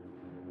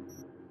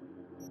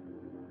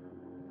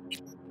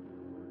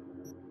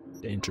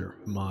 Danger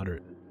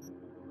moderate.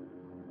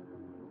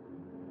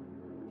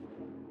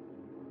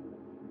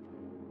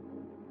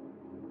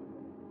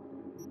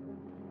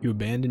 You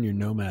abandon your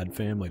nomad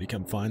family to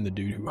come find the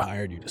dude who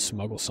hired you to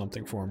smuggle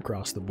something for him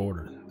across the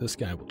border. This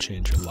guy will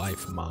change your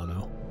life,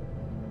 Mono.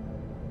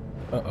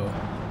 Uh-oh.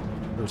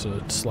 There's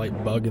a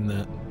slight bug in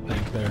that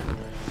tank there.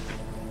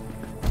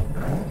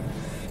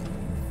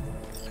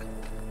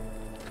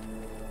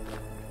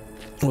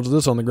 What's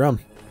this on the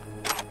ground?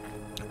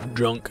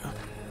 Junk.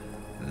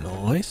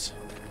 Nice.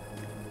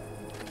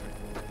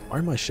 Why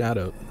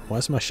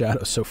is my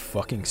shadow so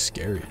fucking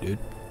scary, dude?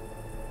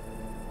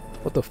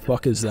 What the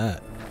fuck is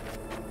that?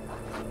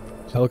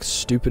 That looks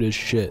stupid as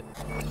shit.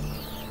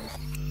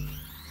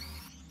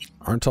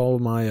 Aren't all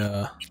of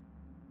my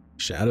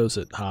shadows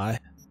at high?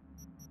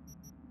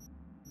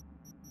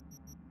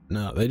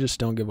 No, they just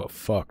don't give a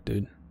fuck,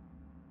 dude.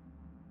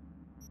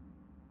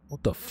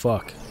 What the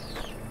fuck?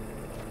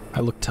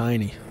 I look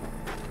tiny.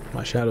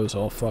 My shadow's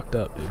all fucked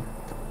up, dude.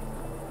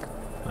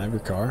 Can I have your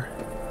car?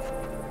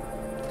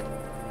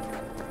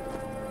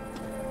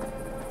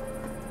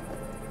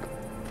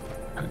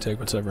 Can I take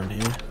whatever in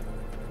here?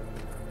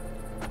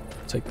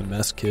 Take the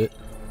mess kit.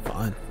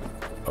 Fine.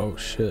 Oh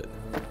shit.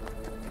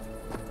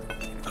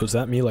 Was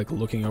that me like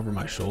looking over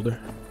my shoulder?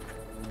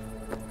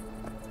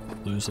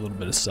 Lose a little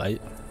bit of sight.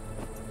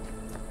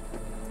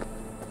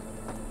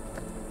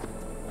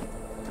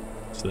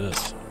 What's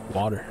this?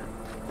 Water.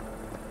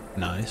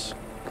 Nice.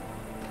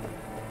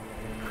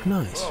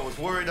 Nice. Oh, I was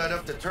worried I'd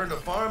have to turn to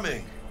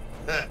farming.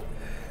 Yeah,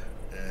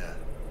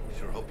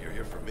 sure hope you're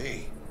here for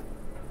me.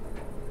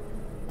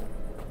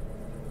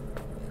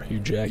 Are you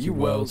Jackie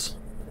Wells?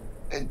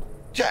 And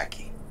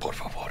Jackie, por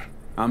favor.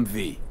 I'm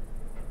V.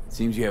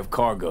 Seems you have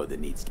cargo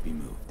that needs to be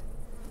moved.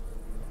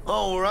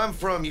 Oh, where I'm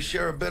from, you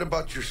share a bit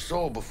about your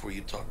soul before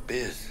you talk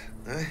biz,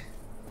 eh?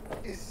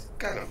 It's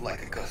kind of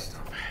like a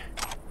custom.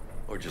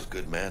 Or just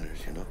good manners,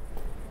 you know?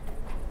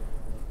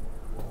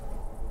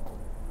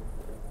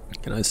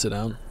 Can I sit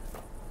down?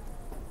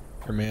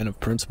 You're a man of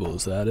principle,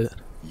 is that it?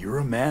 You're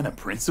a man of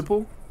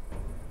principle?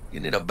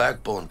 You need a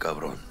backbone,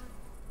 cabron.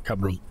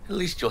 Cabron. At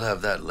least you'll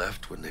have that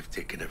left when they've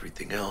taken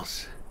everything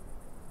else.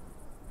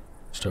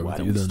 Why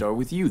don't we start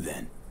with you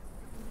then?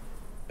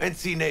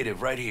 NC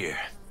native, right here.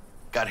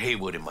 Got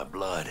Haywood in my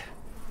blood.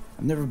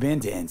 I've never been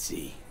to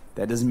NC.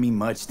 That doesn't mean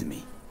much to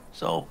me.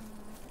 So,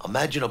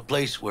 imagine a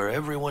place where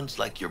everyone's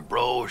like your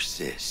bro or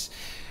sis.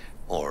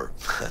 Or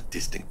a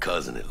distant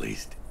cousin, at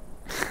least.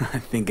 I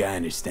think I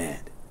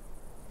understand.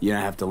 You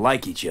don't have to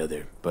like each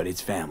other, but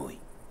it's family.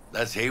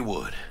 That's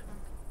Haywood.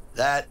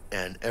 That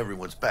and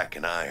everyone's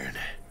packing iron.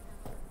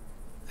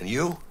 And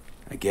you?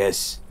 I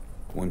guess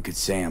one could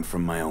say I'm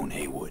from my own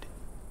Haywood.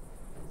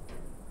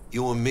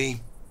 You and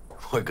me,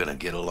 we're gonna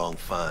get along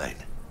fine.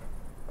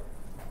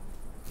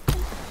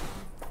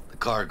 The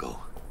cargo.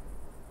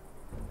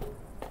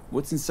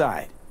 What's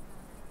inside?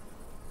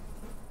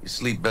 You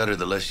sleep better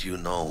the less you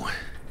know.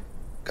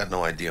 Got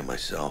no idea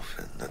myself,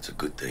 and that's a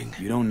good thing.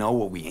 You don't know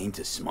what we aim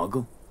to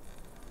smuggle?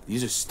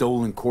 These are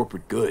stolen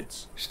corporate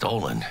goods.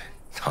 Stolen?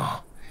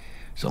 No.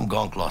 Some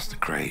gonk lost the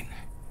crate.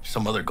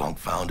 Some other gonk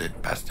found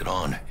it, passed it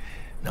on.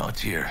 Now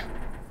it's here.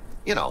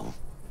 You know,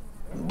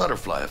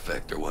 butterfly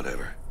effect or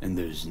whatever. And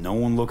there's no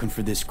one looking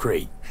for this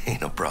crate?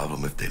 Ain't no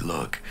problem if they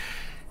look.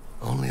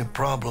 Only a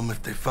problem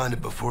if they find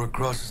it before it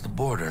crosses the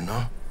border,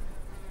 no?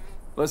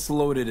 Let's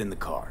load it in the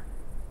car.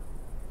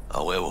 A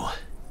huevo.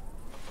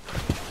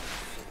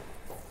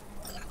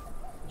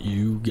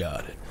 You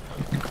got it.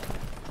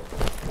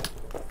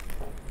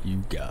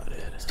 You got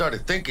it.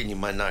 Started thinking you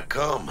might not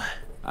come.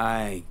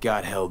 I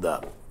got held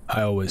up.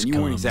 I always and you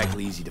come, weren't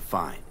exactly man. easy to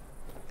find.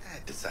 I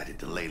decided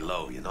to lay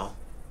low, you know?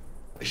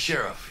 The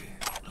sheriff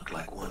looked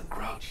like one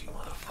grouchy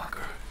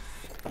motherfucker.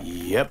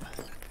 Yep.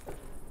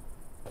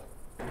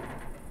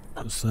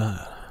 What's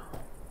that?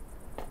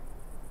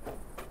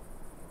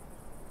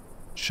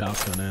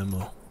 Shotgun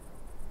ammo.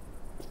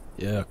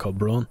 Yeah,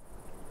 cabron.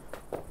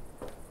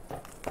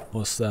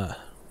 What's that?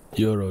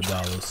 Euro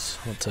dollars.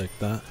 I'll take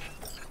that.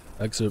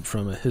 Excerpt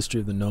from A History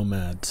of the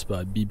Nomads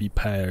by B.B.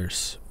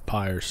 Pyers.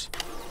 Let's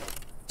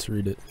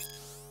read it.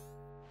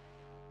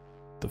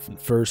 The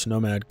first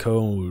Nomad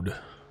Code.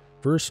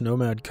 First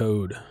Nomad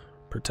Code.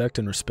 Protect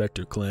and respect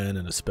your clan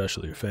and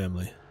especially your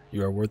family.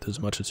 You are worth as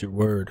much as your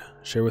word.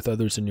 Share with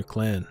others in your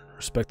clan.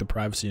 Respect the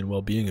privacy and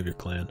well-being of your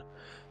clan.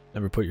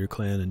 Never put your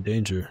clan in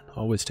danger.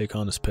 Always take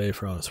honest pay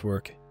for honest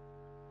work.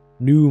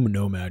 New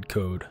Nomad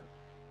Code.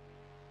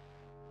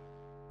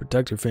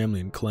 Protect your family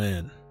and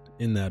clan,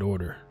 in that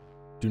order.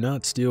 Do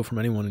not steal from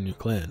anyone in your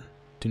clan.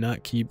 Do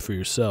not keep for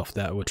yourself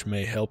that which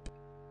may help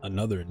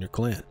another in your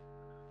clan.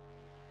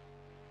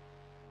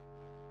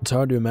 It's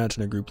hard to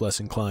imagine a group less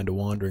inclined to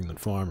wandering than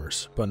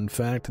farmers, but in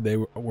fact they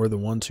were the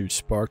ones who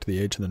sparked the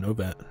age of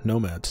the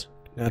nomads.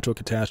 Natural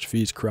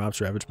catastrophes,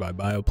 crops ravaged by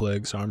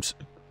bioplagues,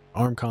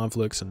 armed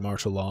conflicts, and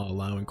martial law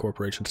allowing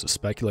corporations to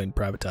speculate and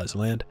privatize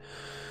land.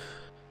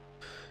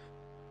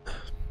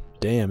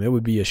 Damn, it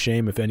would be a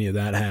shame if any of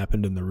that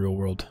happened in the real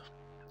world.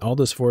 All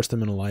this forced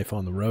them into life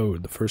on the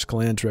road. The first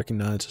clans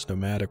recognized as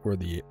nomadic were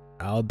the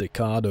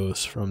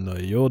Aldecados from the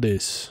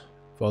Yodes,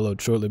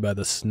 followed shortly by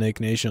the Snake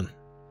Nation,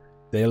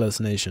 Delas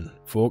Nation,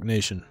 Folk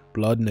Nation,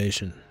 Blood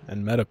Nation,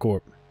 and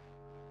Metacorp.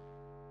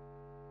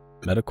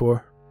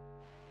 Metacore?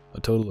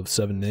 A total of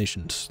 7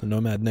 nations. The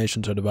nomad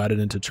nations are divided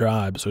into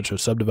tribes, which are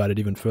subdivided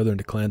even further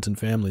into clans and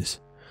families.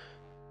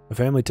 A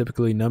family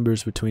typically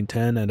numbers between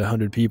 10 and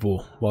 100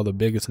 people, while the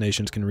biggest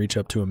nations can reach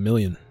up to 1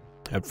 million.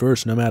 At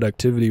first, nomad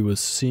activity was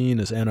seen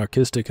as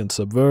anarchistic and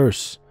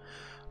subversive,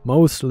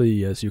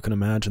 mostly, as you can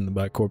imagine,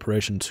 by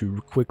corporations who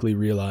quickly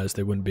realized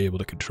they wouldn't be able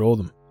to control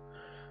them.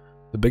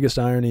 The biggest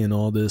irony in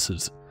all this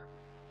is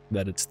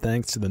that it's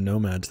thanks to the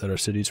nomads that our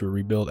cities were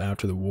rebuilt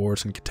after the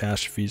wars and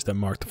catastrophes that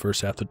marked the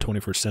first half of the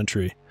 21st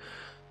century.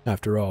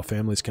 After all,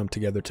 families come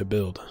together to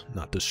build,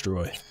 not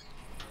destroy.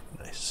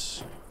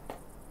 Nice.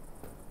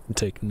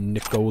 Take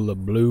Nicola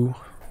Blue.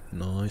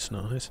 Nice,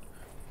 nice.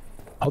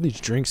 All these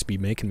drinks be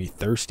making me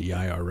thirsty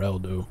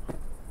IRL, dude.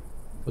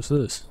 What's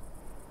this?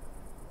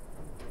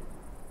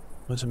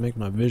 Why does it make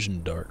my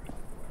vision dark?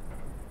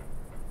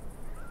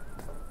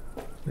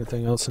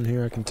 Anything else in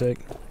here I can take?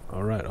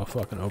 Alright, I'll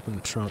fucking open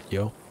the trunk,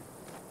 yo.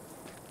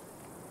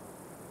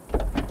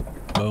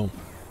 Boom.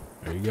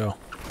 There you go.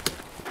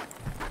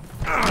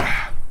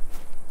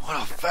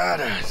 What a fat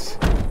ass.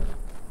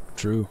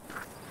 True.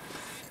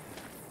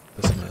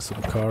 That's a nice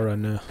little car right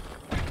now.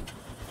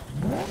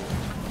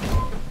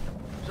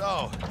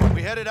 So,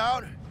 we headed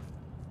out?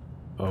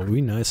 Oh,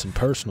 we nice and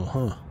personal,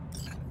 huh?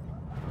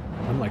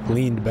 I'm like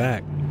leaned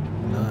back.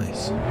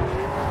 Nice.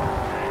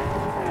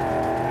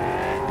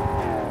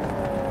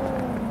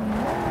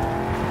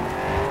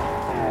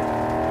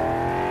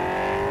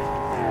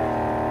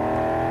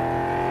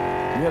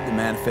 You have the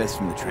manifest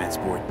from the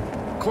transport?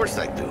 Of course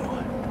I do.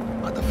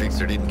 But the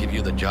fixer didn't give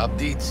you the job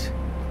deeds?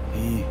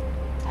 He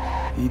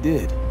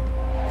did.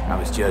 I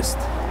was just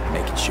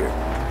making sure.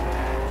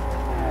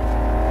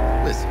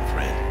 Listen,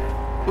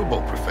 friend. We're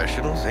both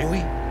professionals, ain't we?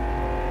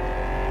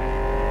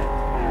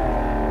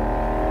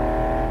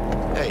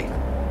 Hey,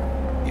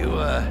 you,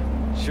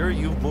 sure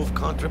you've moved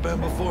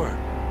contraband before?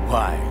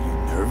 Why, are you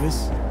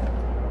nervous?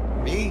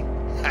 Me?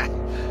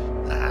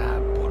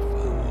 Por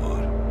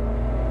favor.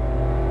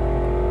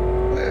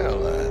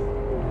 Well,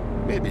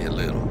 maybe a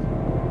little.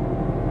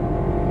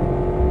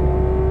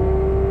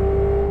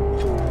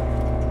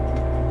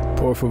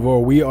 Por favor,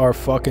 we are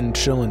fucking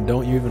chilling.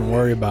 Don't you even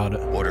worry about it.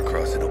 Border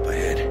crossing up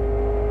ahead.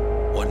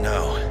 What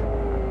now?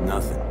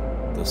 Nothing.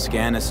 They'll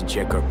scan us and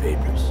check our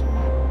papers.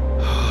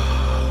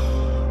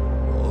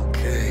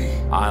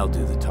 Okay. I'll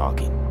do the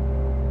talking.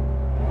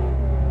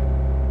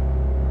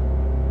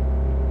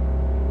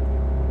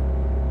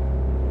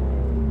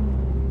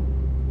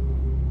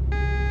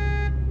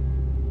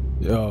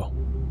 Yo,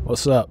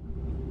 what's up?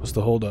 What's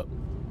the holdup?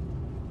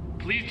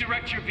 Please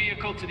direct your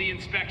vehicle to the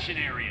inspection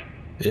area.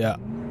 Yeah,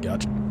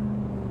 gotcha.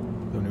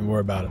 Don't even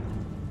worry about it.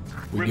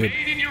 We Remain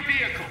good. in your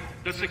vehicle.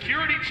 The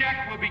security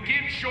check will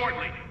begin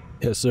shortly.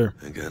 Yes, sir.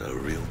 I got a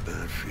real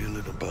bad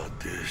feeling about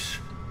this.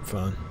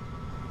 Fine.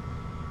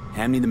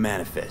 Hand me the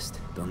manifest.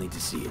 They'll need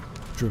to see it.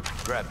 True.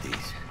 Grab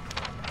these.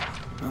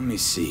 Let me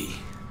see.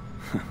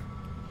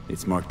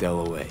 It's marked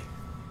LOA.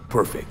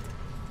 Perfect.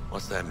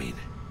 What's that mean?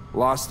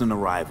 Lost on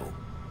arrival.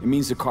 It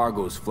means the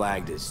cargo is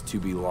flagged as to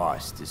be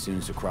lost as soon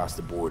as across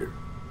the border.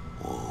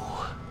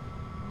 Oh,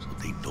 so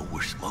they know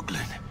we're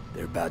smuggling.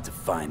 They're about to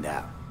find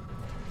out.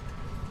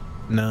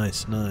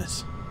 Nice,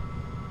 nice.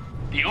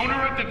 The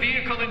owner of the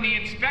vehicle in the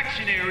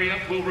inspection area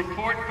will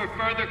report for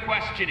further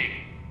questioning.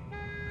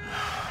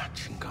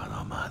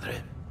 Chingada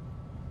madre.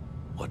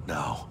 What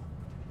now?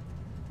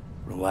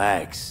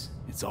 Relax.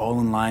 It's all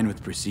in line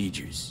with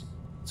procedures.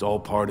 It's all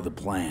part of the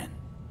plan.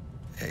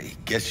 Hey,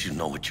 guess you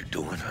know what you're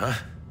doing, huh?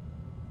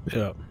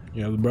 Yeah.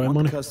 You have the bribe Want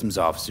money? the customs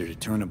officer to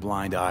turn a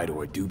blind eye to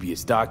our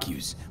dubious dock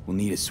use, we'll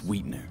need a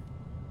sweetener.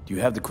 Do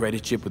you have the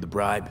credit chip with the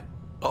bribe?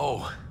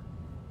 Oh,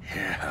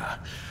 yeah.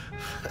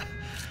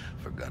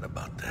 Forgot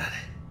about that.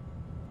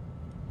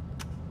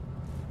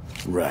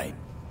 Right.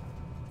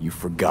 You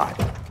forgot.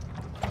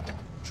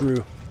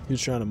 True. He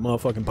was trying to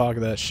motherfucking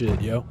pocket that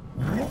shit, yo.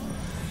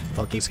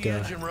 Fuck this Keep the guy.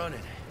 engine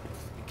running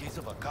in case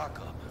of a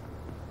cock-up.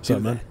 What's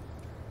up, man?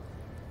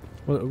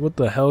 What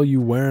the hell are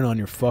you wearing on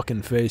your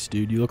fucking face,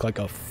 dude? You look like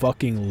a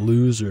fucking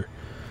loser.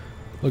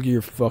 Look at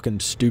your fucking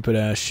stupid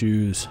ass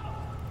shoes.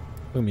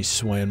 Look at me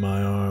swaying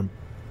my arm.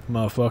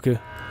 Motherfucker.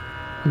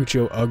 Look at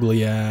your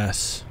ugly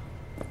ass.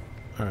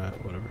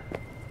 Alright, whatever.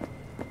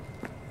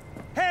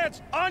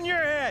 Hands on your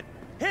head!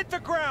 Hit the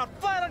ground,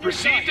 flat on your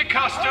Proceed to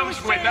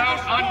customs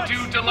without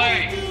undue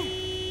delay.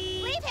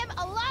 Leave him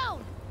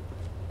alone!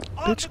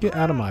 Bitch, get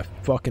out of my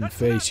fucking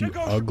face, you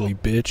ugly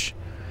bitch.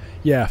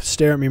 Yeah,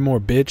 stare at me more,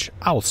 bitch.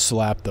 I'll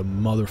slap the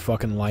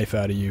motherfucking life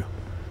out of you.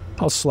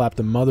 I'll slap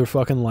the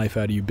motherfucking life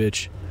out of you,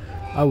 bitch.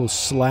 I will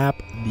slap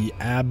the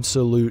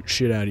absolute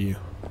shit out of you.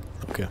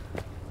 Okay.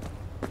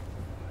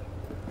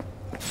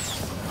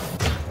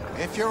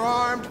 If you're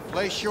armed,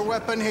 place your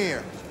weapon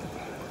here.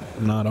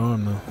 I'm not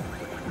armed, though.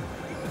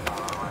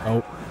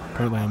 Oh,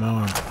 apparently I'm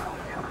armed.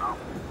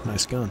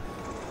 Nice gun.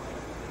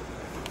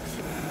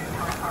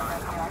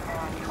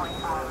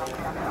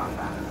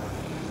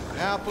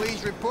 Now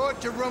please report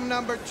to room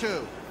number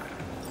 2.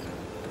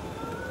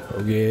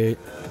 Okay.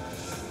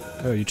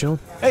 Oh, you chilling?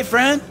 Hey,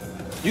 friend.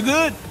 You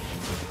good?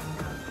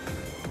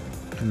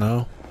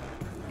 No.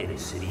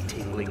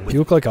 You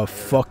look like a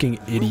fucking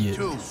idiot.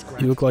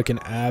 You look like an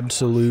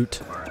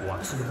absolute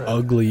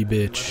ugly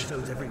bitch.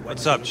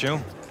 What's up, Chew?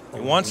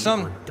 You want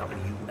some?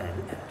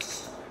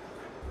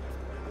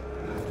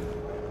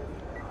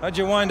 How'd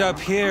you wind up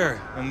here,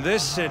 in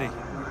this city?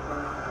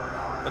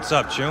 What's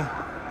up, Chew?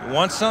 You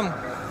want some?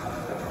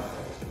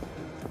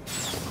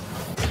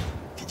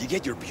 Did you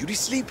get your beauty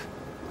sleep?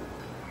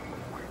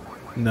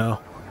 No,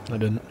 I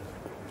didn't.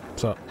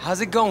 What's up?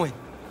 How's it going?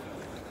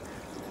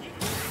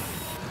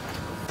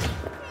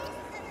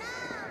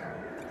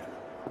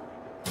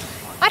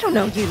 I don't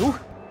know you.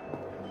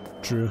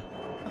 True.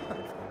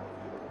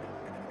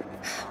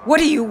 What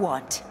do you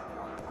want?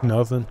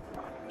 Nothing.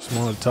 Just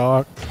want to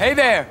talk. Hey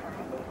there!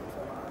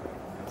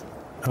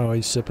 Oh,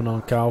 he's sipping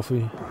on coffee.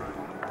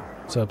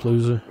 What's up,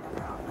 loser?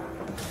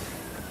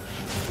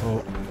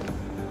 Oh.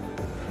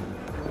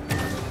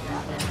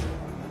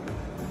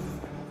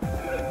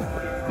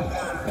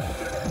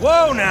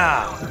 Whoa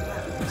now!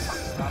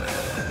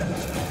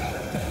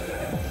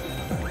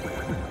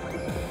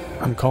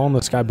 I'm calling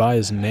this guy by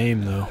his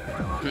name, though.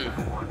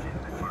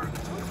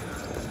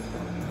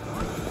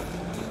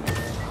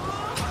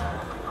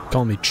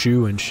 Calling me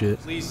Chew and shit.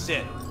 Please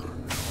sit.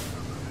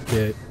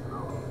 Yeah.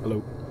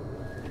 Hello.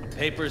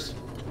 Papers.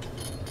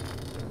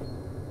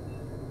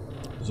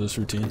 Is this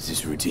routine? Is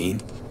this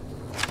routine?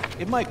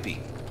 It might be.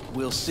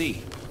 We'll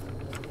see.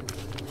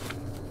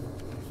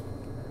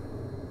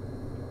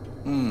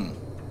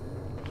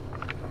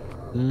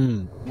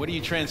 What are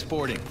you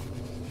transporting?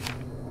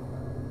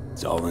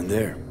 It's all in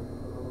there.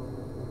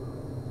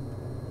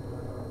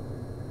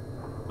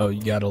 Oh,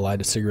 you gotta light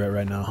a cigarette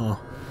right now, huh?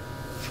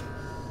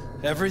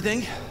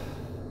 Everything?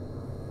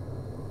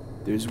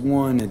 There's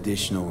one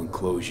additional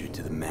enclosure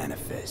to the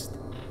manifest.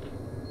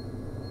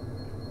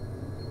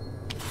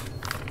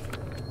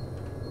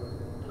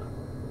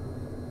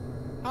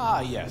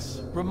 Ah,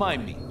 yes.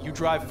 Remind me, you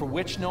drive for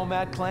which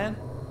nomad clan?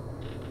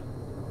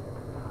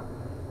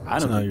 I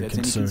don't think that's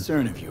any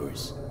concern of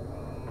yours.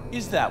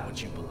 Is that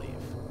what you believe?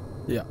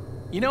 Yeah.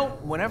 You know,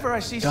 whenever I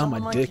see God,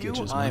 someone my like dick you,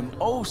 itches, I'm man.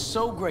 oh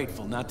so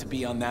grateful not to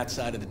be on that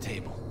side of the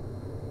table.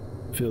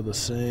 Feel the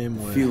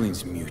same way.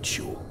 Feelings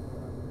mutual.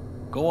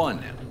 Go on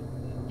now.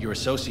 Your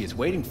associate's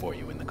waiting for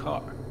you in the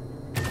car.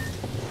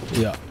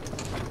 Yeah.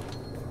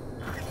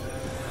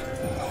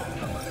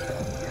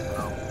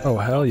 Oh,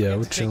 hell yeah,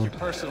 we're chilling. Take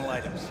your personal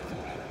items.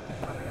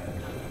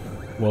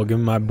 Well, give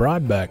me my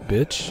bribe back,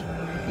 bitch.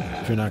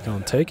 If you're not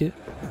gonna take it.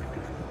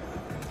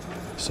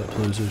 What's up,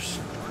 losers?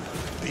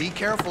 Be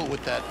careful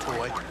with that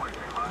toy.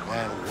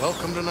 And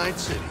welcome to Night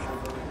City.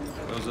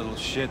 Those little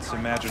shits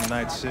imagine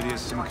Night City is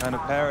some kind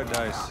of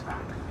paradise.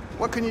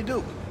 What can you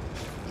do?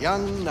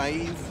 Young,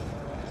 naive,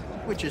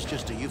 which is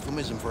just a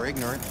euphemism for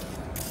ignorant.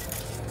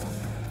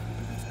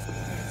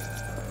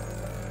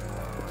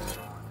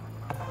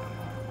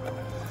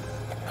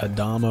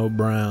 Adamo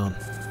Brown.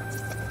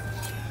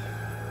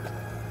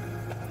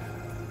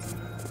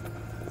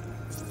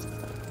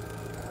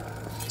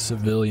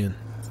 Civilian.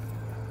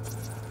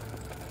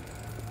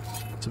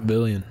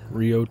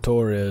 Rio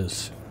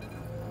Torres.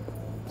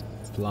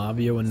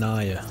 Flavio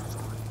Anaya.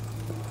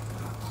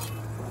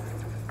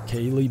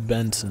 Kaylee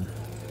Benson.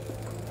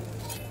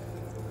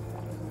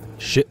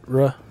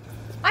 Shitra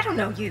I don't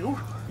know you.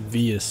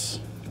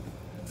 Vias.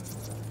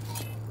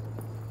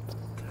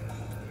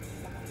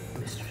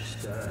 Mr.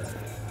 Stud.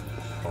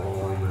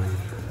 All night.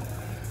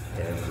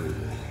 Every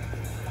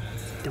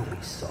night. Don't be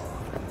soft.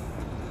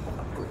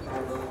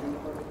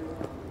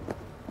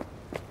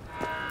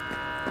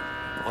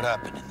 What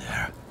happened in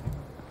there?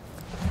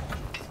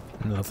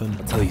 Nothing.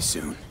 I'll tell you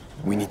soon.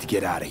 We need to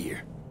get out of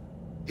here.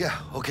 Yeah,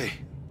 okay.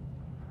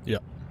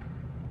 Yep.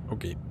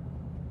 Okay.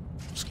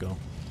 Let's go.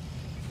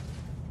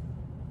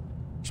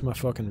 Where's my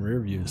fucking rear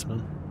views,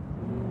 man?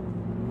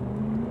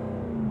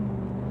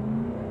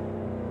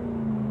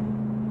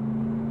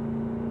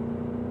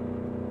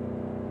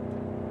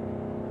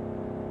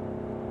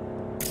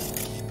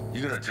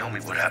 You gonna tell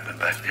me what happened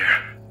back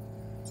there?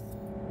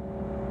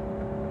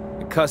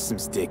 The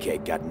customs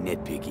dickhead got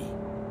nitpicky.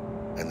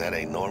 And that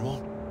ain't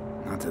normal?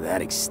 Not to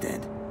that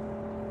extent.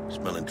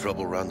 Smelling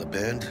trouble around the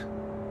bend?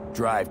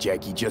 Drive,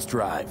 Jackie, just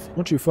drive. Why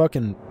don't you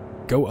fucking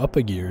go up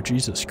a gear?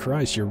 Jesus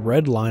Christ, you're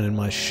redlining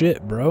my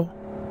shit, bro.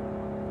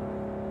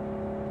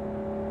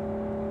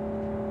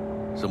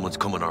 Someone's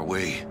coming our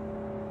way.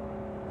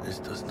 This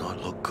does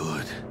not look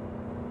good.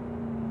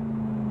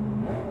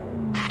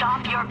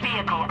 Stop your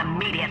vehicle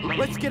immediately.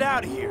 Let's get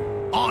out of here.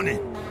 On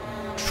it.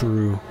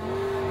 True.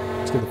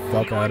 Let's get the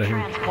fuck out of here.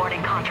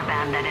 Transporting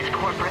contraband that is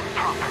corporate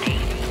property.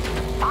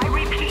 I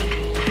repeat,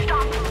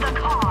 stop the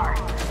car.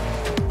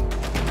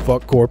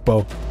 Fuck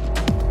Corpo.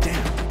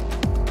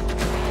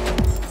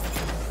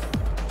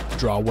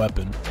 Draw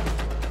weapon.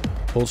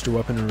 Holster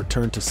weapon and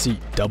return to seat.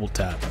 Double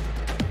tap.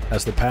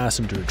 As the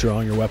passenger,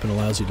 drawing your weapon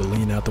allows you to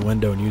lean out the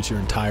window and use your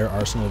entire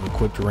arsenal of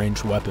equipped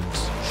ranged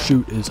weapons.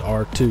 Shoot is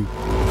R2.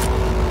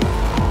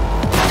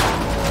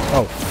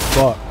 Oh,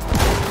 fuck.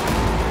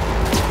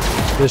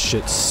 This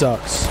shit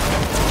sucks.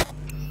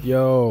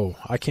 Yo,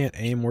 I can't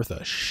aim worth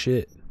a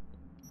shit.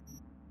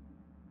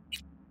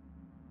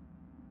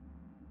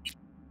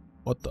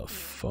 What the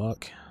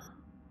fuck?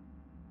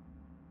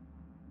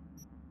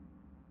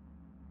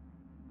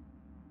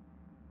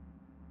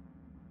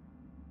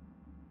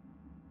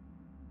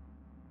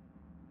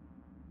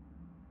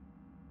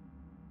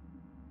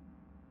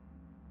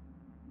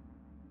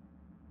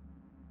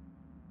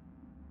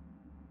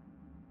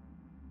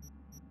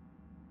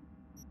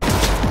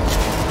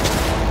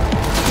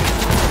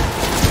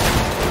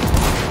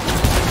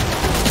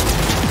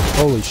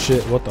 Holy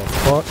shit, what the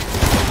fuck?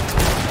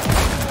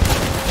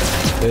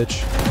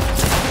 Bitch.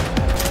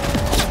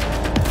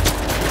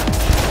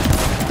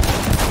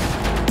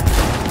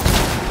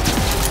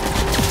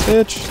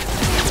 Bitch.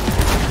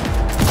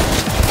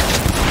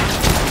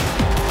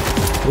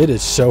 It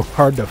is so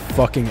hard to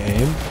fucking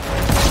aim.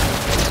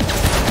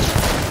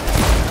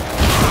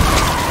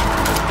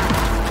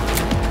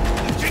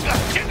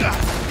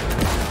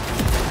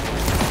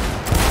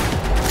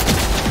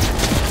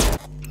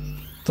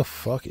 What the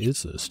fuck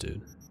is this,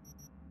 dude?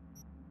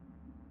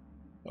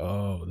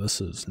 Oh,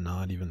 this is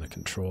not even the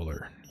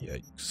controller.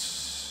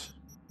 Yikes.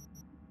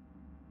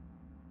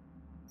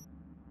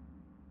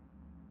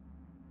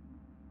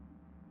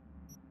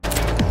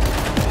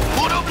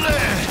 Put him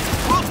there!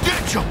 We'll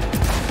get you!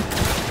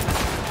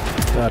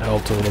 That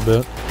helped a little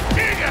bit.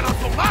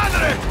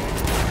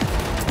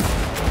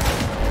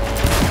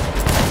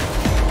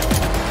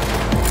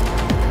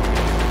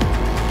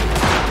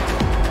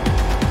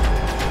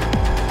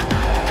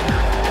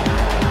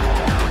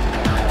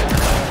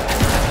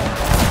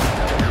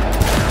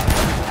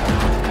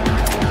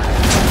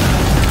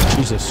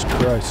 Jesus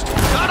Christ.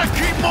 Gotta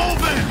keep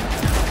moving!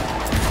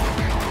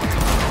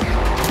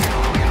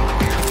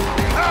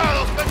 Ah,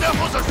 those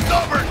pendejos are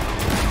stubborn!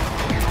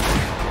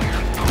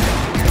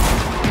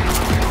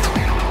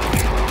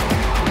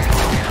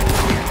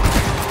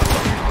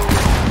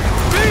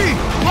 B!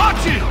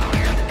 Watch it!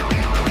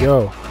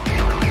 Yo.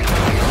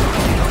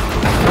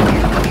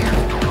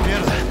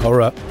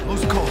 Alright.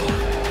 Who's cool?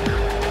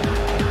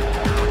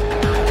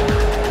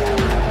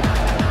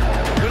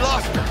 We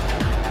lost him.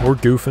 We're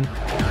goofing.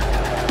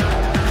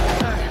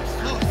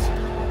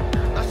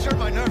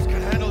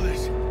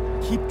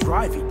 Keep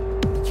driving.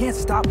 You can't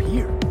stop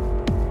here.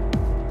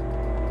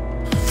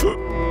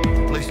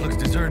 The place looks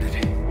deserted.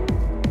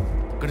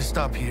 Gonna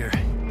stop here.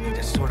 Need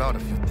to sort out a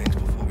few things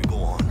before we go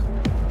on.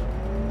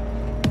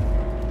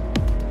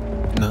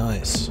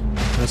 Nice.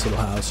 Nice little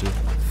house here.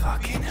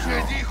 Fucking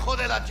hell. Hijo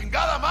de la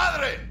chingada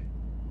madre!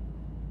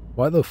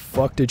 Why the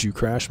fuck did you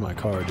crash my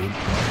car, dude?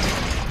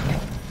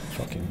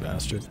 Fucking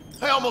bastard.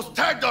 I almost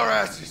tagged our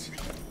asses.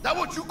 That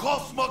what you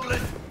call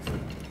smuggling?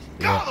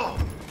 Gado!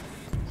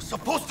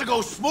 Supposed to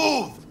go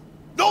smooth.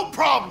 No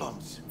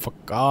problems.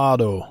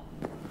 Fuckado.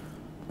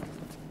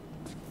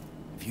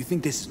 If you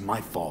think this is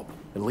my fault,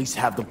 at least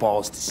have the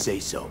balls to say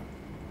so.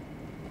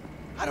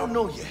 I don't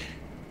know yet.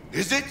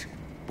 Is it?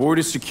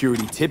 Border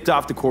security tipped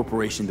off the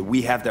corporation that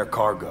we have their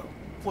cargo.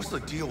 What's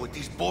the deal with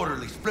these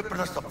borderlies flipping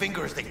us the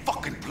finger as they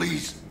fucking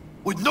please?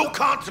 With no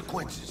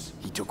consequences?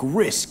 He took a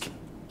risk.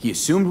 He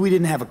assumed we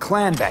didn't have a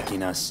clan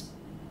backing us,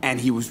 and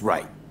he was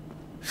right.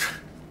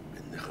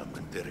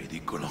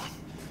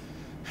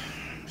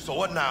 So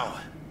what now?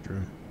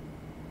 True.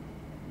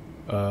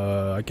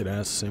 I could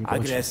ask the same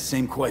question. I could ask the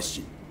same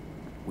question.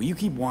 Will you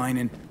keep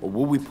whining, or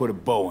will we put a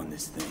bow on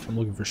this thing? I'm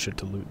looking for shit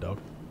to loot, dog.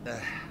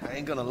 I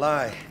ain't gonna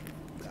lie.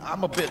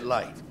 I'm a bit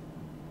light.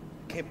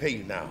 Can't pay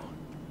you now.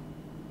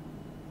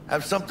 I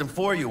have something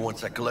for you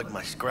once I collect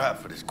my scrap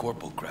for this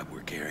corporal crap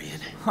we're carrying.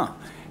 Huh.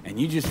 And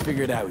you just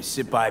figured I would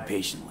sit by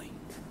patiently.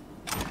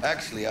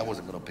 Actually, I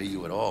wasn't gonna pay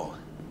you at all.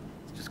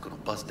 Just gonna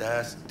bust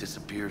ass and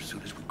disappear as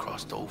soon as we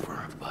crossed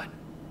over, but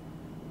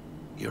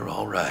you're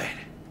all right.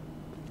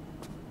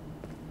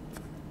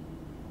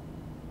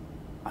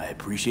 I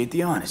appreciate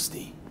the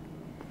honesty.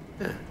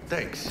 Yeah,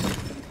 thanks.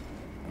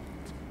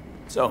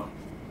 So,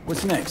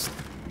 what's next?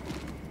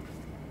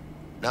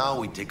 Now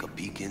we take a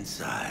peek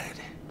inside.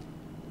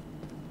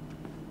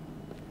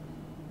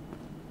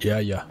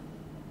 Yeah.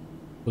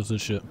 What's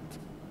this shit?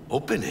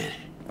 Open it.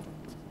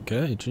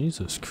 Okay,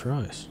 Jesus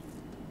Christ.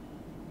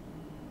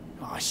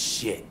 Aw,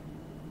 shit.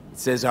 It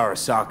says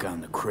Arasaka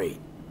on the crate.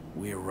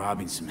 We are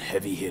robbing some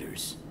heavy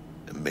hitters.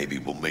 And maybe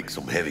we'll make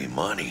some heavy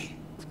money.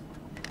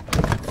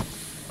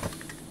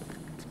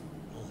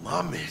 Oh,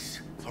 mames.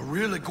 A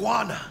real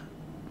iguana.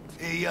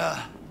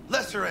 A,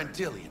 lesser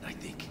Antillean, I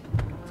think.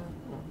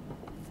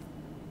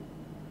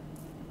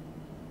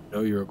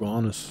 No, you're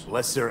iguanas.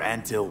 Lesser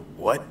Antil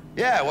what?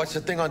 Yeah, I watched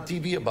a thing on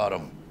TV about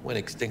them. Went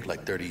extinct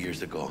like 30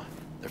 years ago.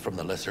 They're from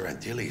the Lesser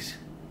Antilles.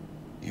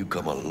 You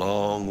come a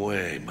long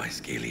way, my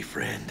scaly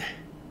friend.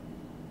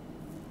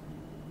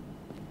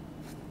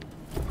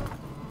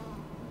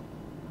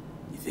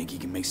 You think you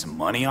can make some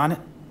money on it?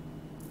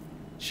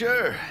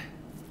 Sure.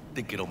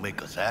 Think it'll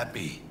make us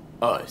happy.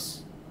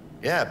 Us?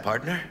 Yeah,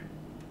 partner.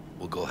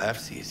 We'll go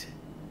halfsies.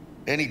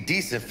 Any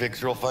decent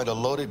fixer will find a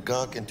loaded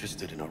gonk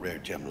interested in a rare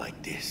gem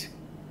like this.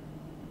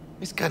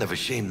 It's kind of a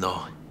shame,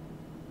 though.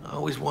 I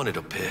always wanted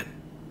a pet.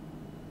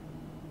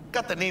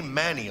 Got the name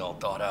Manny all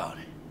thought out.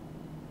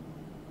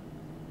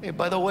 Hey,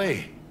 by the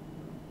way,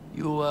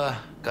 you,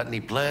 got any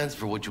plans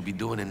for what you'll be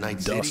doing in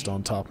Night City? Dust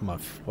on top of my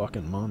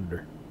fucking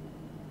monitor.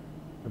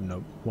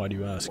 No, why do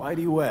you ask? Why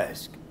do you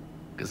ask?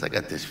 Because I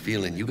got this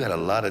feeling you got a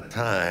lot of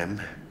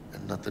time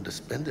and nothing to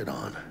spend it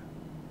on.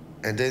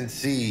 And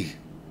NC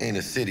ain't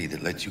a city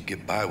that lets you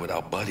get by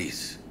without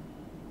buddies.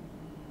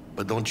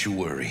 But don't you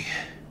worry.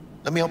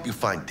 Let me help you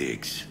find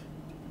digs.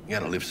 You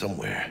gotta live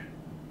somewhere.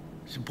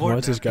 It's important. Why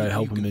is this guy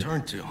helping you me? can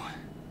turn to.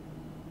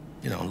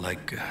 You know,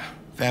 like,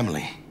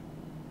 family.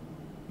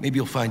 Maybe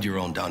you'll find your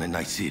own down in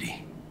Night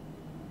City.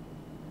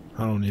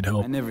 I don't need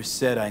help. I never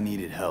said I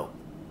needed help.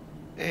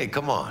 Hey,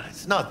 come on.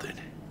 It's nothing.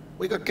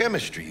 We got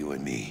chemistry, you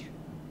and me.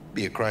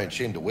 Be a crying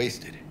shame to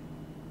waste it.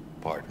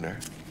 Partner.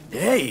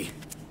 Hey!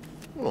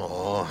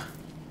 Aw,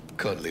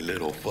 cuddly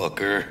little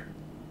fucker.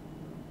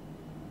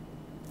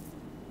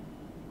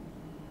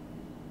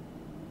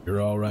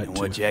 You're all right, you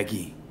know what,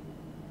 Jackie?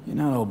 You're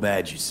not all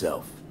bad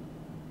yourself.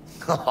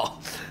 Oh,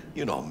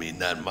 you don't mean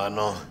that,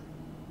 mano.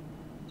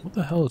 What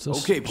the hell is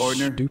this? Okay,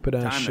 partner. Stupid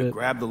ass Time shit. to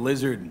grab the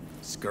lizard and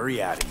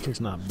scurry out of here. It's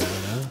not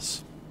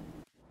badass.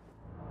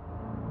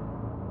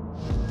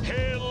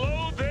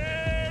 Hello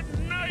there,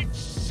 Night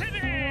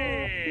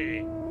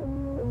City!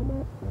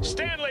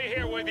 Stanley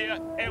here with you,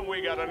 and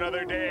we got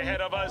another day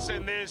ahead of us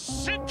in this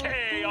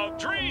city of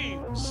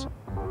dreams.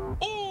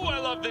 Ooh, I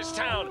love this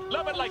town.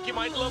 Love it like you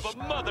might love a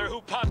mother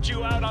who popped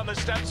you out on the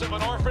steps of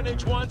an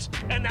orphanage once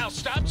and now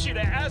stops you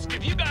to ask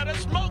if you got a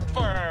smoke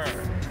for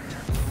her.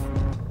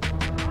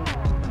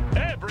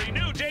 Every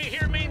new day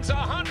here means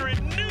 100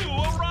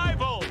 new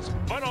arrivals,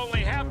 but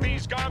only half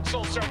these gonks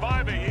will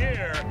survive a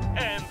year,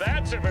 and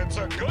that's if it's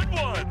a good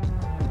one.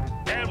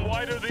 And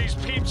why do these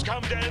peeps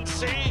come to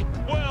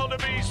NC? Well, to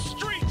be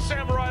street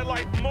samurai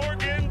like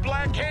Morgan,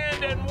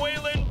 Blackhand, and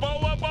Waylon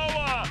Boa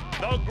Boa.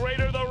 The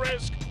greater the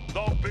risk,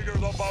 the bigger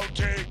the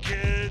bounty,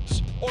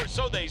 kids. Or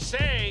so they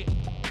say.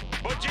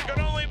 But you can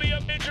only be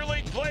a Major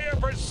League player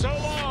for so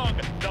long.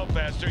 The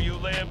faster you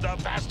live, the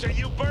faster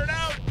you burn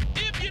out.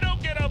 If you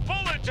don't get a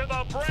bullet to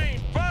the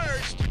brain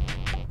first.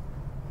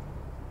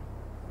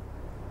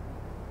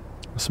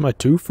 That's my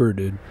twofer,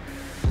 dude.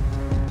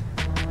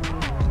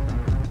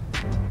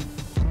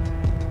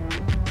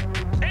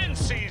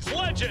 NC's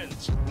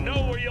legends.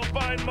 Know where you'll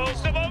find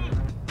most of them?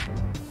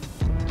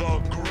 The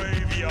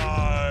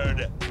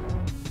graveyard.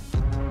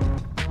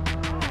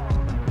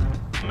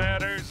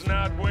 Matters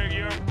not where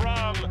you're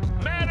from.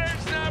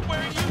 Matters not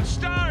where you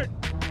start.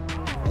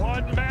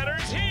 What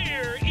matters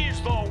here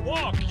is the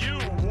walk you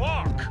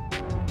walk.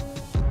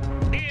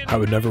 I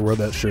would never wear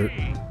that shirt.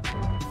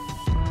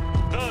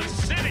 The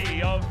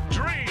city of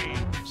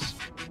dreams.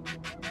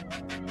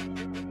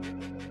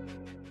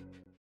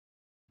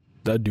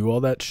 Did I do all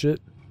that shit?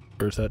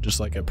 Or is that just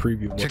like a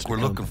preview of what's Chick we're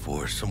to come? looking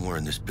for is somewhere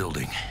in this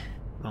building.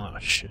 Oh,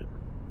 shit.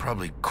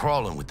 Probably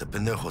crawling with the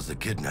pendejos that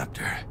kidnapped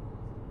her.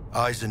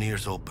 Eyes and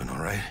ears open,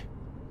 all right?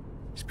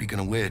 Speaking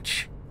of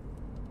which,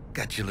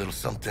 Got you a little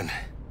something.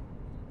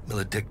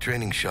 Militech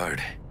training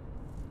shard.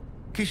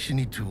 In case you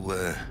need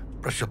to,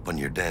 brush up on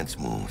your dance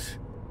moves.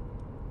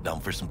 Down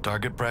for some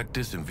target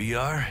practice in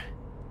VR?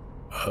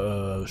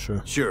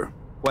 Sure. Sure.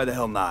 Why the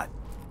hell not?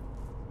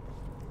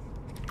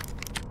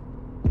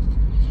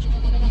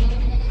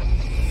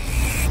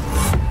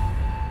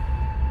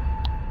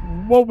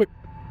 Whoa, wait.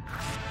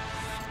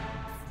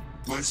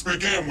 Let's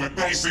begin with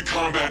basic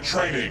combat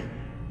training.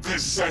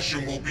 This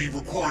session will be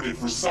recorded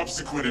for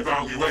subsequent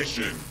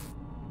evaluation.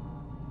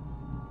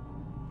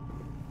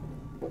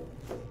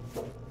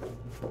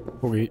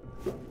 Wait.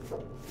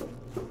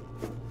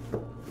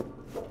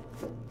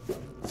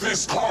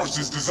 This course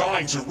is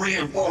designed to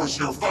reinforce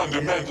your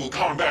fundamental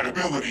combat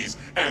abilities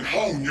and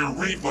hone your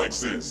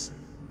reflexes.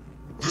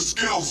 The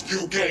skills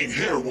you gain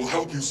here will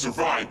help you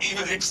survive,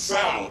 even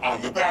excel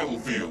on the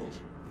battlefield.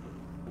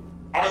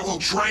 I will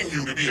train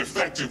you to be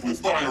effective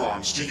with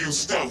firearms, to use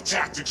stealth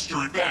tactics to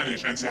your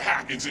advantage, and to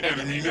hack into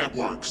enemy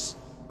networks.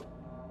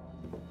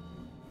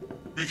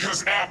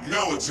 Because at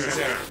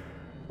Militech...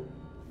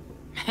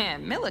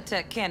 Man,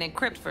 Militech can't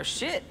encrypt for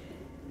shit.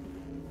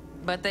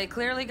 But they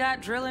clearly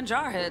got drill and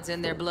jar heads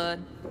in their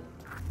blood.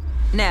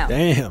 Now,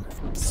 damn.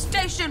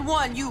 Station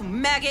 1, you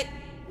maggot!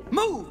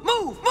 Move,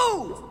 move,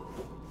 move!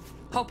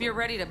 Hope you're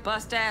ready to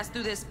bust ass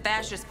through this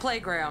fascist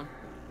playground.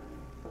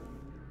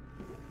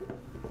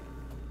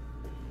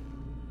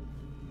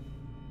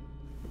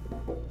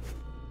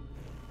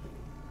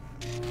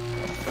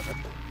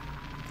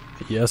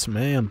 Yes,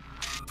 ma'am.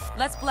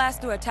 Let's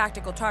blast through a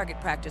tactical target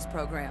practice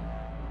program.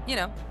 You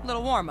know, a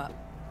little warm-up.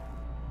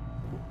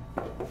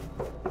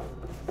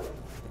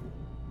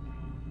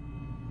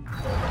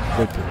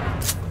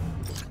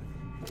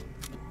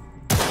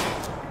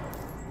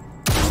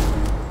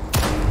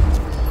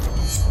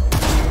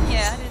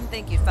 Yeah, I didn't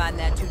think you'd find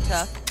that too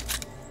tough.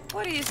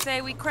 What do you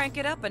say we crank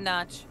it up a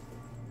notch?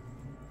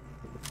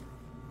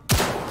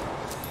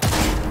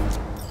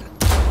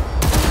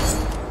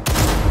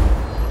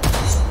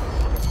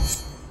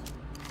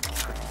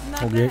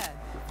 Not okay. bad.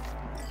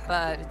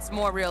 But it's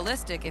more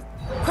realistic if...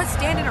 Quit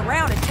standing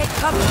around and take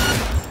cover!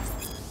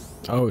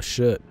 Oh,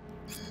 shit.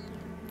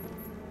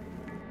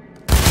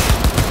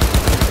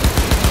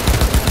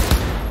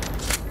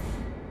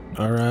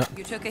 Alright.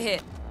 You took a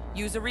hit.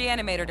 Use a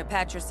reanimator to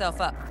patch yourself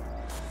up.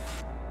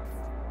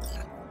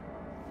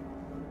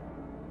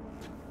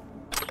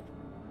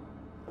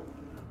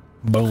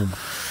 Boom.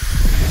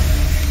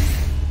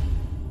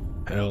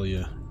 Hell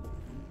yeah.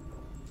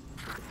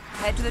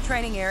 Head to the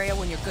training area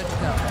when you're good to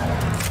go.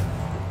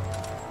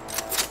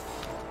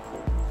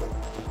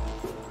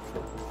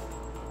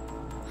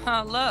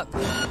 Oh, look.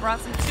 Brought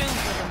some tunes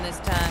with him this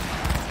time.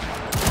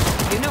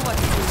 You know what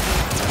to do.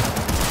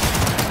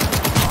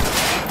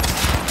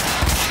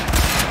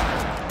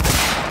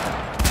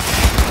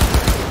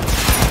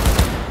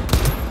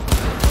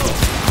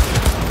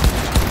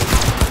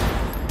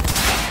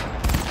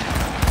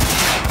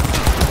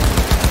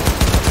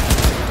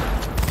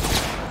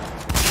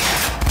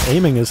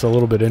 Aiming is a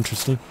little bit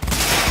interesting.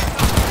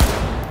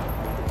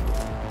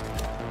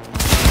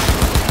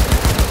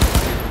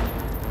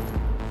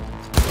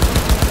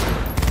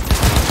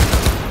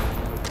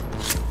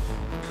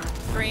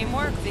 Dream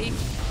work, V.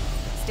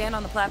 Stand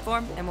on the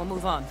platform and we'll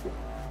move on.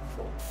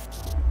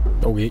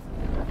 Okay.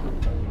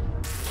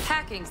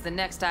 Hacking's the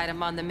next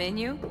item on the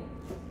menu.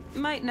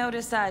 Might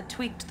notice I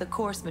tweaked the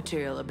course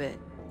material a bit.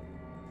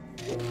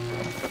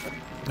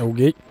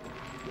 Okay.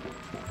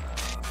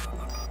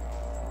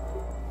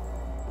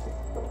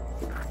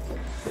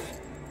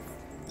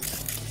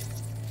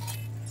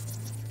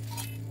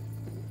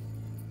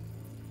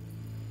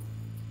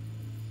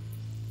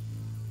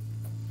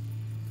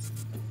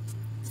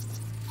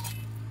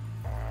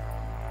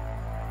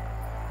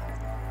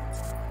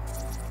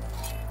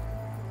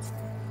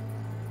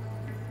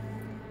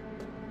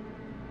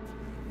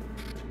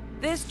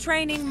 This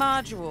training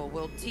module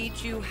will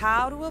teach you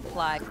how to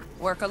apply.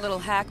 Work a little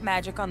hack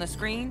magic on the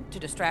screen to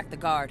distract the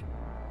guard.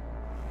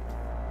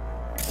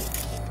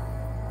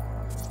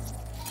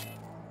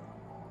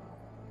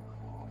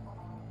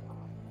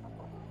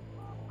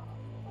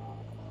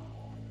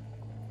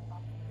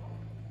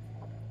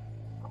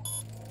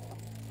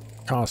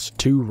 Costs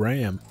 2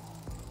 RAM.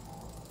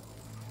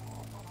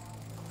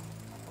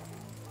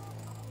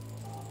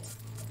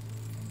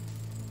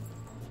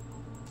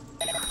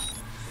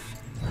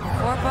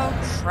 Corpo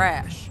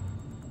trash.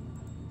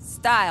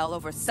 Style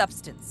over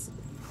substance.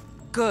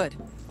 Good.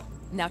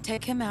 Now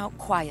take him out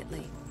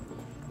quietly.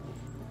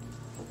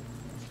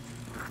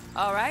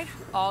 All right,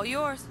 all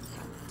yours.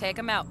 Take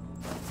him out.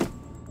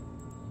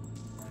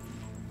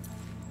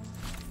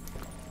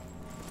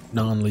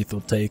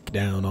 Non-lethal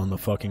takedown on the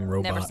fucking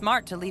robot. Never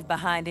smart to leave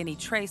behind any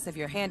trace of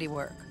your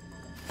handiwork.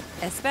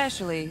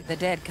 Especially the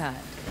dead kind.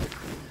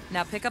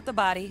 Now pick up the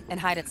body and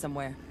hide it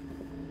somewhere.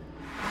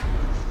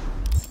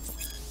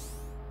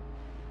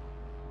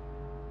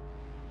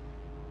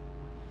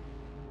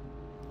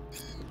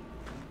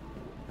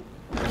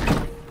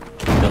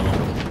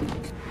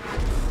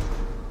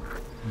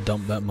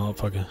 Dump that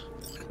motherfucker.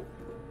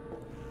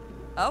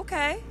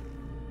 Okay.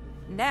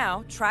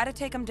 Now, try to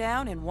take him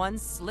down in one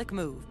slick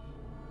move.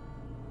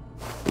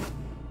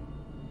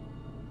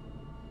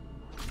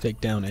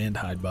 Take down and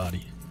hide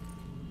body.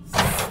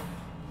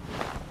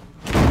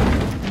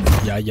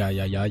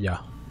 Yeah.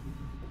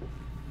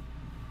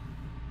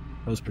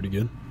 That was pretty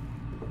good.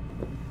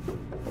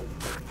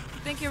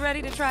 Think you're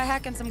ready to try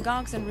hacking some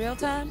gonks in real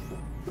time?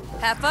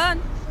 Have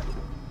fun!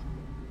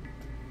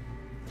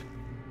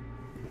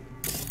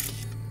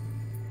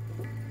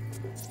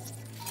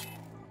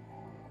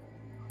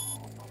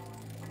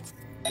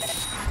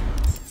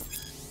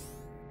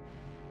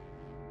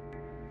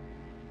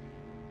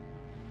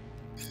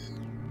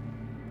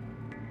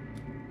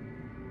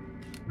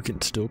 We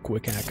can still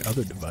quick hack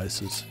other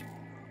devices.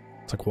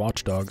 It's like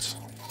Watch Dogs.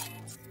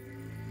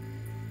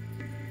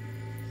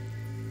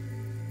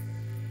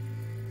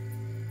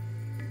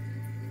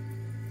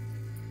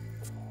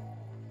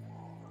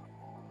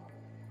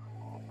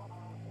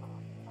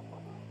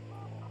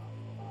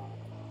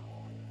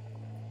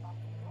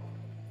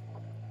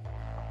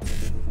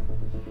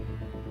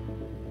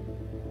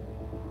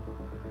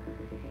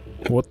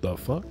 What the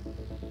fuck?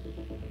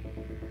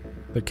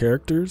 The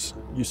characters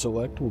you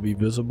select will be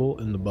visible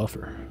in the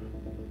buffer.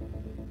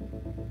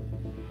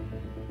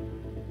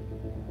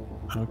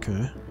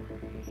 Okay.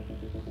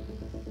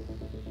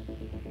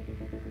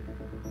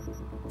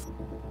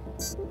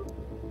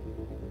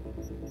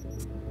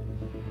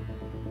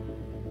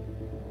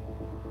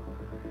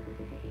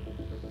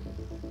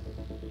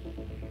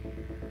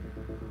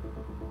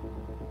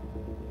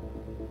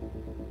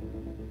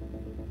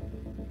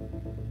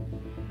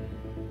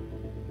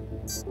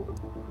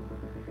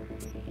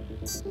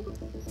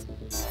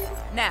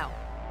 Now,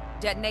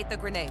 detonate the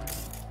grenade.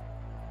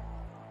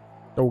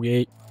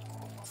 Okay.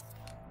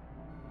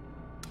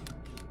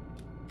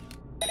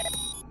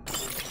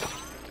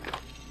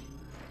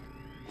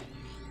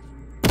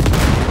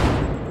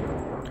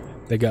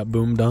 They got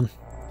boom done.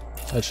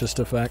 That's just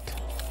a fact.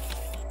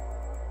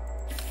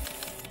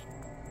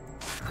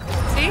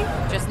 See?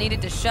 Just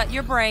needed to shut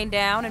your brain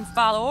down and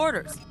follow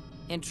orders.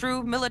 In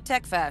true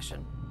Militech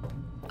fashion.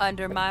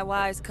 Under my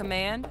wise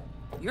command,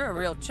 you're a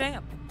real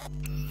champ.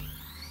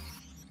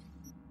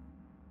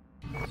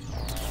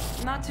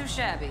 Not too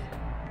shabby.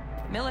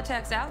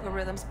 Militech's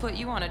algorithms put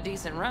you on a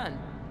decent run.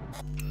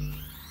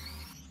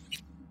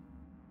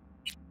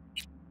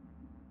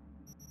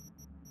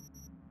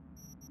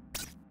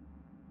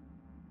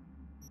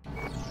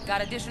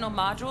 Got additional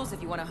modules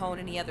if you want to hone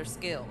any other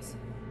skills.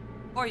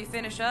 Before you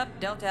finish up,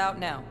 Delta out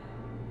now.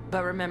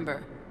 But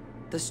remember,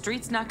 the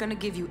street's not going to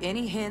give you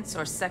any hints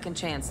or second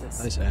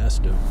chances. Nice ass,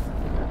 dude.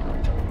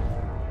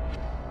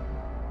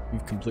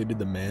 You've completed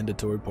the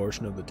mandatory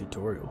portion of the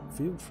tutorial.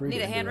 Feel free Need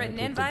to a handwritten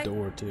interact with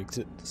the door to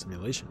exit the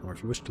simulation, or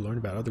if you wish to learn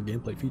about other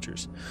gameplay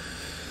features,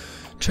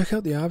 check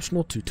out the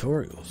optional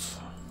tutorials.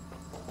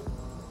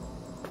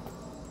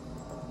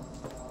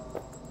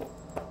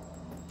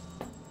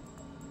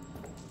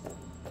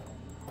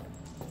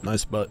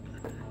 Nice butt.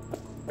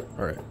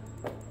 Alright.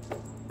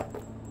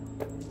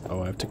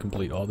 Oh, I have to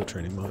complete all the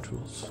training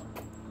modules.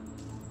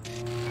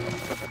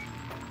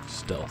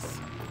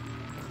 Stealth.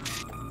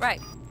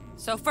 Right.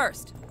 So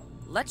first,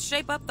 let's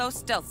shape up those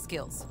stealth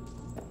skills.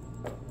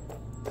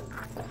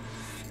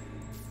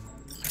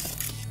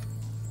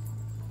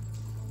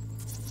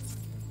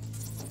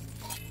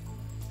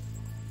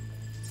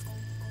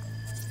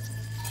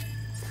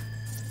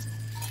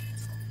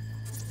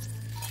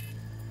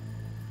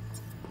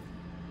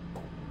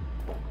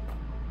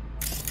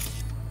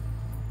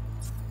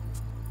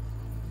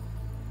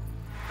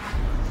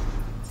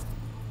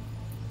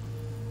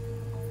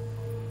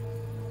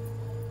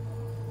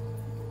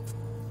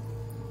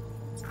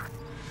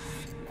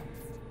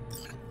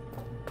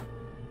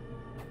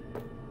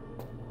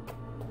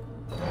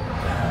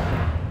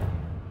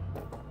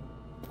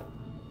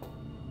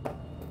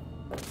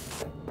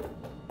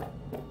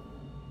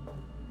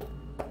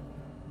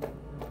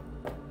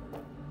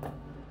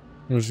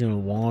 I'm just gonna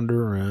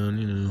wander around,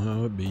 you know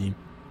how it be.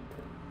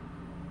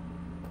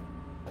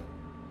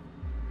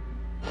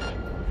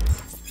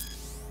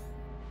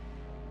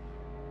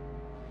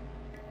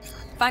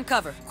 Find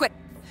cover, quick.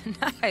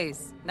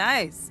 Nice,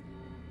 nice.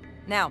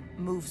 Now,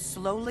 move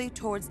slowly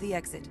towards the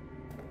exit.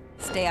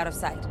 Stay out of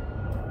sight.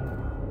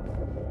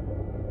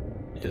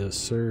 Yes,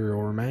 sir,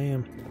 or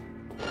ma'am.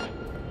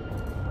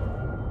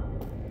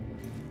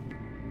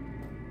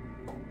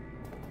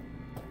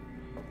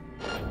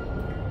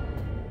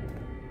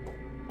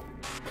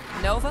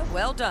 Nova,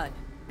 well done.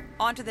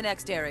 On to the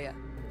next area.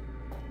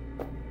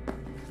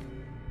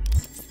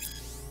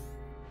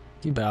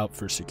 Keep out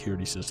for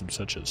security systems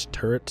such as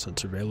turrets and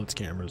surveillance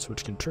cameras,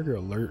 which can trigger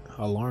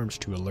alarms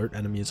to alert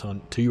enemies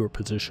to your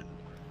position.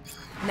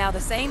 Now the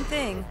same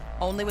thing,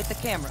 only with the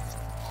camera.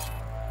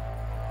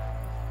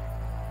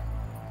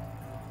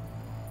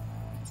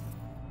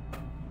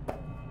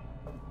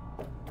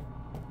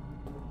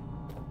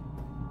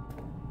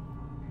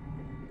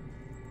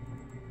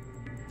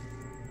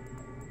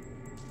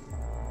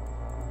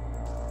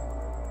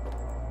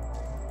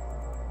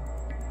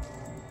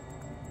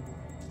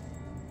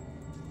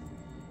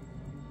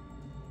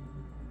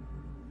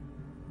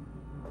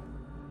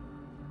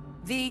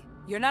 V,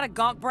 you're not a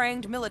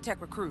gonk-brained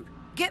Militech recruit.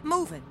 Get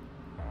moving.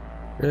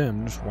 Yeah,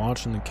 I'm just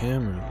watching the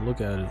camera.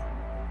 Look at it.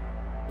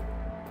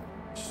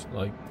 It's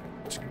like,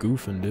 it's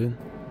goofing, dude.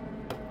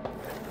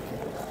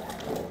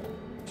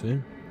 See?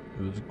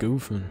 It was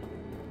goofing.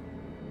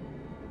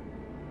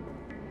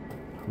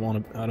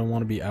 I don't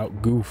want to be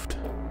out goofed.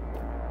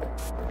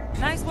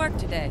 Nice work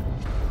today.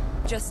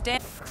 Just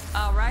stand.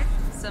 All right,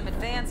 some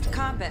advanced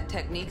combat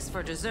techniques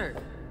for dessert.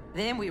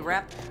 Then we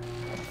wrap.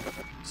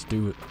 Let's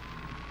do it.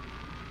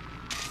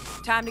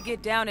 Time to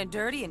get down and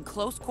dirty in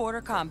close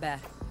quarter combat.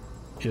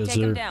 Yes, Take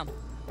him sir. down,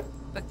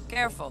 but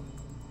careful.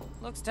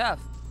 Looks tough.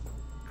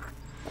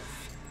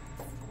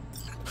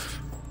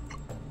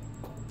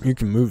 You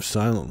can move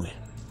silently.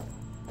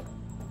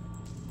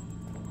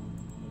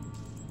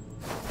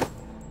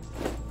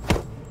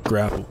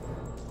 Grapple.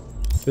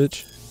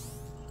 Bitch.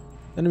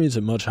 Enemies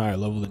at much higher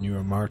level than you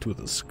are marked with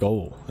a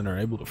skull and are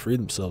able to free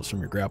themselves from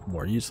your grapple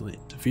more easily.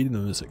 Defeating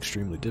them is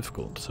extremely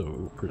difficult,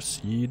 so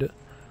proceed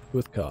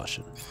with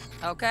caution.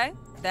 Okay,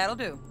 that'll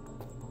do.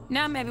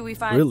 Now maybe we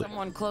find Really?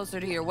 someone closer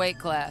to your weight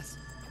class.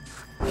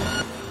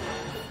 What's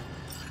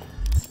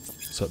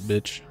up,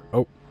 bitch?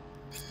 Oh.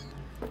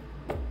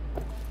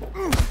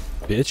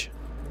 Bitch?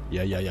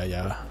 Yeah.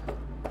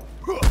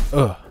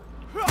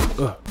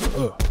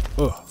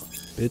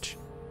 Bitch.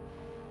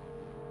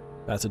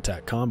 Fast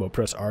attack combo.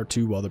 Press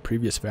R2 while the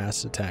previous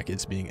fast attack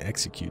is being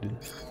executed.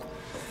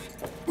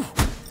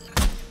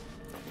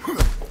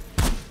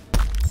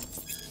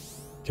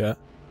 Okay.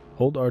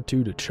 Hold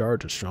R2 to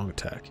charge a strong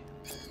attack.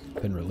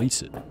 Then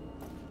release it.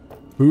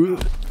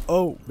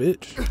 Oh,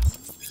 bitch.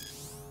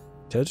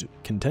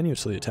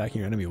 Continuously attacking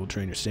your enemy will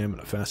drain your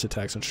stamina. Fast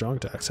attacks and strong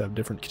attacks have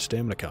different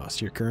stamina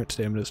costs. Your current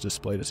stamina is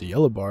displayed as a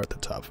yellow bar at the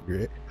top of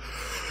your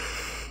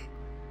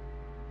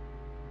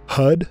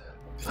HUD.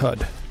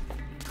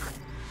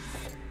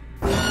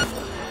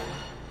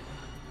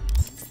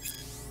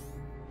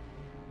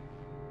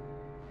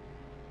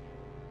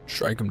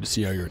 Strike them to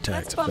see how your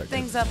attack's Let's bump effective.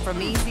 things up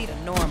from easy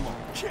to normal.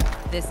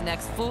 This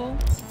next fool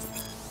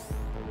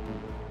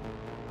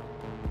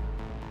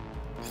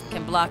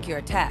can block your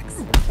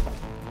attacks.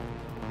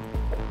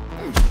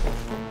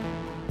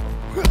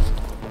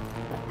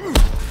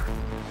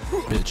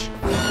 Bitch.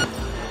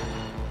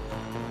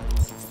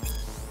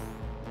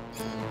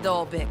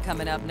 Dull bit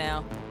coming up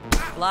now.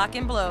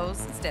 Blocking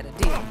blows instead of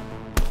dealing.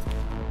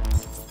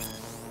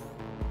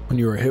 When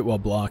you are hit while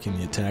blocking,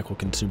 the attack will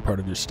consume part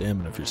of your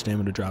stamina. If your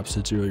stamina drops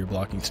to 0, your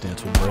blocking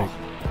stance will break.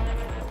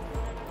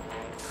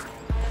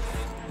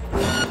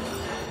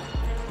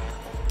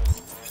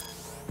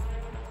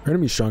 Your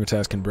enemy's strong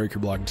attacks can break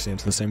your blocking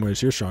stance in the same way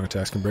as your strong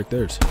attacks can break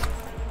theirs.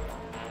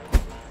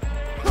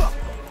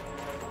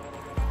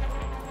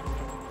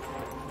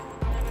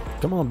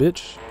 Come on,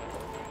 bitch.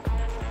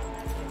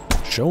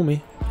 Show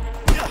me.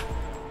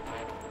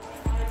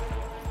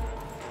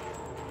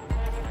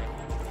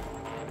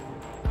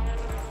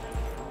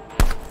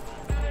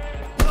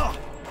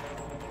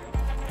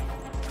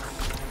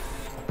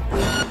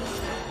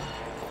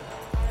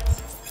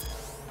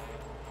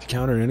 To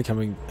counter an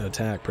incoming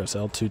attack, press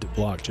L2 to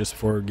block just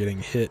before getting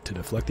hit to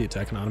deflect the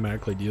attack and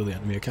automatically deal the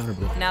enemy a counter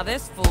blow. Now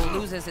this fool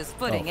loses his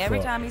footing every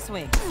fuck. time he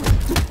swings.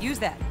 Use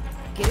that.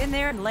 Get in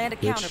there and land a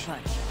Bitch.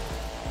 counterpunch.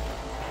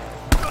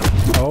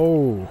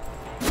 Oh,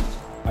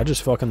 I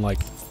just fucking like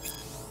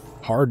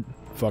hard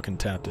fucking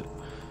tapped it.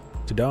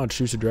 To dodge,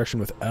 choose a direction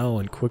with L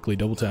and quickly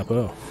double tap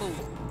O. Ooh,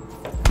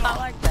 I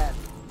like that.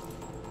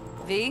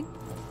 V,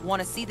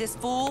 want to see this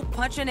fool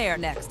punch in air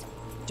next.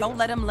 Don't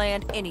let him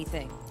land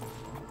anything.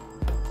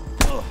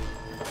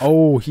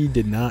 Oh, he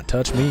did not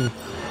touch me.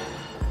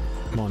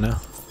 Come on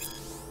now.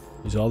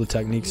 Use all the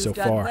techniques You've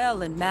so done far.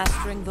 well in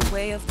mastering the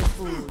way of the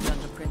fool,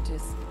 young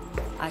apprentice.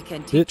 I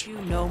can teach you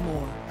no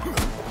more.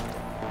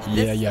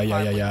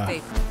 Yeah.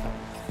 Faith.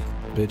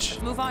 Bitch.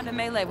 Let's move on to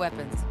melee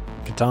weapons.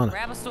 Katana.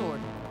 Grab a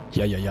sword.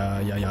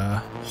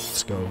 Yeah.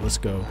 Let's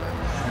go.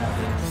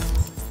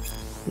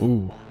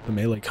 Ooh, the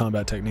melee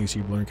combat techniques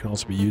you've learned can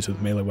also be used with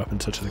melee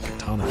weapons such as a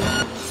katana.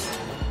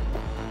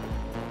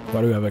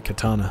 Why do we have a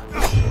katana?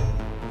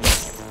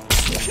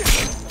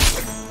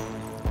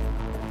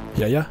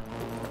 Yeah.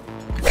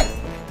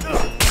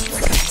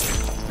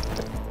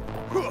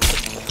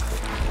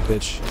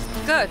 Bitch.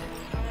 Good.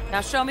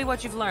 Now show me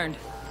what you've learned.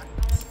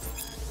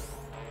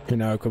 You're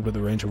now equipped with a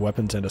range of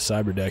weapons and a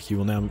cyber deck. You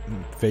will now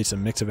face a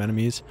mix of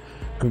enemies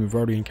whom you've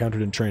already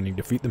encountered in training.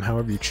 Defeat them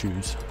however you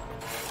choose.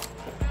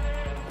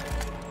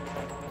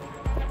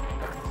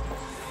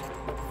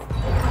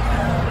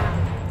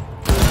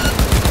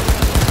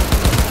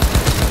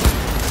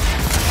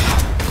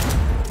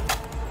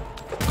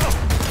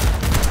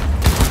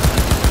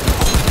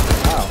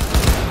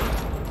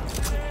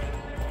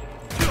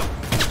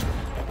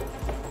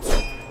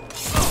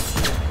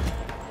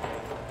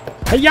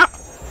 Hey-ya!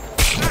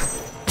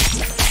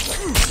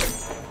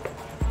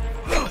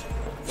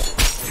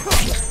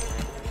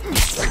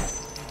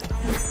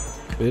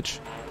 Bitch.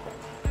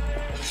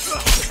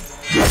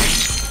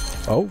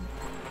 Oh.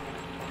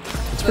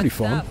 It's pretty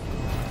fun.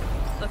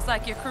 Looks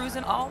like you're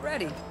cruising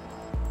already.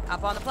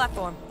 Hop on the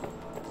platform.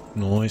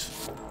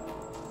 Nice.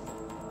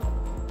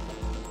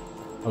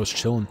 I was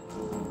chilling.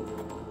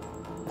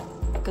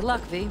 Good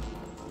luck, V.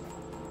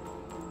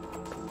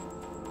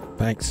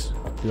 Thanks.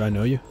 Do I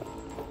know you?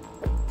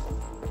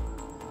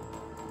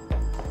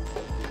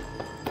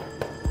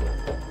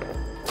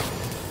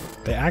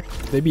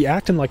 They be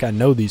acting like I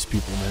know these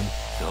people, man.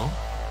 So?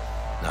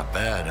 Not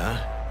bad,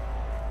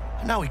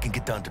 huh? Now we can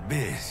get down to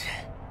biz.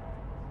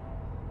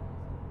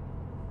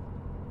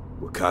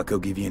 Will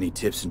Kako give you any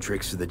tips and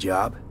tricks for the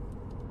job?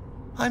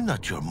 I'm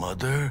not your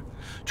mother.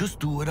 Just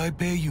do what I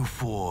pay you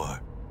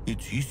for.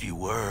 It's easy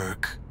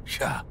work.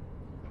 Yeah.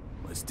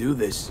 Let's do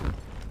this.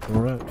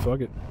 Alright, fuck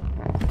it.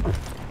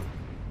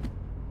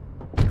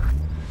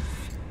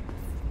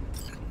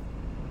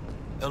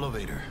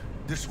 Elevator.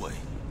 This way.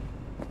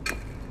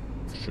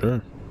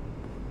 Sure.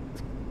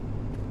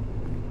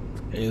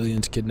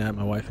 Aliens kidnap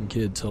my wife and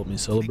kids. Help me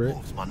celebrate.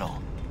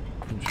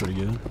 Seems pretty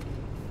good.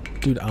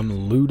 Dude,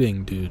 I'm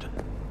looting, dude.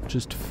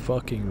 Just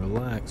fucking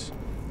relax.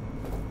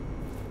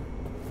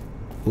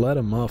 Let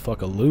a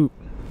motherfucker loot.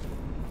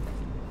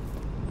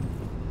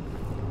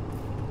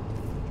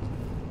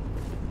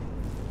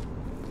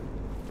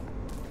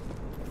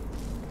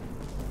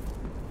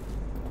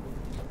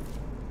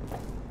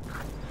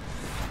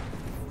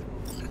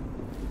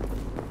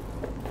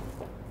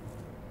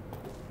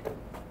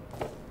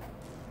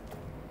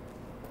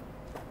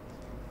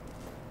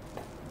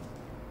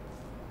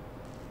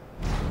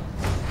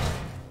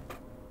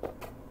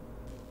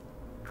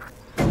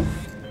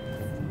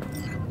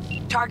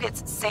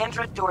 Target's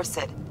Sandra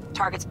Dorset.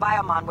 Target's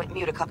biomon went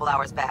mute a couple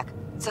hours back.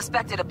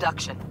 Suspected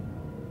abduction.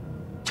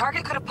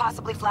 Target could have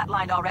possibly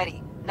flatlined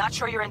already. Not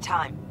sure you're in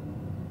time.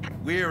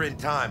 We're in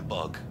time,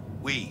 Bug.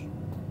 We.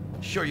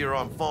 Sure you're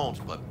on phones,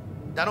 but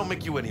that don't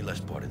make you any less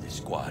part of this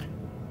squad.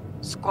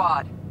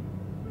 Squad.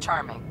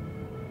 Charming.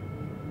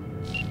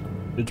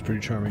 It's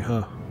pretty charming,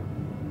 huh?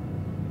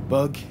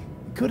 Bug,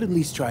 you could at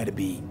least try to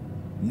be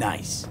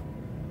nice.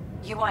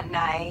 You want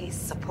nice,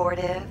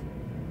 supportive?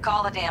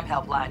 Call the damn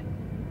helpline.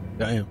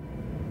 Damn.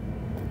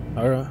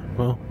 Alright,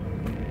 well.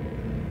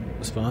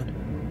 That's fine.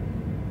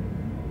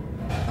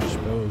 I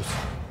suppose.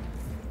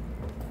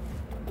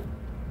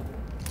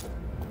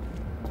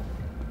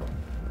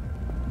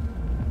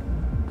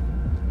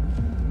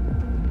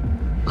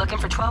 Looking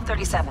for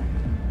 1237.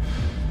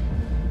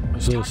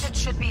 What's this? Target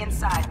should be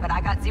inside, but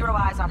I got 0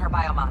 eyes on her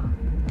biomon.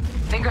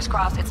 Fingers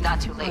crossed it's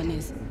not too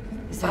late.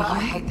 I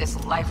hate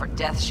this life or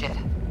death shit.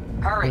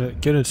 Hurry.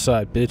 Get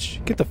inside,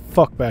 bitch. Get the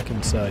fuck back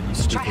inside, you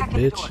stupid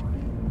bitch.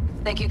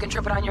 Think you can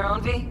trip it on your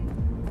own, V?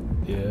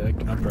 Yeah,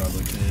 I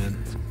probably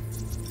can.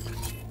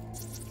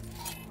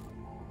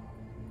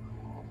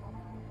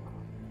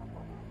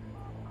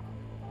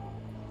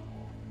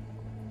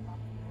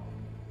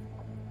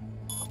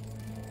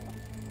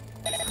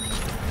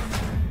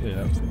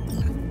 Yeah,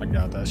 I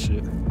got that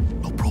shit.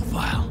 No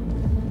profile.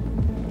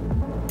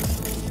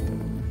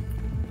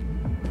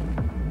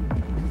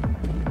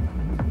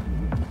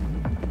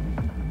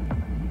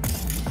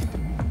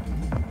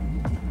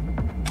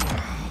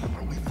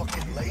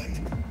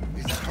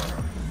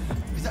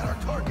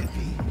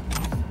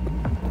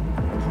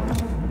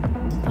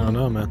 I don't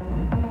know, man.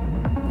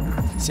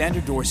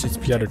 Sandra Dorset's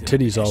got her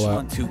titties all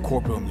out. 2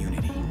 corporal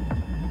immunity.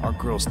 Our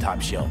girl's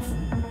top shelf.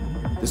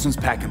 This one's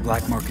packing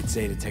black market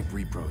Zeta Tech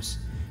repros.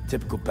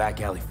 Typical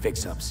back alley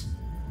fix-ups.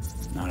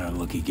 Not our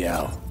lucky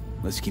gal.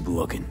 Let's keep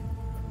looking.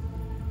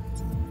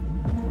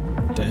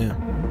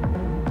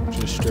 Damn.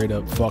 Just straight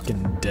up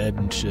fucking dead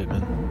and shit,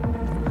 man.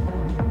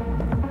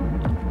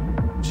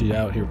 She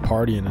out here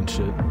partying and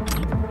shit.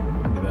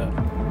 Look at that.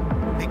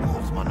 Big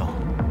moves, mano.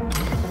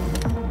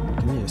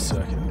 Give me a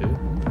second, dude.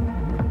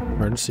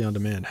 Emergency on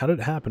demand. How did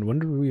it happen? When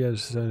did we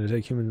decide to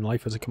take human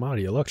life as a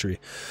commodity, a luxury?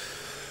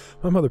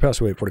 My mother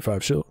passed away at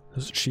 45.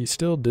 She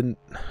still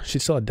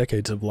had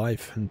decades of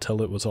life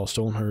until it was all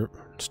stolen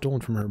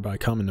from her by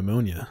common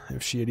pneumonia.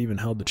 If she had even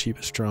held the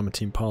cheapest trauma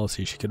team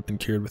policy, she could have been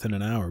cured within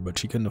an hour, but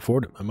she couldn't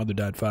afford it. My mother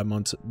died 5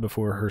 months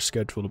before her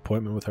scheduled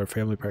appointment with our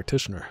family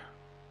practitioner.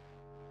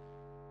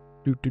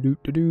 Doot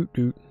doot doot doot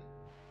doot.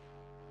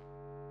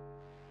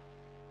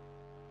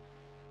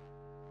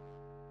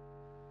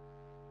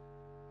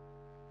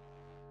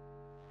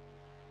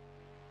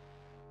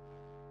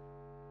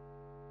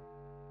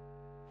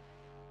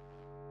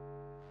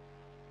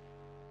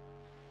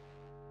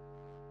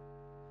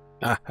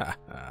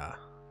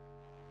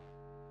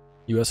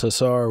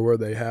 USSR, where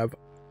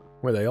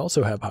they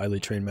also have highly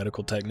trained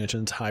medical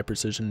technicians, high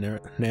precision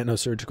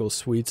nanosurgical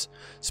suites,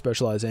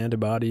 specialized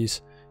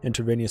antibodies,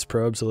 intravenous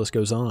probes, the list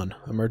goes on.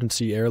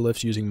 Emergency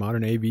airlifts using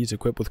modern AVs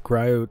equipped with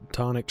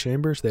cryotonic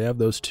chambers, they have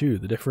those too.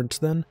 The difference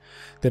then?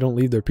 They don't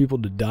leave their people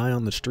to die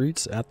on the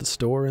streets, at the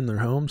store, in their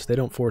homes. They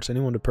don't force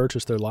anyone to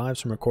purchase their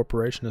lives from a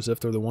corporation as if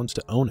they're the ones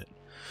to own it.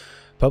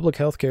 Public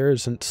health care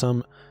isn't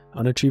some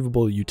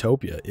unachievable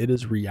utopia. It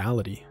is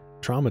reality.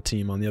 Trauma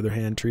team, on the other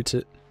hand, treats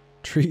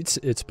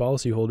its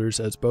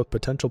policyholders as both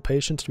potential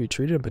patients to be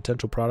treated and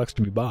potential products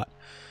to be bought.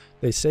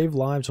 They save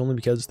lives only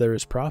because there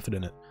is profit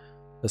in it.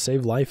 A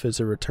saved life is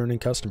a returning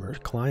customer.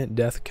 Client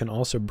death can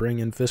also bring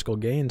in fiscal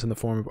gains in the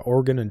form of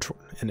organ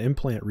and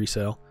implant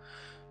resale,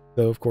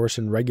 though of course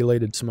in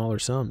regulated smaller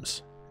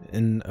sums.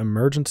 An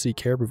emergency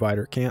care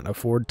provider can't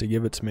afford to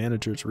give its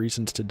managers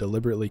reasons to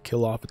deliberately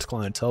kill off its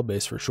clientele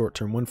base for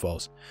short-term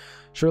windfalls.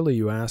 Surely,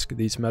 you ask,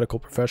 these medical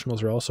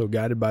professionals are also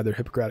guided by their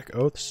Hippocratic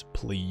oaths?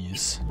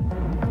 Please.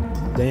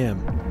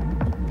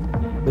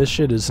 Damn. This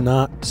shit is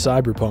not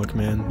Cyberpunk,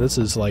 man. This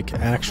is like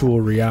actual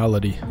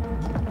reality.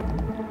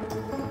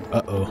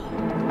 Uh-oh.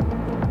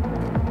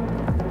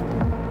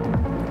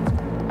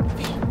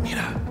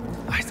 Mira,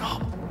 eyes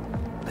up.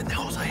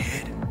 Pendejos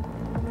ahead.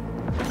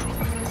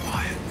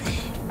 Quiet, V.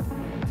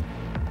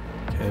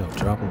 Okay, I'll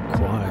drop him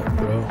quiet,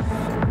 bro.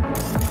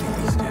 Take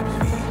these steps,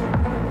 V.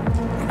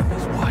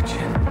 Enemies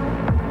watching.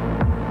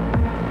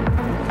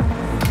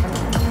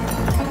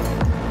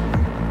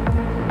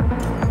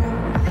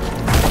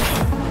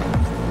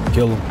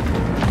 Kill him.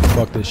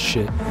 Fuck this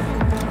shit.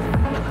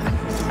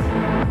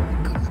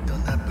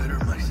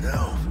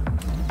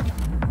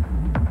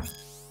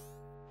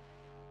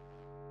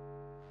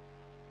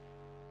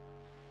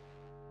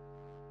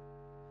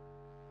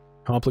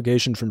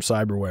 Complication from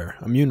cyberware.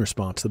 Immune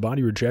response. The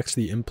body rejects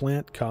the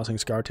implant, causing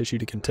scar tissue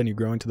to continue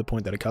growing to the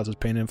point that it causes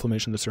pain and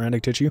inflammation in the surrounding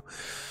tissue,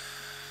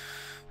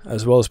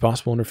 as well as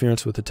possible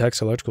interference with the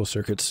tech's electrical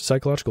circuits.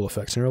 Psychological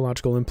effects.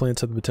 Neurological implants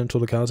have the potential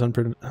to cause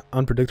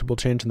unpredictable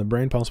change in the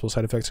brain. Possible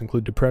side effects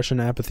include depression,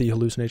 apathy,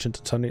 hallucinations,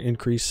 and sudden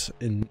increases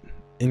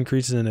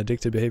in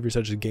addictive behavior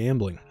such as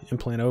gambling.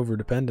 Implant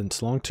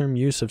overdependence. Long-term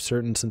use of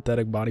certain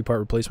synthetic body part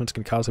replacements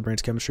can cause the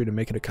brain's chemistry to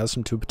make it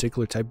accustomed to a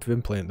particular type of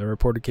implant. There are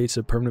reported cases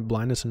of permanent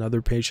blindness, and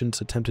other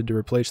patients attempted to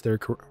replace their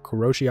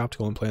Kuroshi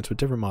optical implants with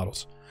different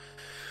models.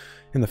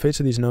 In the face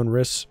of these known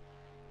risks,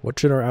 what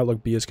should our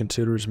outlook be as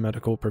considerers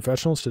medical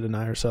professionals? To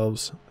deny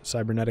ourselves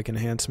cybernetic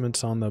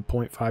enhancements on the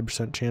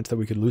 0.5% chance that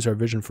we could lose our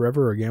vision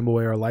forever, or gamble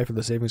away our life at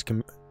the savings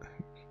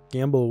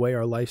gamble away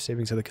our life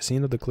savings at the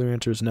casino? The clear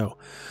answer is no.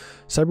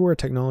 Cyberware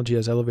technology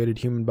has elevated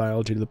human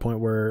biology to the point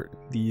where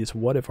these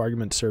what-if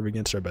arguments serve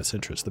against our best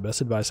interests. The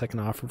best advice I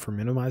can offer for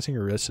minimizing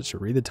your risks is to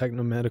read the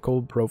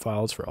technomedical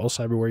profiles for all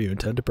cyberware you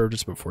intend to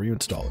purchase before you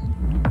install it.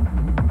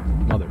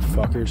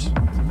 Motherfuckers.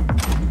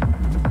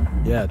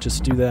 Yeah,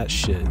 just do that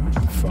shit,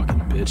 fucking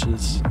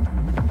bitches.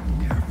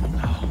 Careful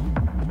now.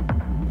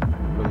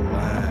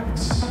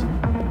 Relax.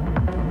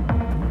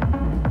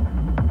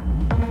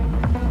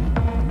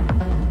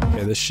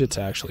 Okay, this shit's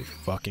actually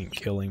fucking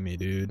killing me,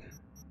 dude.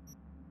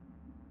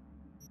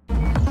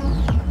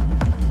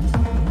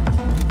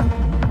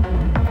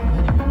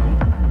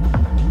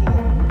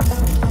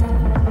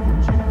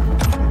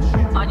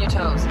 On your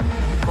toes.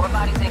 More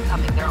bodies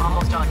incoming. They're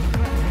almost on you.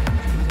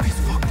 Please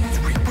fuck these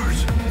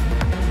Reapers.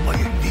 On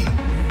your feet.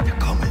 They're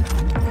coming.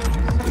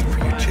 Wait for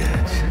your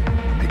chance.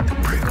 Pick the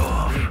prick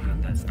off.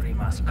 That's pretty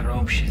much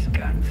grove she's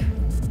got.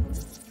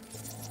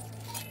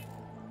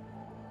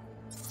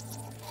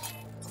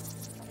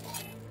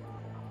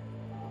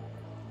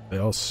 They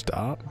all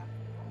stop?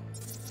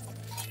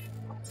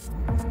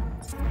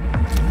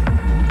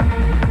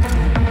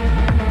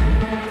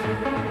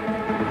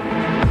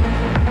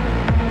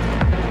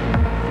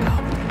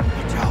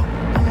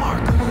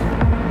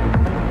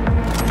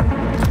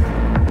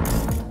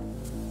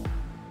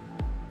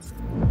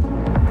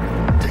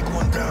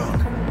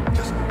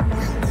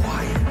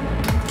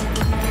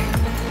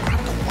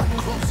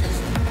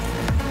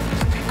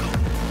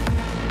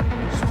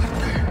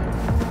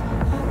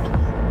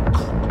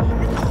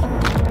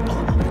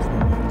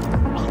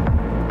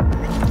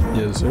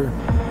 Yes, sir.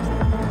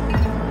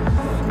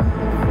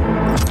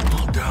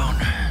 All down.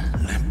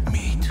 Limp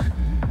meat.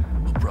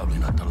 But probably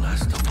not the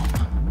last of them.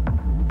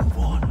 Move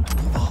on.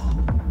 Move up.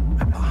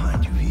 Right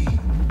behind you, V.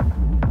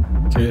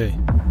 Okay.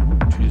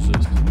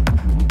 Jesus.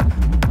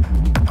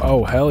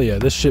 Oh, hell yeah.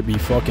 This shit be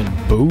fucking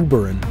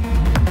boobering.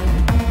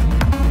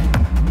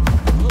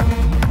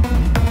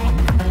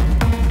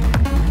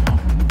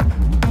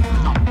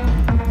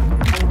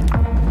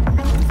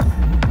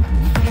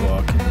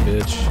 Fucking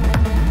bitch.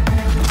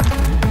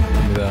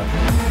 Give me that.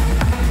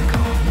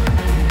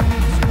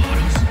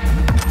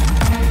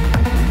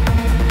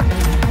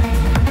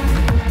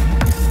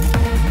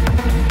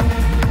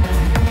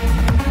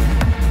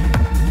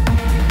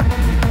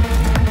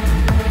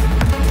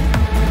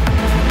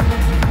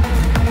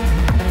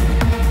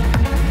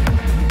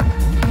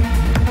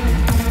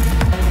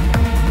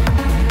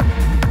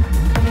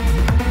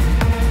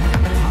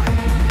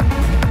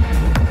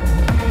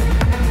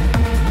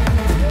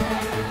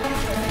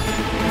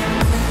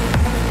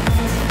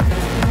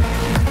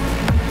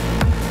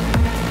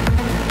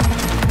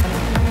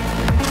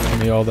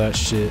 All that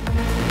shit.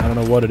 I don't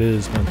know what it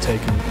is, but I'm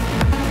taking it.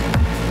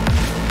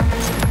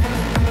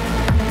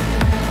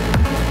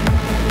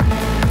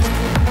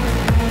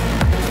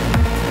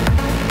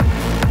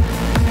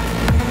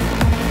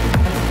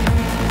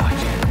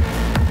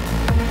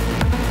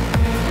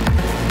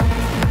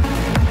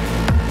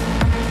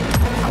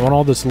 I want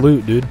all this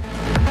loot, dude.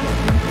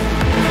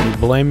 You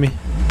blame me?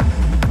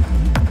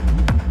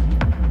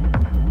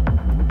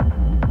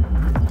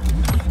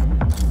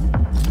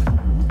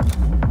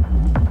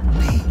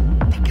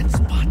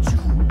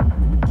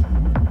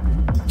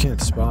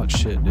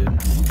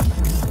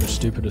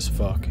 stupid as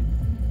fuck.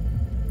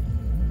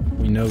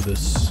 We know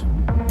this.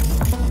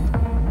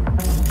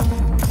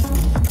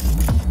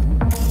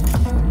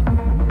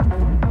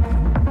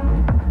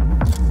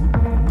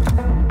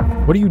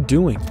 What are you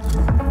doing?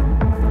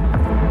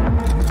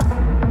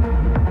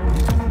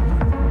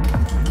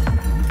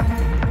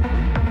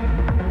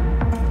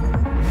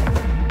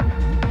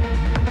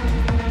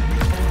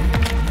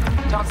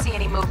 Don't see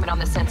any movement on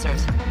the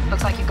sensors.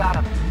 Looks like you got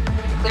them.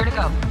 You're clear to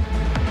go.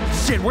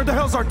 Shit, where the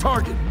hell's our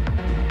target?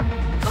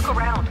 Look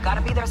around.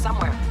 Gotta be there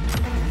somewhere.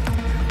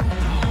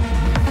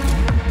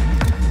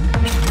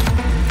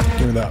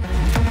 Give me that.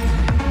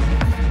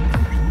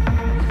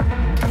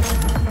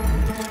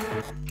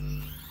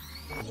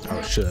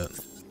 Oh shit.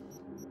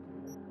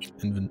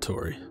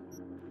 Inventory.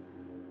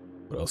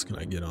 What else can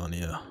I get on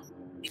you?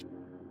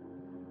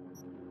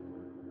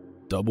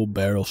 Double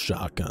barrel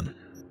shotgun.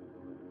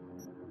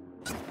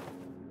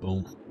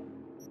 Boom.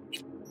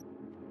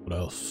 What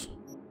else?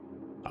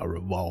 A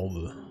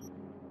revolver.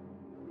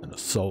 An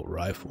assault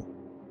rifle.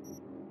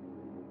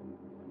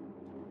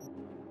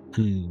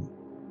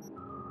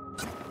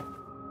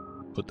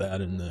 Put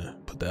that in there.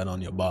 Put that on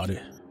your body.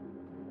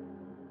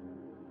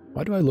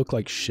 Why do I look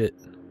like shit?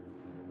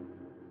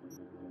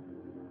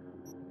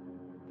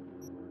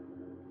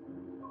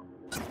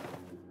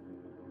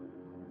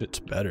 It's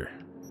better,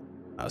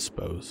 I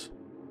suppose.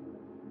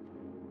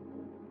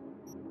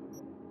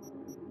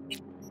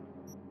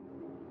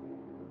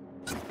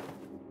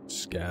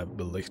 Scav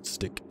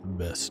ballistic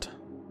vest.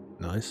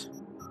 Nice.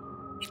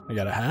 I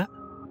got a hat?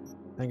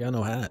 I ain't got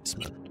no hats,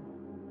 man.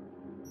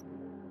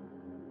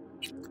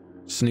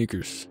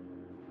 Sneakers.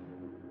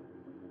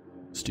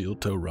 Steel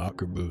toe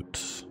rocker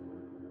boots.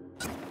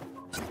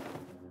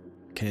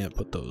 Can't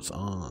put those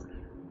on.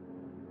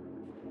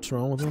 What's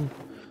wrong with them?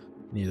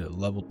 Need a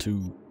level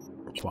 2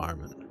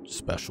 requirement.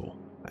 Special.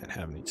 I didn't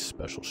have any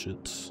special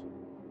shits.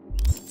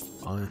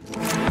 Fine.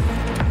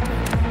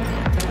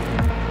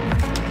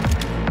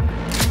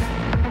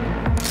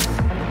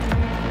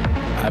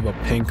 I have a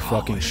pink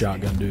fucking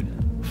shotgun, dude.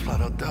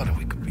 Flat out doubted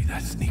we could be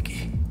that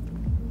sneaky.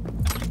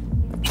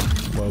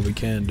 Well, we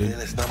can, dude.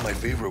 And it's not my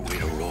favorite way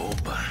to roll,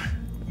 but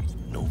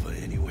Nova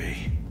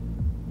anyway.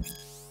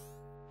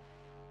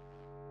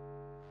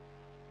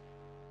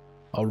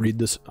 I'll read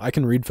this. I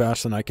can read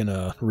fast and I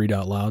can read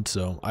out loud,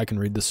 so I can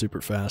read this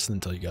super fast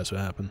and tell you guys what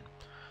happened.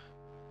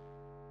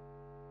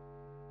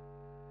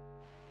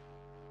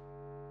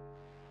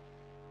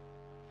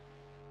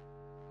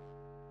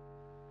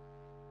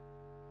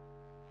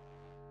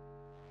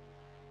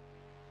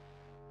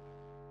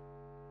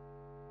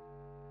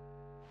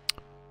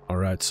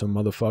 Alright, so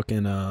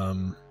motherfucking,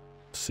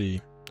 let's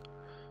see.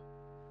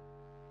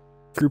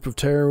 Group of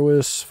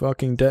terrorists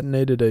fucking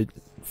detonated a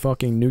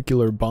fucking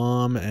nuclear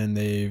bomb and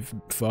they've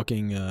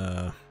fucking,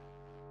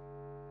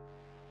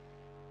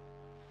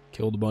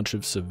 killed a bunch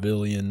of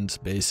civilians,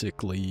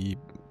 basically.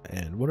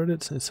 And what did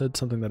it say? It said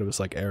something that it was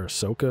like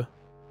Arasaka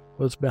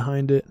was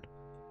behind it.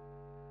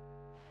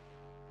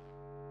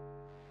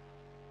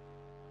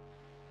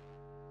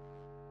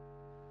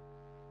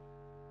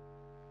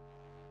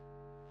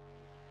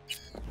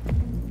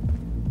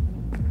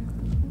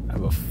 I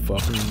have a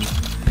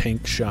fucking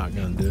pink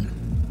shotgun, dude.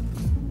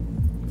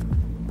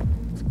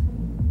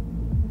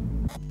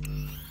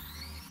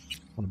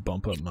 I want to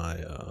bump up my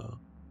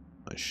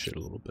my shit a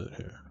little bit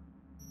here.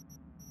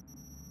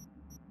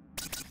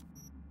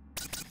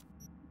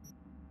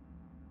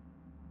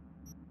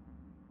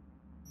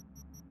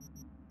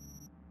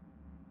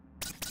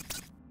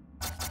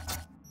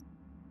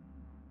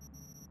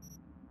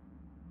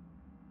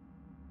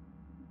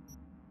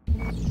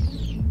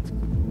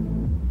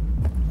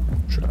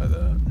 Try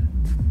that.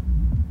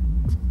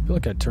 I feel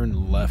like I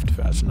turned left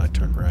faster than I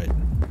turned right.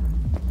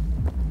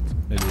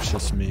 Maybe it's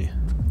just me.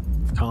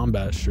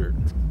 Combat shirt.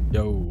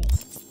 Yo.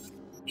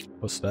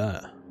 What's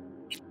that?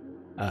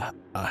 A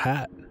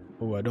hat.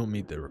 Oh, I don't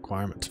meet the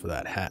requirements for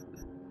that hat.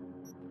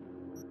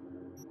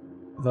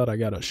 I thought I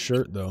got a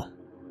shirt though.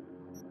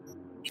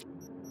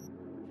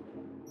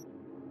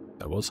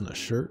 That wasn't a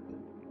shirt.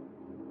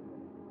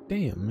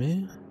 Damn,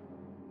 man.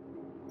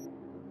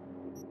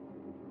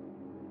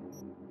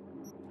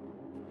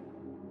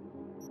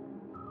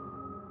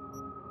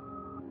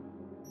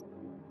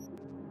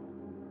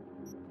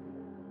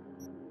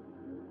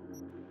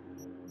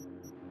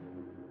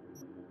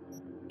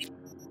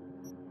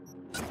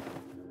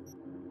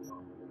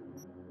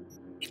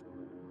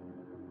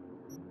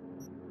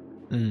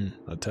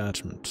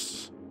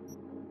 Attachments.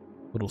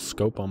 Little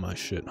scope on my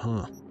shit,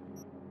 huh?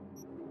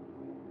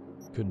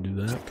 Could do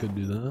that, could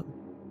do that.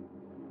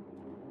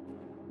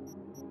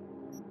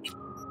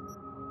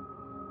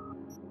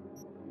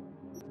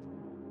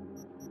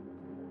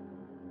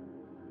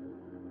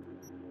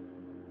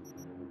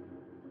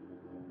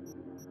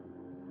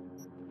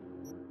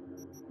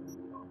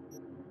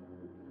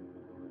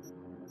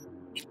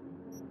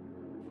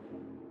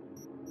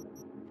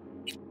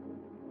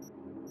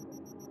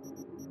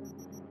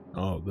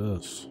 Oh,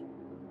 this.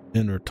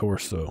 Inner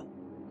torso.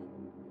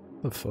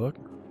 The fuck?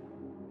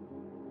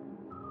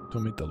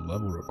 Don't meet the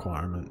level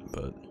requirement,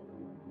 but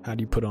How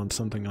do you put on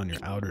something on your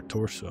outer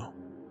torso?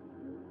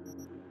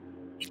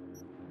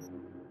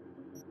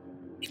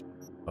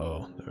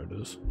 Oh, there it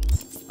is.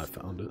 I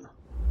found it.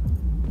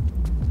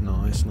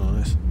 Nice,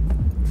 nice.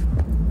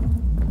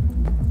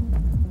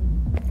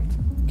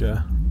 Okay,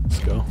 let's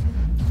go.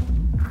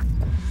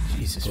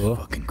 Jesus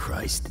fucking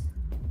Christ.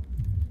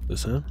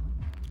 This him?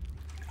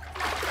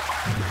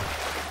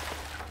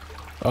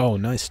 Oh,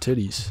 nice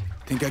titties.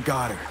 Think I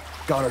got her.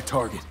 Got our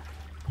target.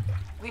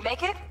 We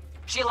make it?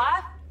 She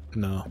alive?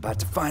 No. About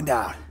to find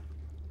out.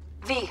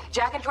 V,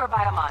 jack into her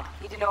biomon.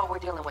 Need to know what we're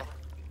dealing with.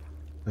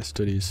 Nice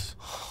titties.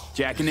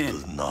 Jacking in.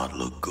 Does not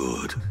look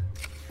good.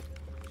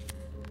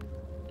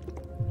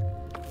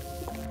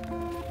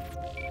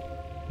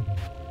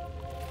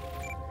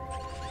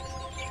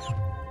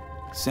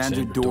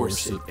 Sandra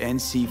Dorset,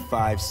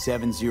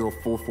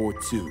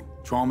 NC570442.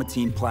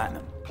 Traumatine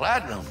Platinum.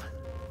 Platinum?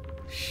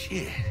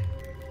 Shit.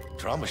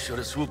 Trauma should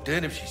have swooped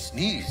in if she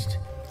sneezed.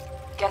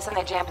 Guessing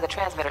they jammed the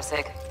transmitter,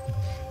 Sig.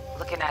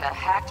 Looking at a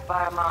hacked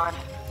biomon,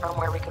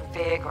 firmware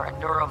reconfig, or a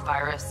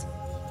neurovirus.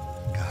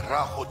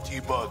 Carajo,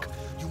 T-Bug.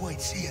 You ain't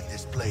seeing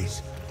this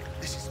place.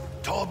 This is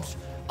tubs,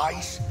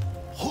 ice,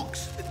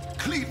 hooks, and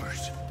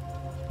cleavers.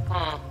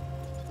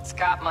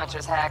 Scott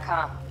Muncher's hack,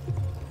 huh?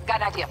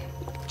 Got an idea.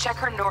 Check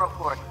her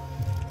neuroport.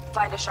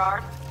 Find a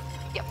shard?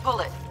 Yeah, pull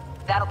it.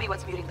 That'll be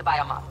what's muting the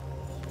biomon.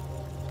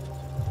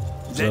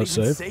 Is that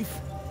even safe?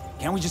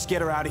 Can't we just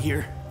get her out of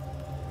here?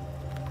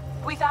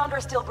 We found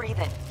her still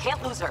breathing.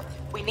 Can't lose her.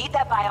 We need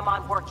that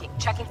biomon working,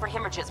 checking for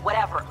hemorrhages,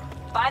 whatever.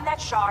 Find that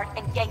shard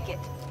and yank it.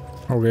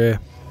 Okay.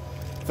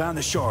 Found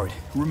the shard.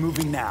 We're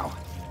moving now.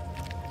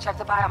 Check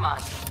the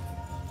biomon.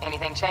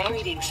 Anything change?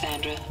 Greetings,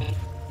 Sandra.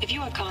 If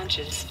you are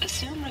conscious,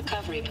 assume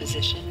recovery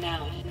position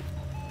now.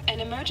 An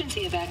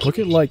emergency evacuation Look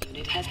at like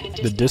unit has been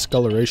the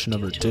discoloration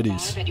of her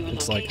titties.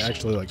 It's like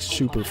actually like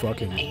super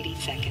fucking 80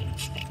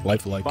 seconds.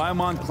 lifelike.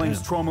 Biomon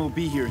claims trauma will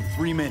be here in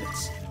 3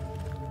 minutes.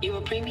 Your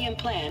premium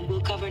plan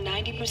will cover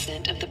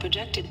 90% of the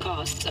projected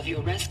costs of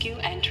your rescue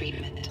and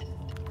treatment.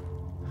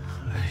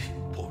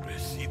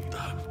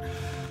 Pobrecita.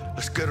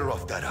 Let's get her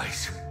off that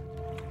ice.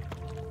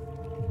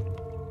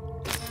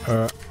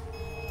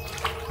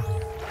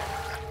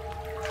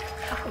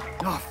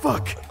 Oh,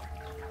 fuck.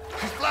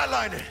 She's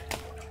flatlining.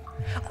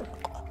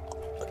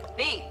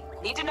 V,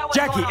 need to know what's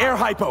Jackie, going on. air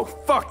hypo.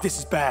 Fuck, this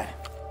is bad.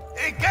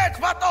 Hey, catch,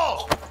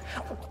 vato!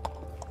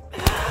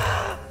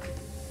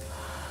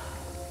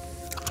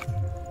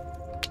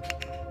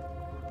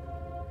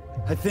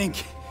 I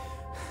think...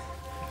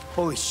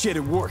 Holy shit,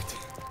 it worked.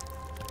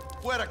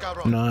 Fuera,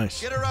 cabrón.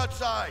 Nice. Get her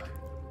outside.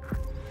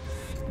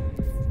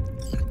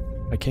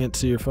 I can't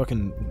see your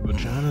fucking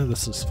vagina.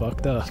 This is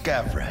fucked up.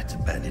 Scav rats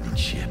abandoning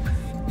ship.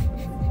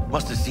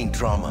 Must have seen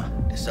trauma.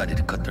 Decided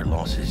to cut their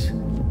losses.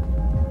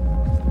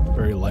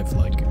 Very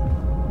lifelike.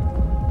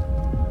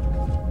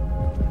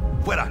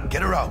 Fuera,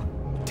 get her out.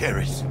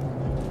 Terrace.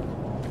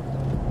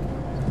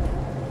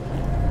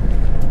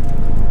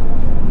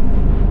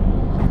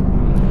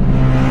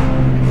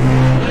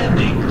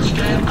 Landing.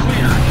 Stand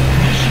clear.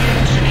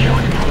 Initiate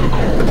security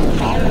protocol.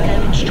 Follow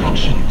all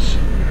instructions.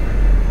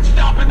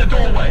 Stop in the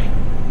doorway.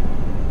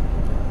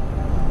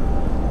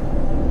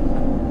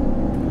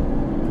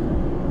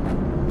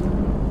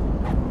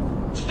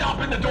 Stop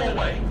in the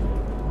doorway.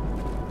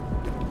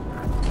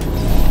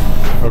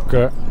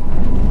 Okay.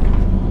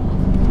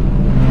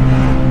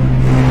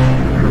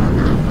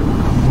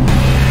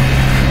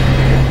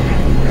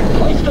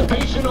 Place the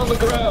patient on the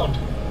ground.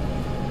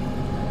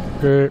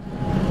 Okay.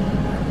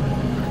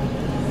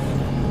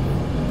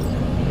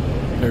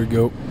 There we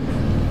go.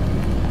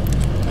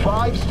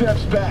 5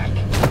 steps back.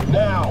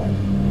 Now.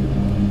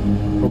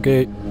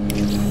 Okay.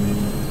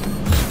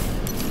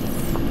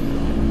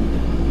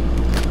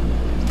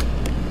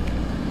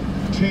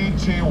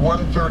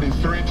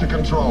 TT-133 to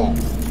control.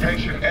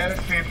 Patient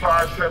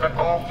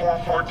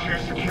NC570442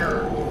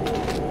 secure.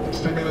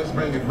 Stimulus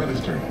being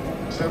administered.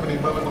 70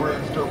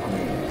 milligrams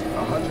dopamine.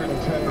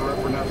 110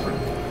 norepinephrine.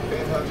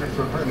 800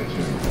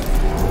 fibrinogen.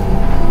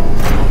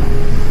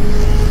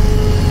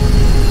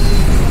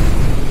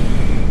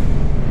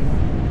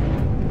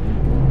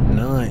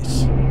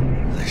 Nice.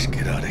 Let's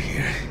get out of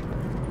here.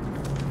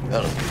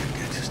 Elevator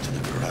gets us to the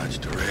garage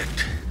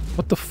direct.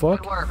 What the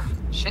fuck? Good work.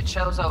 Shit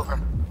show's over.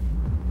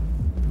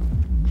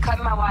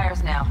 Cutting my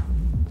wires now.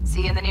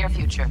 See you in the near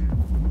future.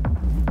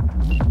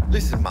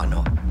 Listen,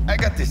 mano. I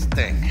got this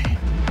thing.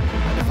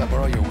 Mind if I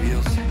borrow your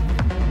wheels?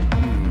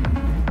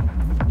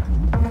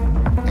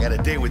 I got a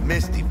date with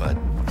Misty, but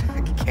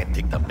I can't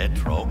take the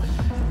metro.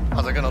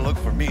 How's it gonna look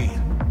for me?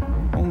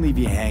 Won't leave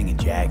you hanging,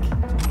 Jack.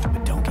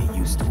 But don't get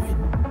used to it.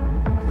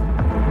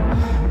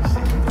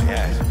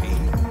 Yes, me.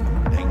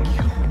 Thank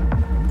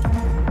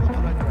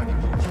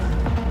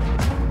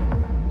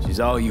you. She's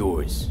all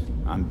yours.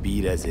 I'm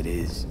beat as it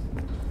is.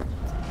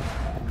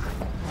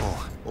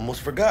 Oh,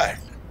 almost forgot.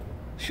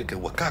 Should get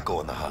Wakako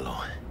on the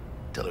hollow.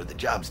 Tell her the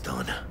job's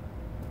done.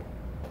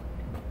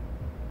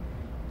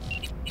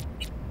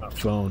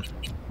 Phone.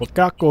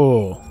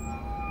 Wakako.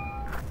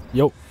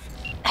 Yo.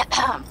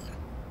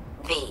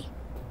 V,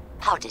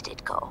 how did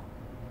it go?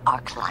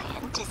 Our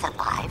client is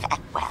alive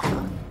and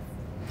well.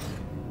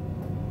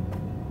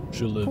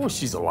 Of course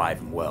she's alive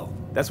and well.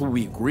 That's what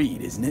we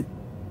agreed, isn't it?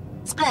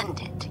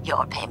 Splendid.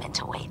 Your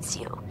payment awaits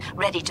you,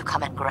 ready to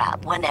come and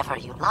grab whenever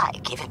you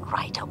like, even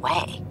right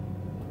away.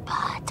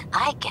 But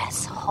I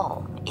guess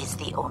home is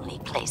the only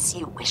place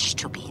you wish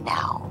to be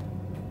now.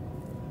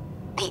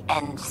 The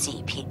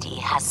NCPD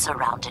has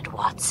surrounded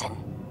Watson.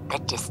 The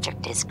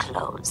district is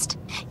closed.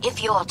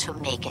 If you're to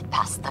make it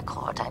past the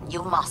cordon,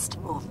 you must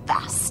move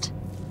fast.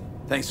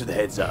 Thanks for the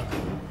heads up.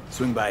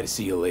 Swing by to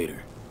see you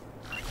later.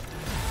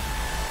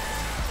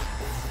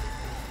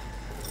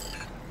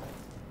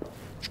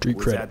 Street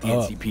What's cred out, the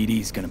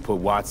NCPD's gonna put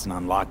Watson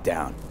on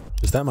lockdown.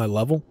 Is that my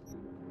level?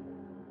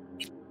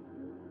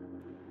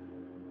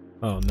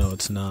 Oh, no,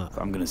 it's not. If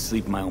I'm gonna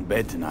sleep in my own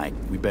bed tonight,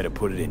 we better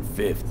put it in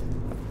 5th.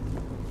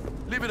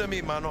 Leave it to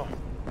me, mano.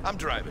 I'm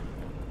driving.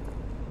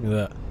 Give me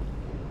that.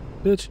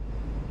 Bitch.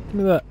 Give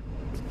me that.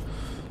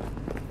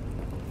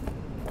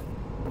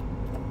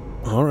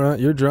 Alright,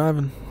 you're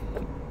driving.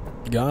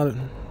 Got it.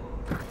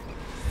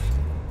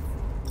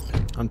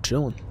 I'm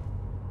chilling.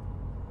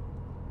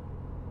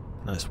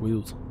 Nice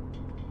wheels.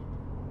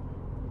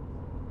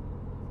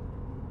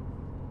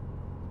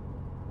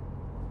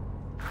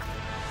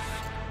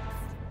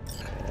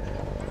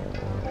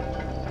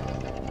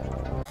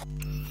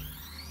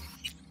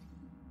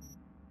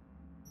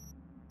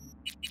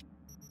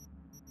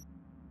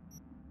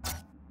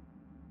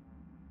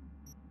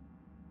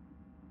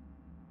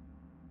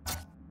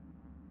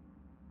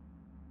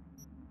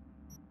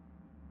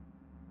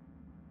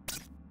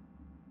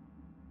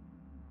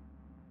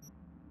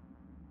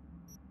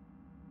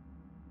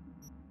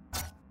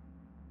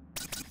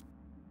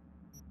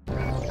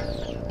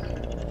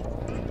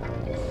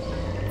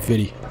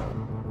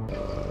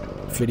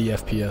 Fitty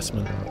FPS,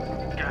 man.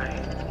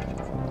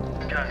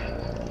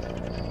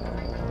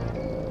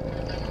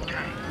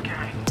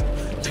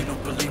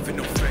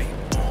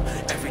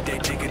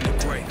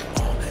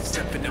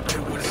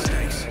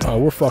 Oh,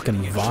 we're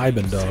fucking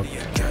vibing, dog.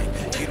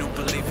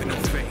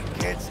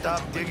 Can't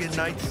stop digging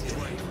Night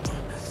City.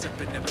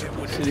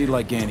 City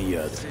like any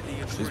other,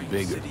 just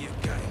bigger.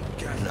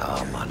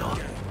 No, mano.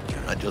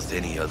 Not just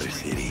any other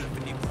city.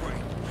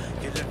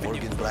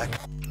 Morgan Black.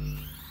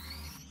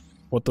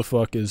 What the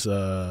fuck is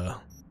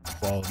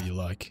quality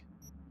like?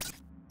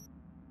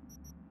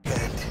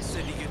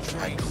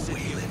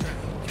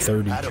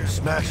 30. Adam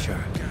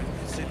Smasher.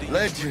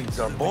 Legends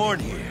are born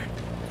here.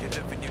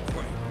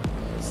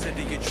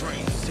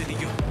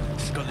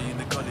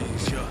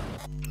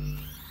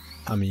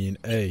 I mean,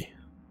 hey.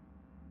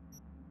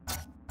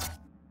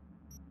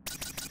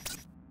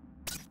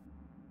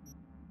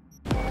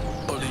 I'm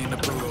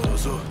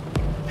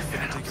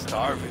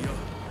starving.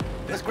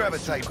 Let's grab a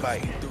tight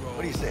bite.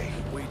 What do you say?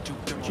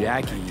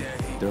 Jackie,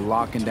 they're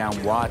locking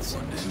down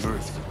Watson.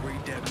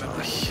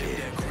 Oh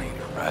shit.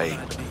 Right.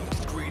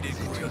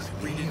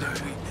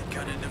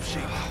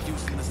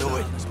 Do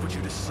it.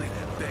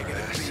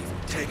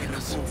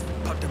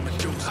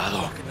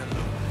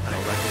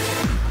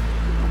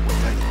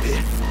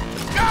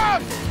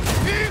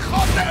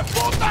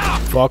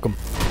 Fuck him.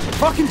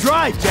 Fucking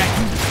drive,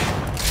 Jackie.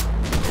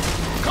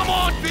 Come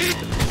on, Pete.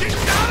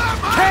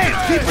 Hands,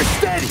 keep her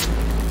steady.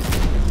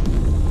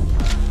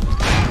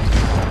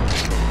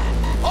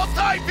 Hold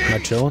tight, Pete. Am I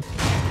chilling?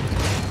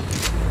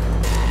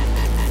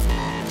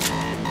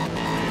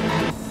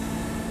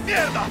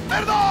 Mierda,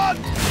 perdón.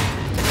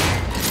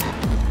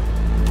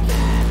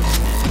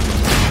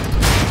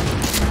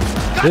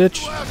 Bitch.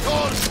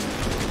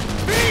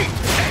 Pete,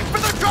 aim for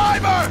the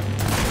driver.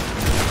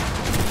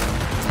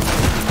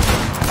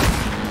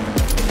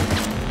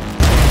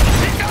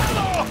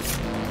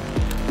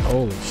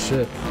 Holy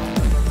shit.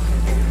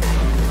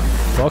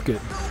 Fuck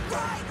it.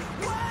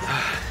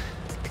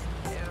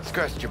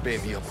 Scratched your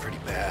baby up pretty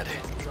bad.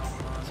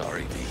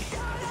 Sorry, V.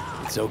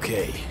 It's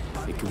okay.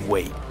 It can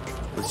wait.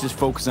 Let's just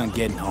focus on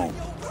getting home.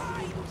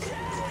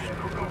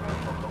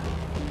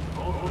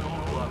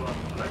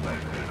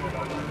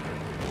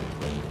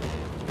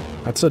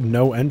 That said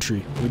no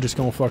entry. We just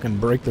gonna fucking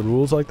break the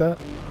rules like that?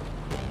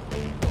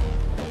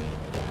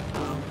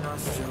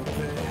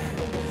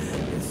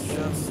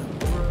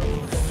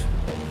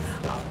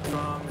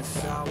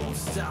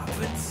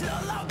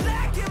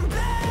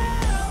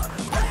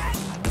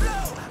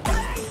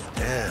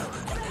 Damn.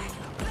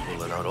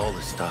 Pulling out all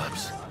the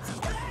stops.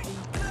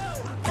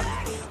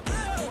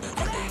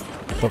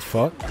 The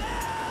fuck?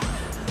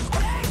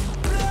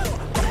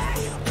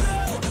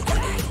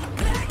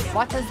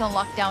 Watson's on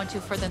lockdown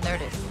to further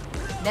notice.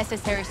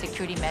 Necessary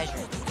security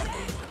measure.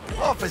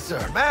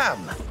 Officer,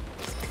 ma'am.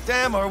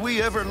 Damn, are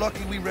we ever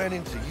lucky we ran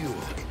into you.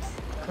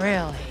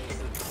 Really?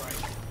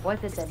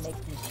 What is it that makes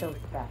me so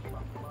special?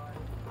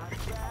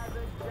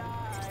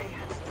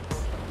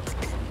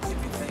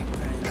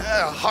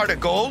 Heart of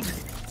gold?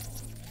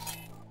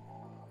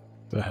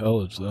 The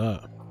hell is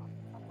that?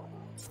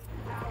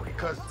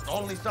 Because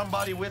only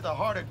somebody with a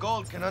heart of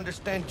gold can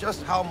understand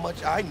just how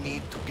much I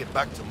need to get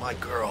back to my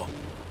girl.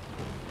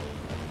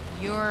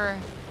 Your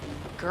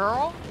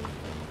girl?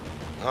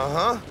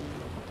 Uh-huh.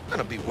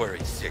 gonna be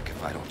worried sick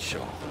if I don't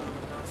show.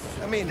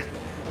 I mean,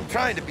 I'm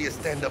trying to be a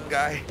stand-up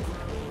guy.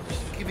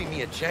 Just giving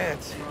me a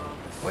chance.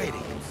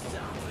 Waiting.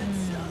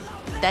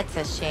 That's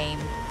a shame.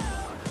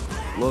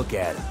 Look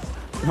at him.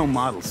 No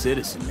model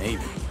citizen,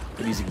 maybe,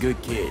 but he's a good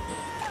kid.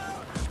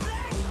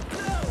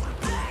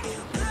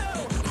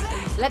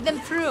 Let them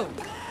through.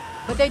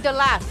 But they're the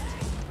last.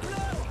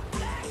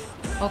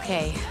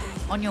 Okay,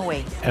 on your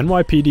way.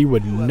 NYPD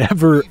would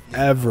never,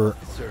 ever,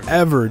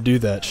 ever do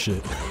that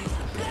shit.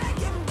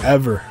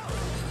 Ever.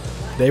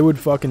 They would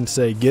fucking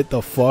say, get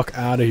the fuck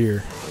out of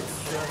here.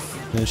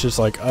 And it's just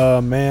like,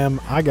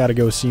 ma'am, I gotta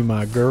go see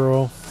my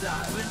girl.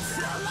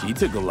 She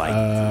took a light.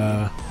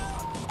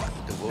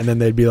 And then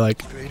they'd be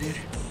like,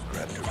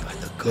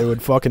 they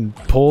would fucking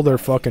pull their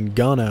fucking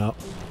gun out.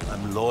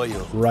 I'm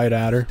loyal. Right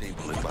at her.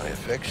 Stable in my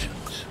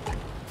affections.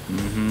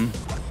 Mm-hmm.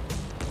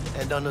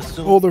 And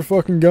unassuming. Pull their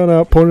fucking gun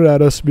out, point it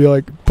at us, be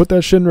like, put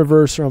that shit in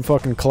reverse or I'm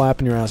fucking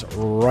clapping your ass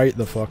right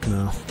the fuck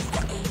now.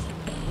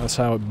 That's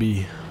how it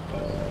be.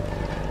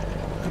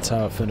 That's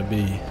how it finna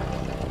be.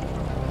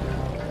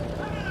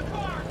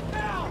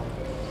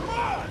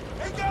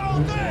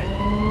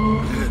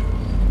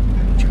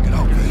 Check it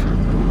out,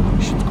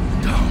 man. Shit's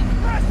going down.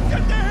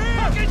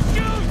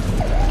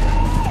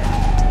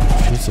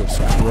 Jesus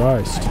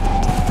Christ.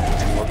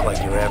 You look like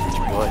your average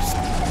bust.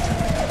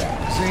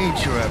 This ain't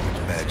your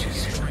average badges.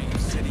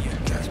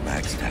 That's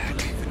MaxTac.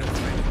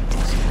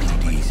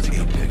 CPD's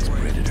apex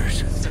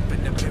predators.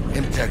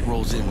 MTAC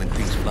rolls in when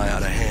things fly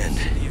out of hand.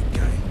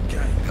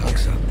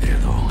 Gunk's out there,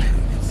 though.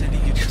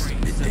 Just a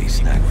midday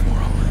snack for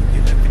him.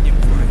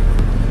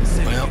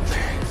 Well,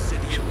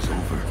 show's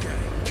over.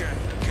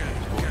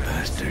 Poor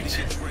bastards.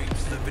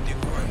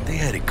 They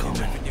had it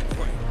coming.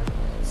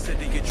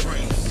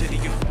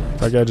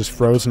 That guy just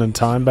frozen in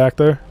time back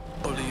there?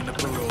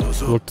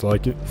 Looked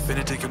like it.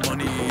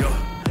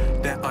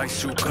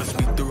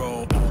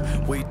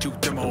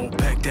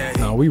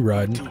 Nah, we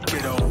riding.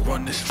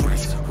 Run the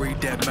streets,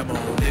 read that memo,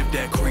 live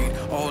that creed.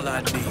 All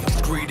I need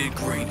is greed and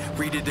green.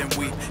 Read it and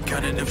weep,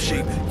 counting them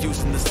sheep,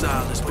 using the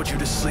silence, put you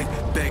to sleep,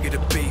 bag of the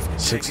beef.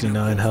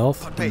 69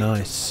 health.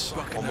 Nice.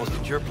 Almost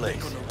at your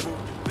place.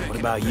 What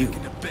about you?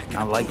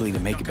 Not likely to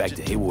make it back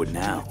to Haywood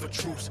now.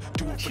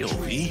 Kill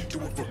me?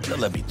 They'll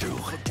let me through.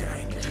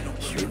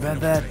 Sure about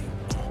that?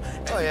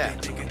 Oh yeah.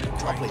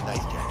 I'll play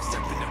nice games.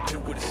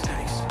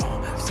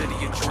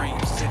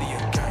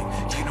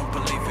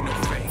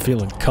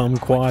 Feeling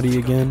kumquatty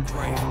again?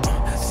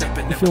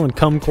 You feeling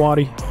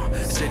kumquatty?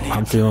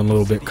 I'm feeling a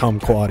little bit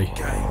kumquatty.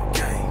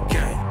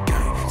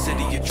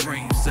 City of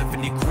dreams,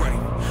 living your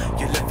grave.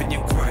 You're living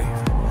your grave.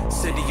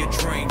 City of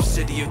dreams,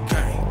 city of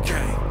gang,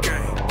 gang,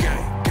 gang,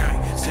 gang,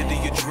 gang.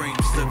 City of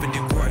dreams, living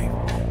your grave.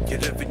 You're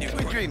living your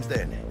grave. Good dreams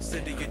then.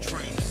 City of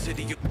dreams,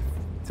 city of...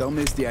 Tell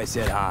Misty I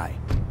said hi.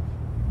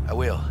 I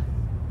will.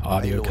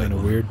 Audio kind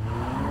of weird.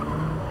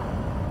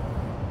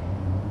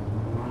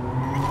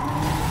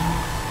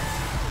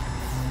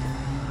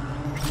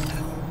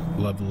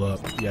 Level up.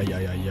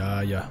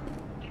 Yeah.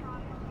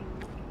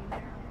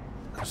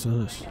 What's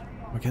this?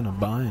 Why can't I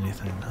buy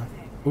anything now?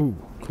 Ooh,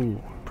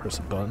 cool. Press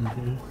a button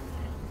here.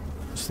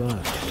 What's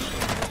that?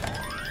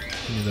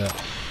 Give me that.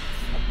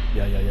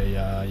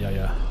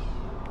 Yeah.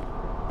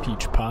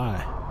 Peach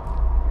pie.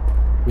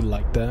 We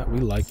like that. We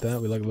like a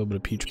little bit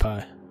of peach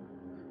pie.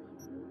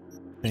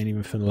 Ain't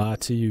even finna lie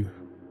to you.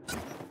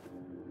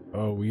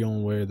 Oh, we gonna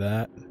wear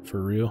that?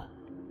 For real?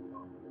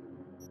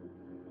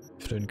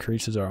 If it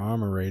increases our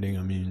armor rating,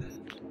 I mean,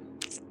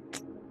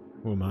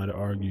 who am I to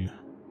argue?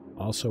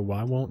 Also,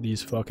 why won't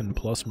these fucking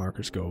plus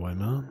markers go away,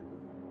 man?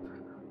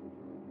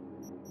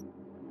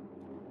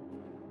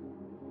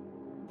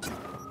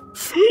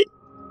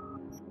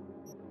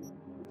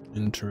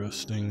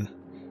 Interesting.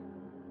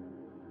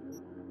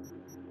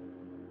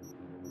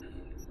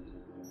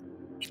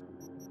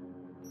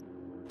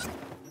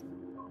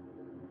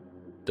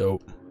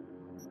 Dope.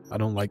 I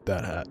don't like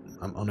that hat.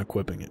 I'm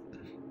unequipping it.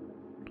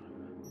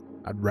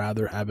 I'd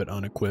rather have it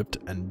unequipped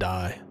and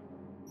die.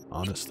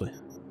 Honestly.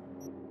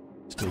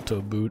 Steel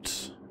toe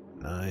boots.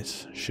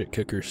 Nice. Shit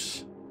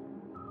kickers.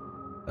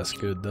 That's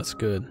good. That's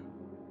good.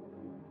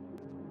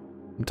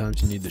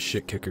 Sometimes you need the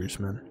shit kickers,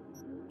 man.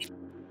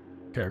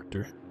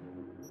 Character.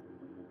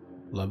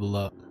 Level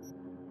up.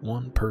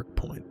 1 perk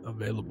point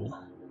available.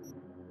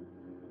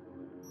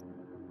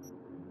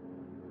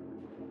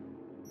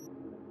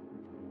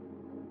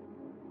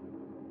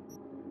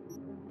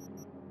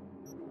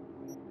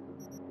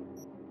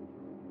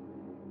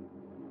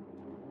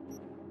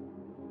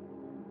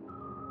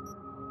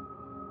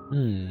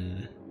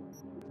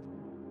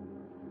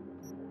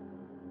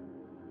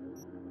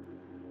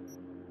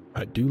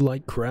 I do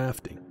like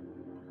crafting.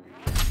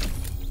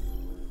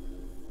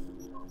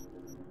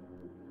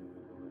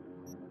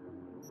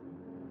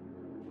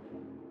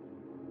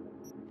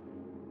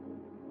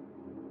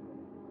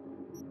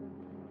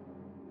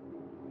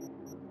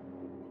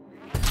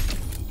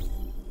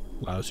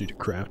 Allows you to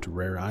craft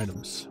rare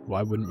items.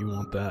 Why wouldn't you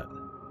want that?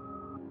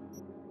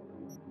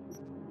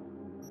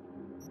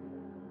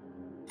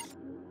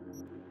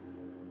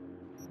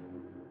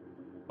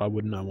 Why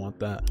wouldn't I want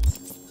that?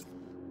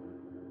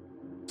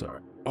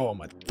 Sorry. Oh,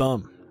 my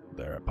thumb.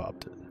 There, I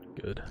popped it.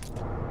 Good.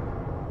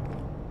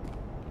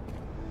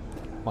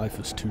 Life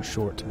is too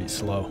short to be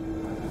slow.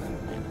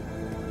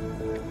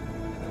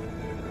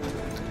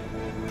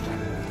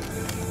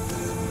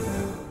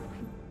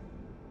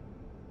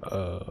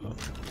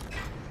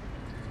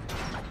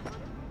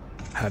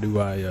 How do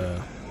I,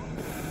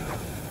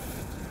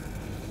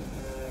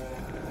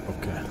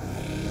 okay.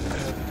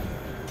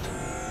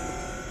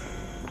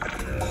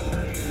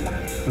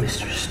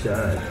 Mr.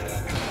 Stud.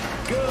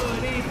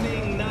 Good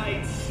evening,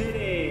 Night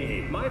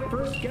City. My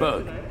first guest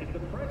tonight is the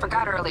president.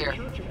 Forgot earlier.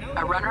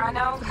 A runner I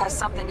know has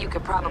something you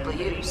could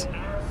probably use.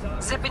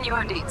 Zipping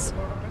your deets.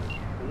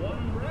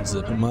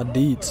 Zipping my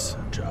deets.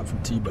 Job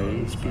from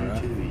T-Bone.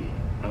 Alright.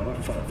 Our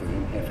Father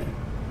in Heaven.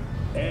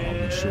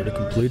 I'll be sure to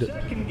complete it.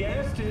 Second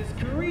guest is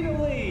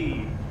Karina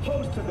Lee,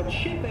 host of the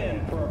Chip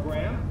In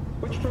program,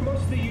 which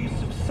promotes the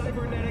use of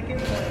cybernetic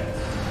implants.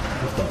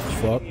 What the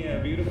fuck? Yeah,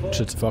 beautiful.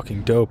 Shit's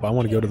fucking dope. I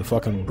want to go to the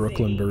fucking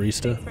Brooklyn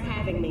Barista. Thanks for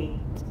having me.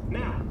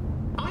 Now,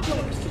 I'd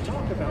like us to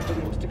talk about the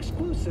most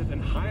exclusive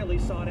and highly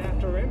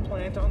sought-after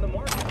implant on the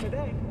market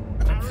today.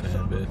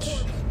 Fan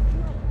bitch.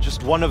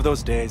 Just one of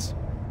those days.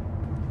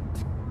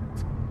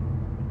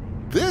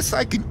 This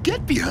I can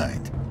get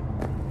behind.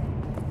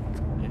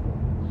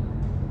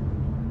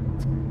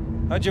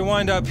 How'd you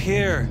wind up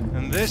here,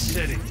 in this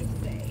city?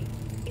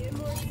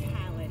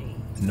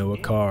 Noah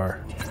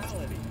Carr.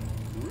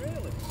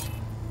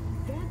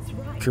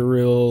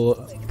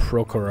 Kirill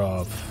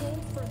Prokhorov.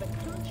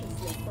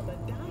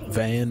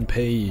 Van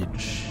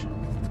Page.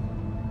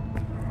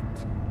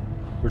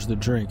 Where's the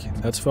drink?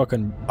 That's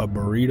fucking a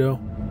burrito.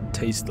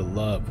 Taste the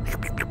love.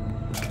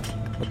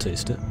 I'll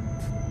taste it.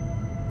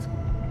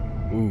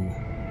 Ooh.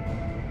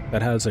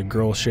 That has a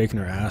girl shaking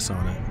her ass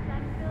on it.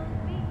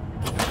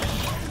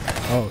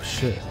 Oh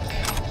shit.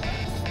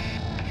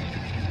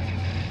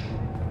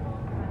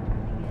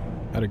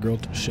 Had a girl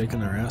shaking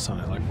their ass on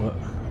it. Like, what?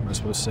 Am I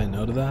supposed to say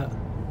no to that?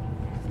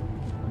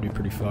 I'd be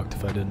pretty fucked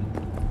if I didn't.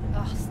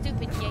 Oh,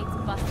 stupid gate's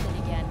busted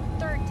again.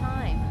 Third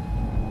time.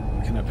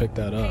 Can I pick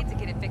that up? Paid to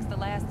get it fixed the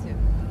last two.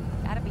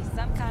 Gotta be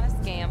some kind of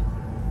scam.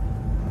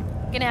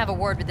 Gonna have a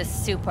word with this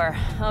super.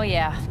 Oh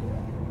yeah.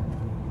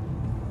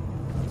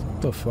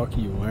 What the fuck are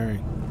you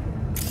wearing?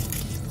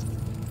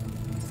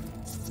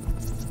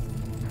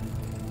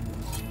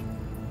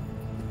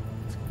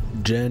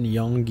 Jen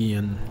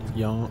Yongian.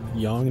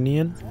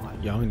 Yongnian?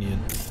 Yongnian.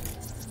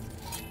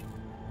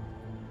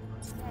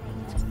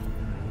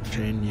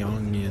 Jen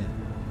Yongnian.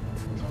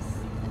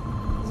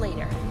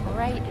 Later,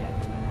 alright?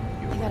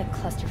 I got a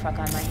clusterfuck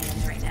on my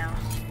hands right now.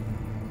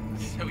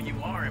 So you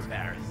are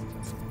embarrassed.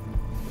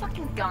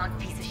 Fucking gonk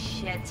piece of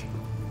shit.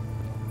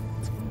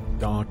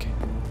 Gonk.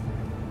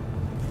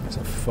 It's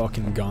a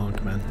fucking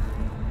gonk, man.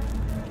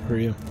 Who are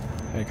you?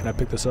 Hey, can I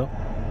pick this up?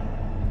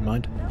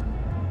 Mind?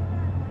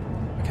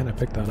 Why can't I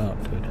pick that up,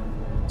 dude?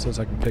 It says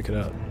I can pick it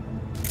up.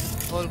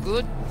 All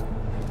good?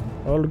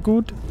 All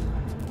good?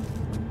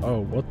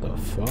 Oh, what the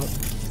fuck?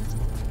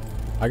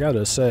 I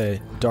gotta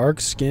say, dark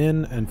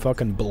skin and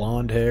fucking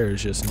blonde hair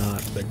is just not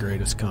the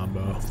greatest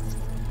combo.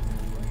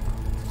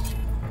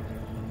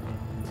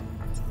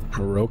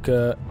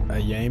 Maroka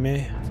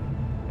Ayame?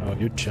 Oh,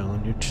 you're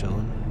chilling, you're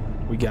chilling.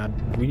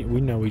 We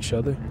know each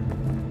other.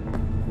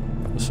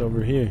 What's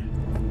over here?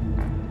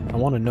 I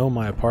want to know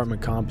my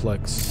apartment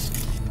complex.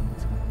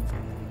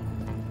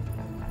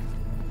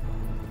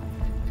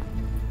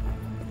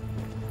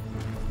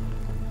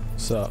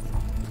 What's up?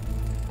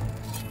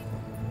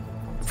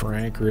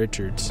 Frank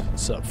Richards.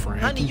 What's up, Frank?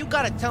 Honey, you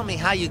gotta tell me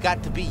how you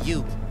got to be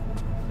you.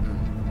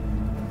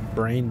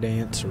 Brain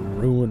dance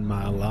ruined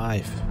my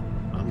life.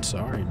 I'm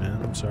sorry,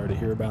 man. I'm sorry to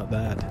hear about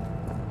that.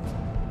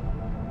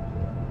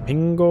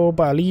 Pingo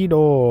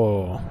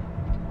Balido.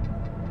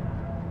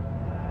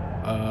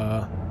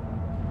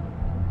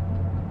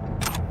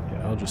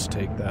 Yeah, I'll just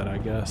take that, I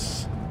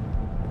guess.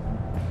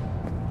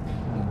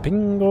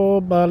 Pingo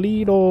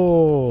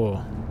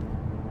Balido.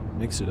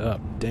 Mix it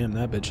up. Damn,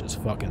 that bitch is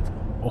fucking...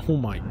 Oh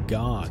my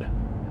god.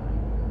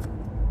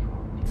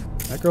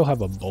 That girl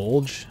have a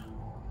bulge?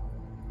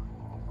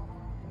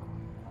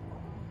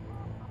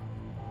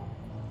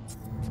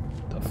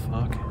 The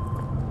fuck?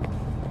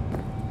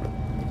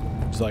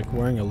 She's like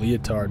wearing a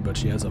leotard, but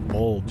she has a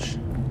bulge.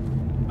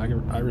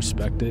 I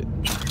respect it.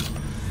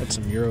 Got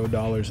some Euro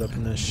dollars up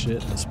in this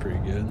shit. That's pretty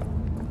good.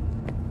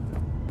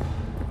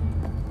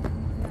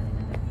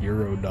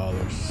 Euro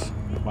dollars.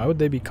 Why would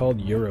they be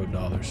called Euro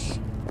dollars?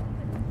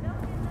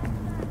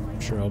 I'm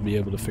sure I'll be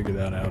able to figure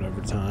that out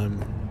over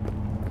time.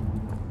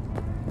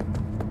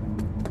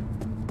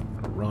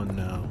 Run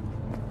now.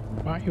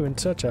 Why are you in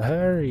such a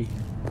hurry?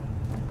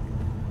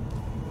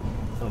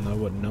 I don't know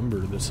what number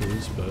this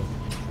is, but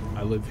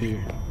I live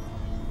here.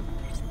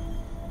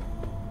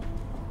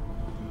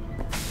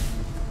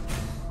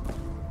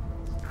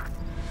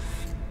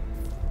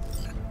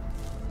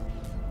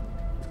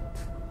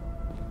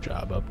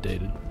 Job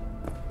updated.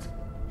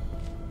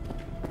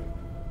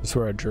 This is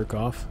where I jerk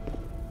off.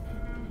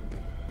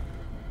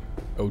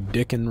 Oh,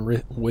 dick and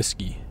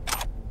whiskey.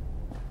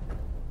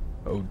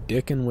 Oh,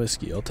 dick and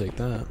whiskey. I'll take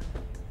that.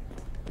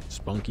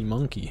 Spunky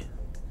monkey.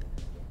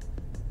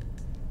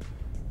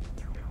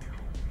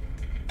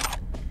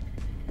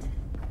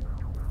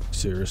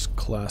 Cirrus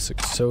classic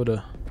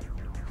soda.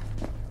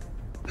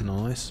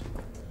 Nice.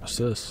 What's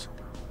this?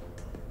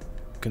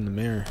 Look in the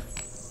mirror.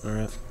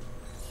 Alright.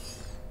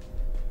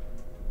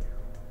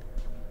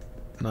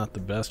 Not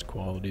the best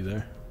quality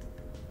there.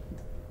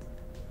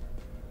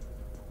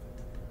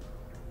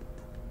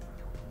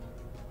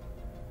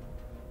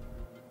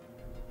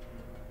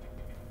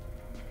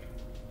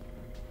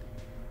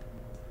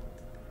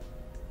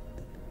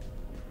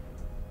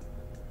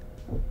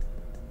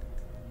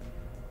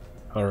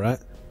 Alright.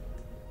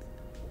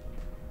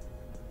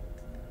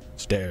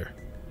 Stare.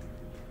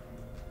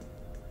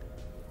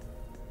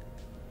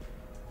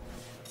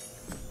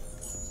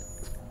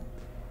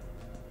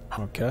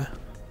 Okay.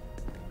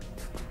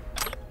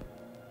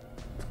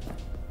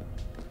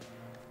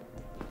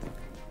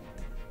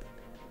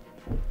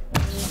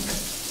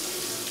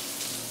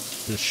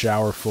 The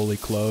shower fully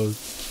clothed.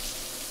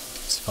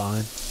 It's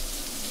fine.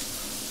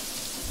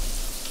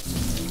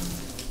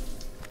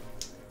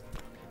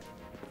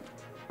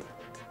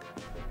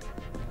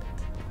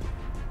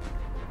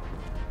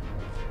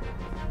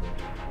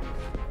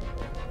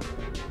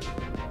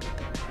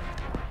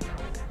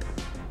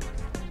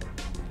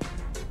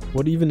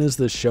 What even is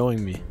this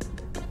showing me?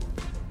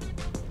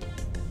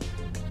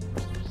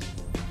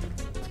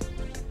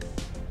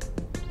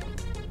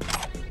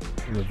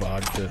 The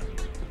vodka,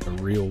 the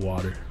real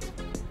water.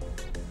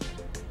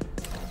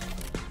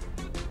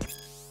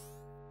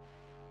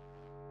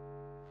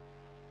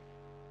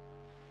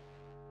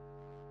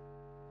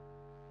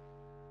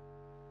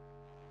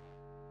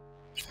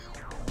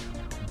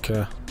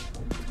 Okay.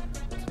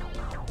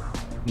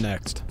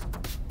 Next.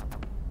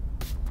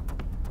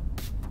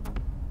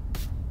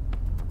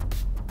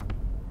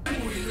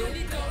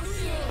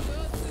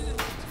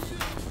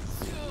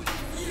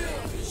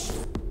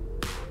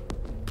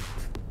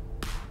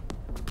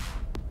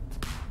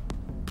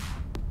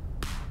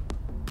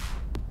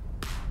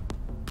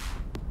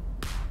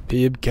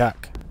 Pib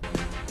cack.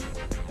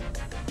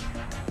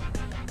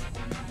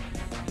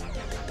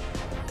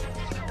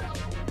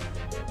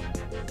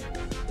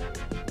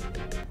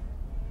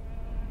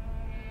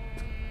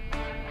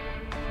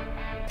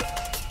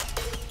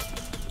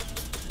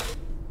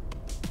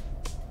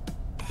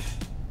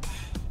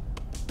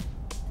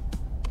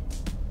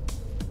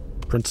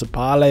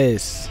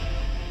 Principales.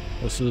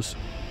 What's this?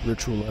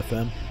 Ritual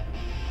FM.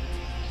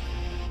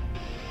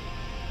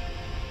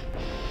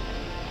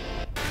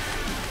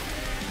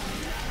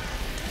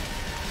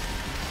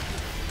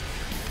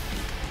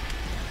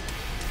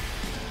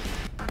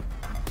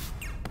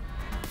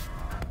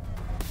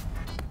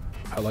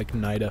 I like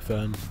Night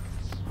FM,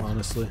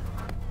 honestly.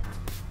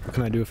 What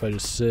can I do if I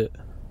just sit?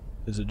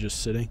 Is it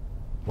just sitting?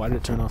 Why did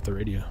it turn off the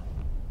radio?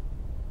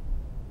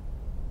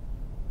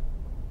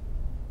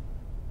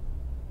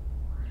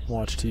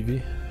 Watch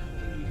TV.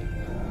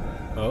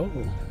 Oh.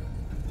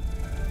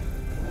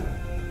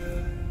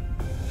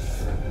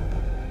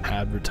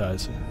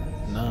 Advertising.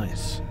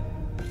 Nice.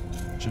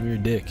 Show me your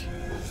dick.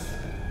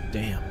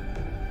 Damn.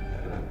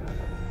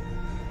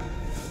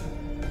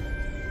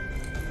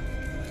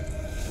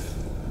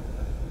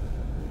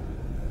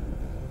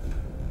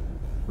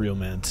 Real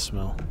man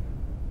smell.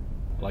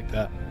 Like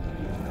that.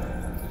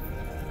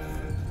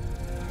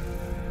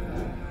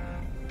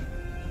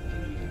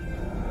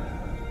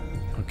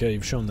 Okay,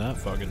 you've shown that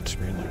fucking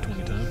screen like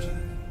 20 times.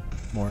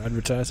 More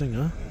advertising,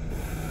 huh?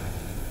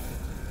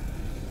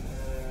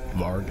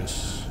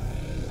 Vargas.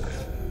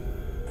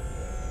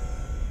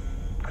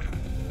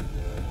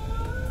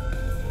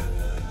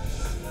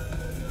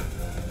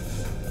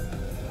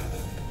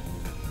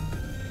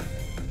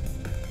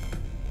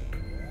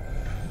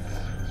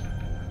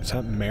 Is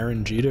that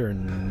Marangita or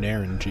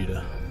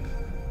Narangita?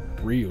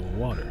 Real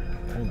water.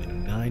 Only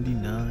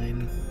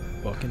 99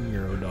 fucking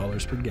euro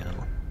dollars per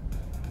gallon.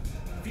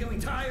 Feeling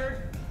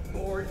tired?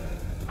 Bored?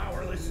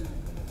 Powerless?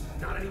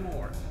 Not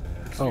anymore.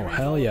 Oh,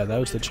 hell yeah, that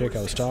was the chick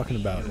I was talking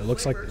about. It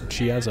looks like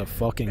she has a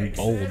fucking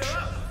bulge.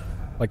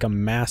 Like a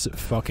massive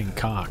fucking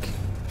cock.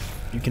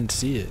 You can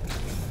see it.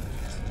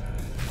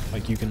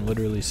 Like, you can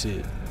literally see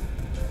it.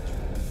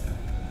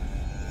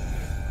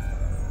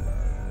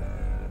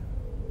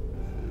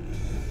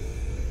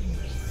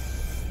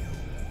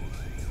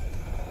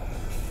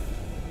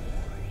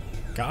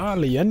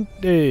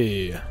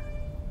 Caliente.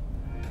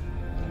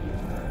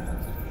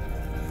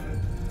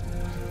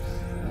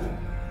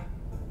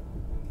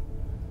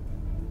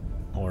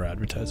 More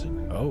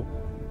advertising. Oh.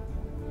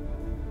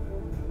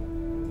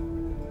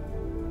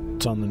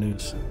 It's on the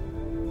news.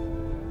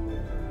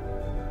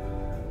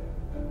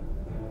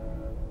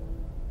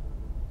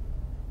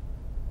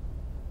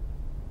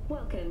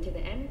 Welcome to the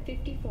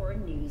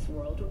N54 News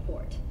World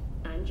Report.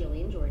 I'm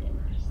Jillian Jordan.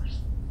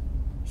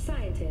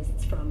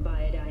 Scientists from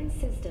Biodyne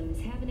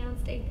Systems have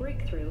announced a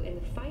breakthrough in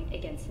the fight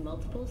against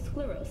multiple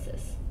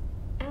sclerosis.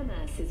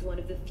 MS is one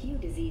of the few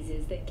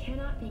diseases that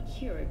cannot be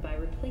cured by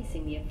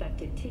replacing the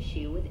affected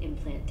tissue with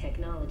implant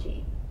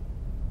technology.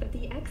 But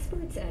the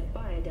experts at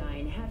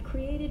Biodyne have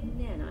created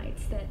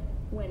nanites that,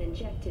 when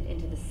injected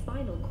into the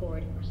spinal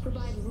cord,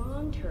 provide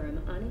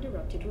long-term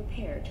uninterrupted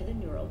repair to the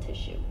neural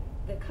tissue.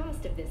 The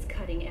cost of this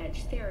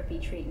cutting-edge therapy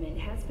treatment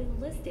has been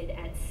listed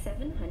at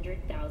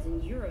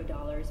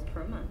 €700,000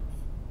 per month.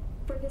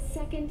 For the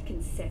second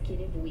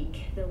consecutive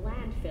week, the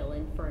landfill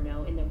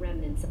inferno in the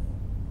remnants of...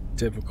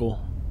 Typical.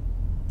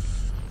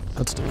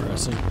 That's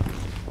depressing.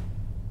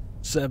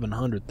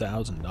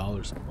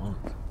 $700,000 a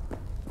month.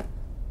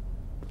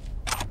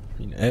 I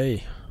mean,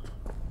 hey,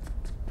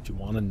 if you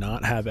want to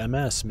not have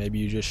MS, maybe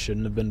you just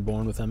shouldn't have been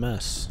born with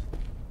MS.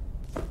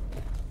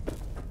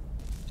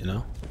 You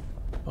know?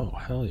 Oh,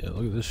 hell yeah,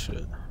 look at this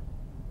shit.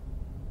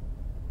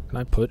 Can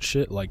I put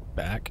shit, like,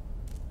 back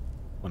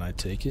when I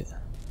take it?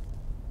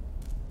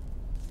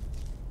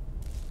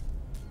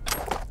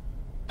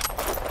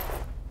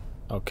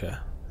 Okay,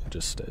 it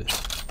just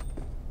stays.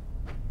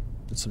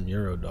 It's some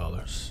euro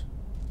dollars.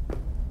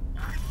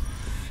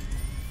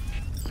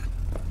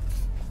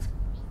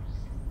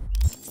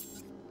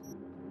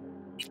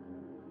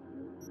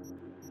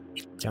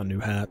 Got new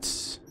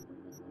hats.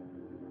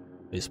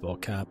 Baseball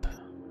cap.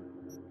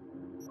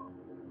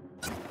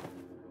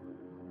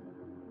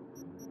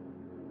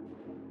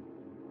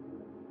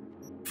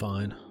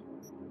 Fine.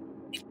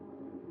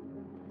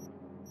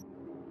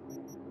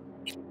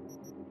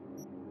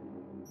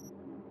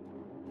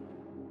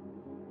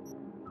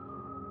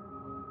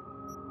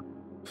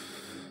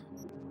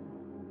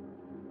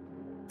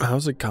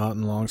 How's a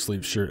cotton long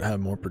sleeve shirt have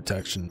more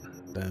protection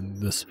than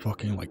this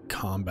fucking like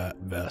combat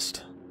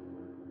vest?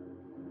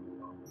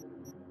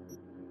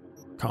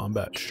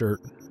 Combat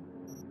shirt.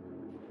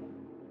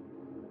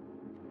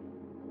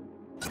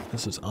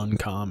 This is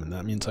uncommon.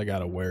 That means I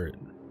gotta wear it.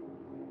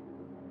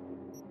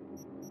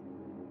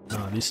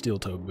 Nah, these steel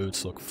toe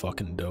boots look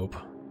fucking dope.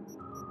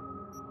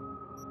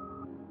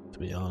 To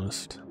be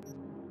honest.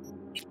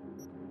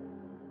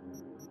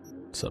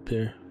 What's up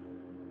here?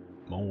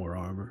 More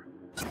armor.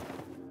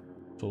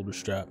 Shoulder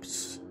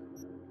straps.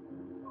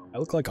 I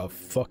look like a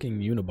fucking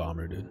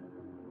Unabomber, dude.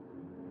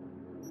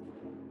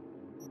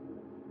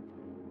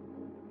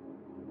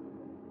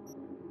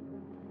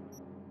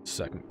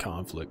 Second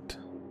conflict.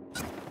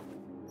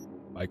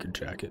 Biker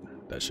jacket.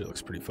 That shit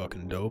looks pretty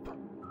fucking dope.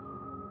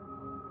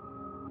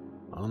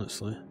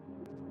 Honestly.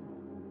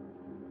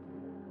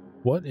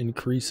 What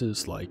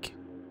increases, like,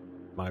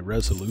 my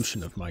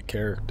resolution of my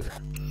character?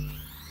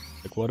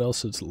 Like, what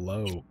else is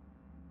low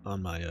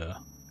on my,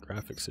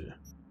 graphics here?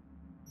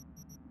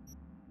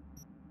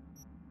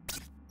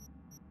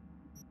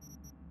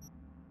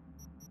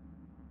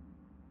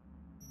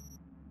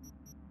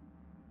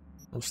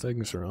 Those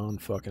things are on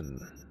fucking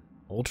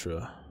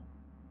ultra.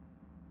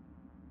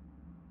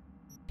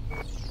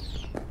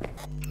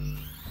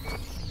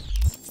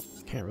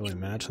 Can't really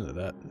imagine that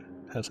that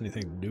has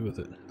anything to do with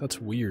it. That's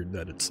weird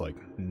that it's like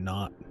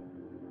not.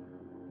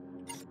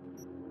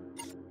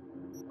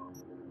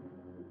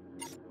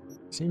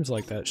 Seems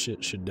like that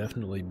shit should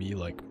definitely be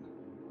like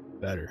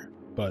better,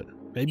 but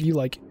maybe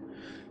like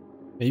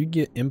maybe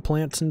get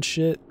implants and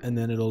shit and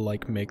then it'll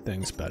like make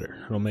things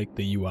better. It'll make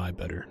the UI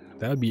better.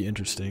 That would be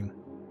interesting.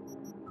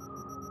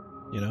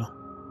 You know?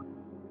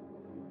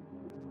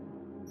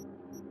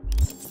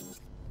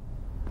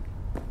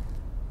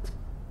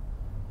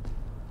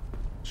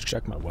 Let's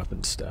check my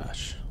weapon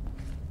stash.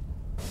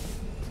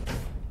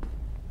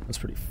 That's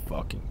pretty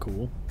fucking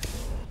cool.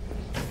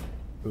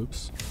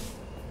 Oops.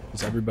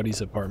 Does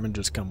everybody's apartment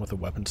just come with a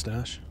weapon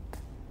stash?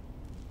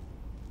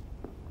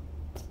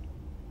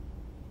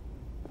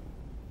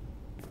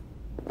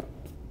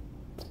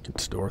 Can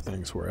store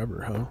things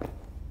wherever, huh?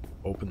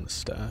 Open the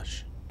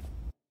stash.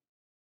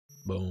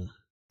 Boom.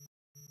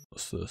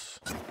 What's this?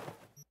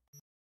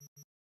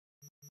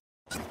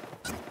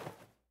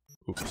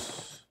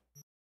 Oops.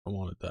 I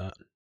wanted that.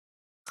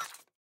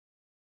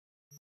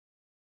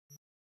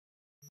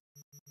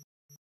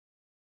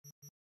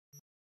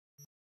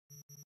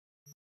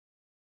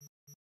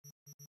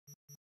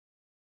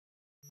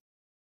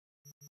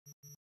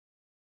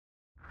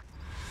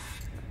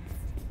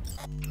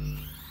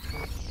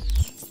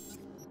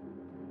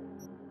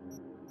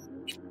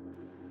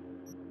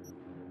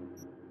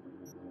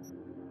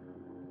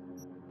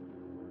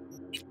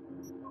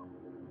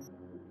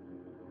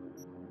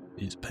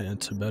 These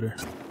pants are better.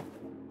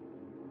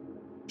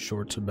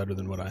 Shorts are better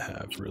than what I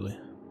have, really.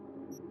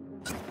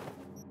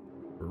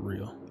 For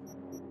real.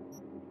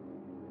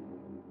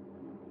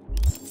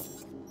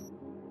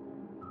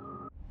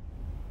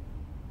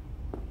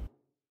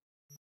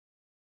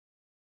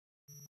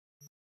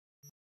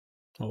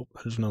 Oh,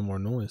 there's no more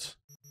noise.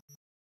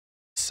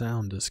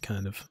 Sound is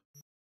kind of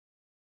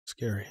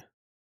scary.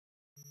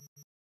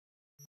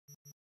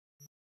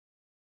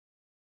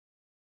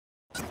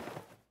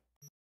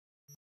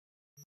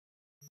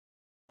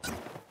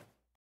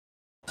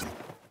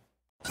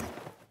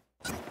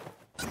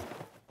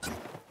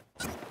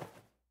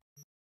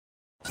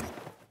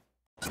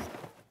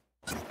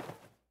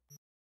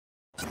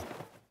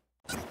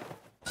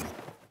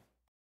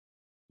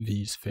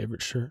 V's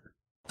favorite shirt.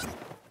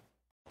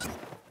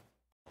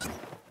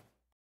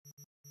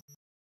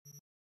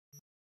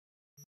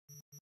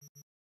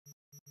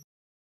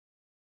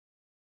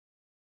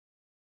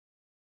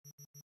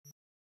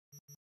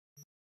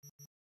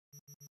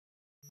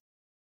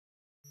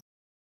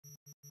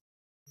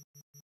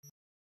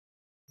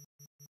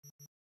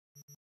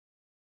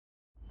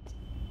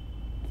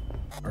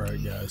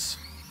 Alright, guys.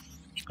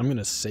 I'm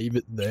gonna save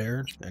it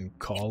there and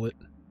call it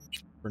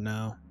for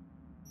now.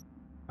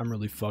 I'm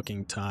really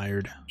fucking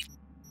tired.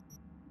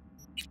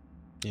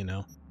 You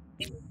know?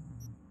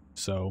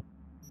 So,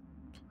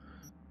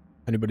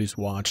 anybody's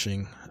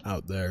watching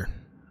out there,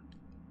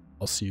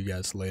 I'll see you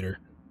guys later.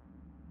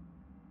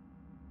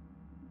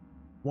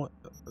 What?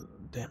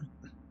 Damn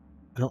it.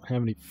 I don't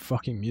have any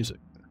fucking music.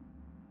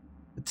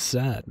 It's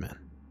sad, man.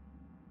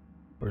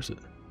 Where's it?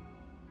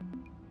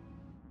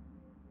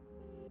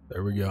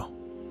 There we go.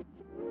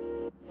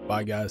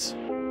 Bye, guys.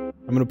 I'm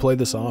gonna play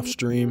this off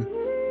stream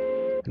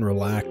and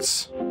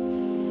relax.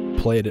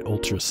 Play it at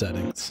ultra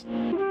settings.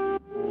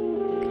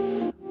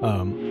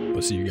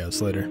 We'll see you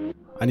guys later.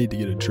 I need to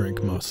get a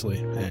drink mostly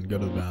and go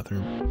to the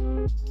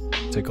bathroom.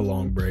 Take a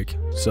long break.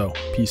 So,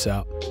 peace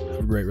out.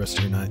 Have a great rest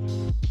of your night.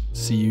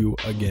 See you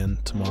again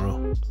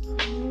tomorrow.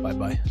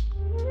 Bye-bye.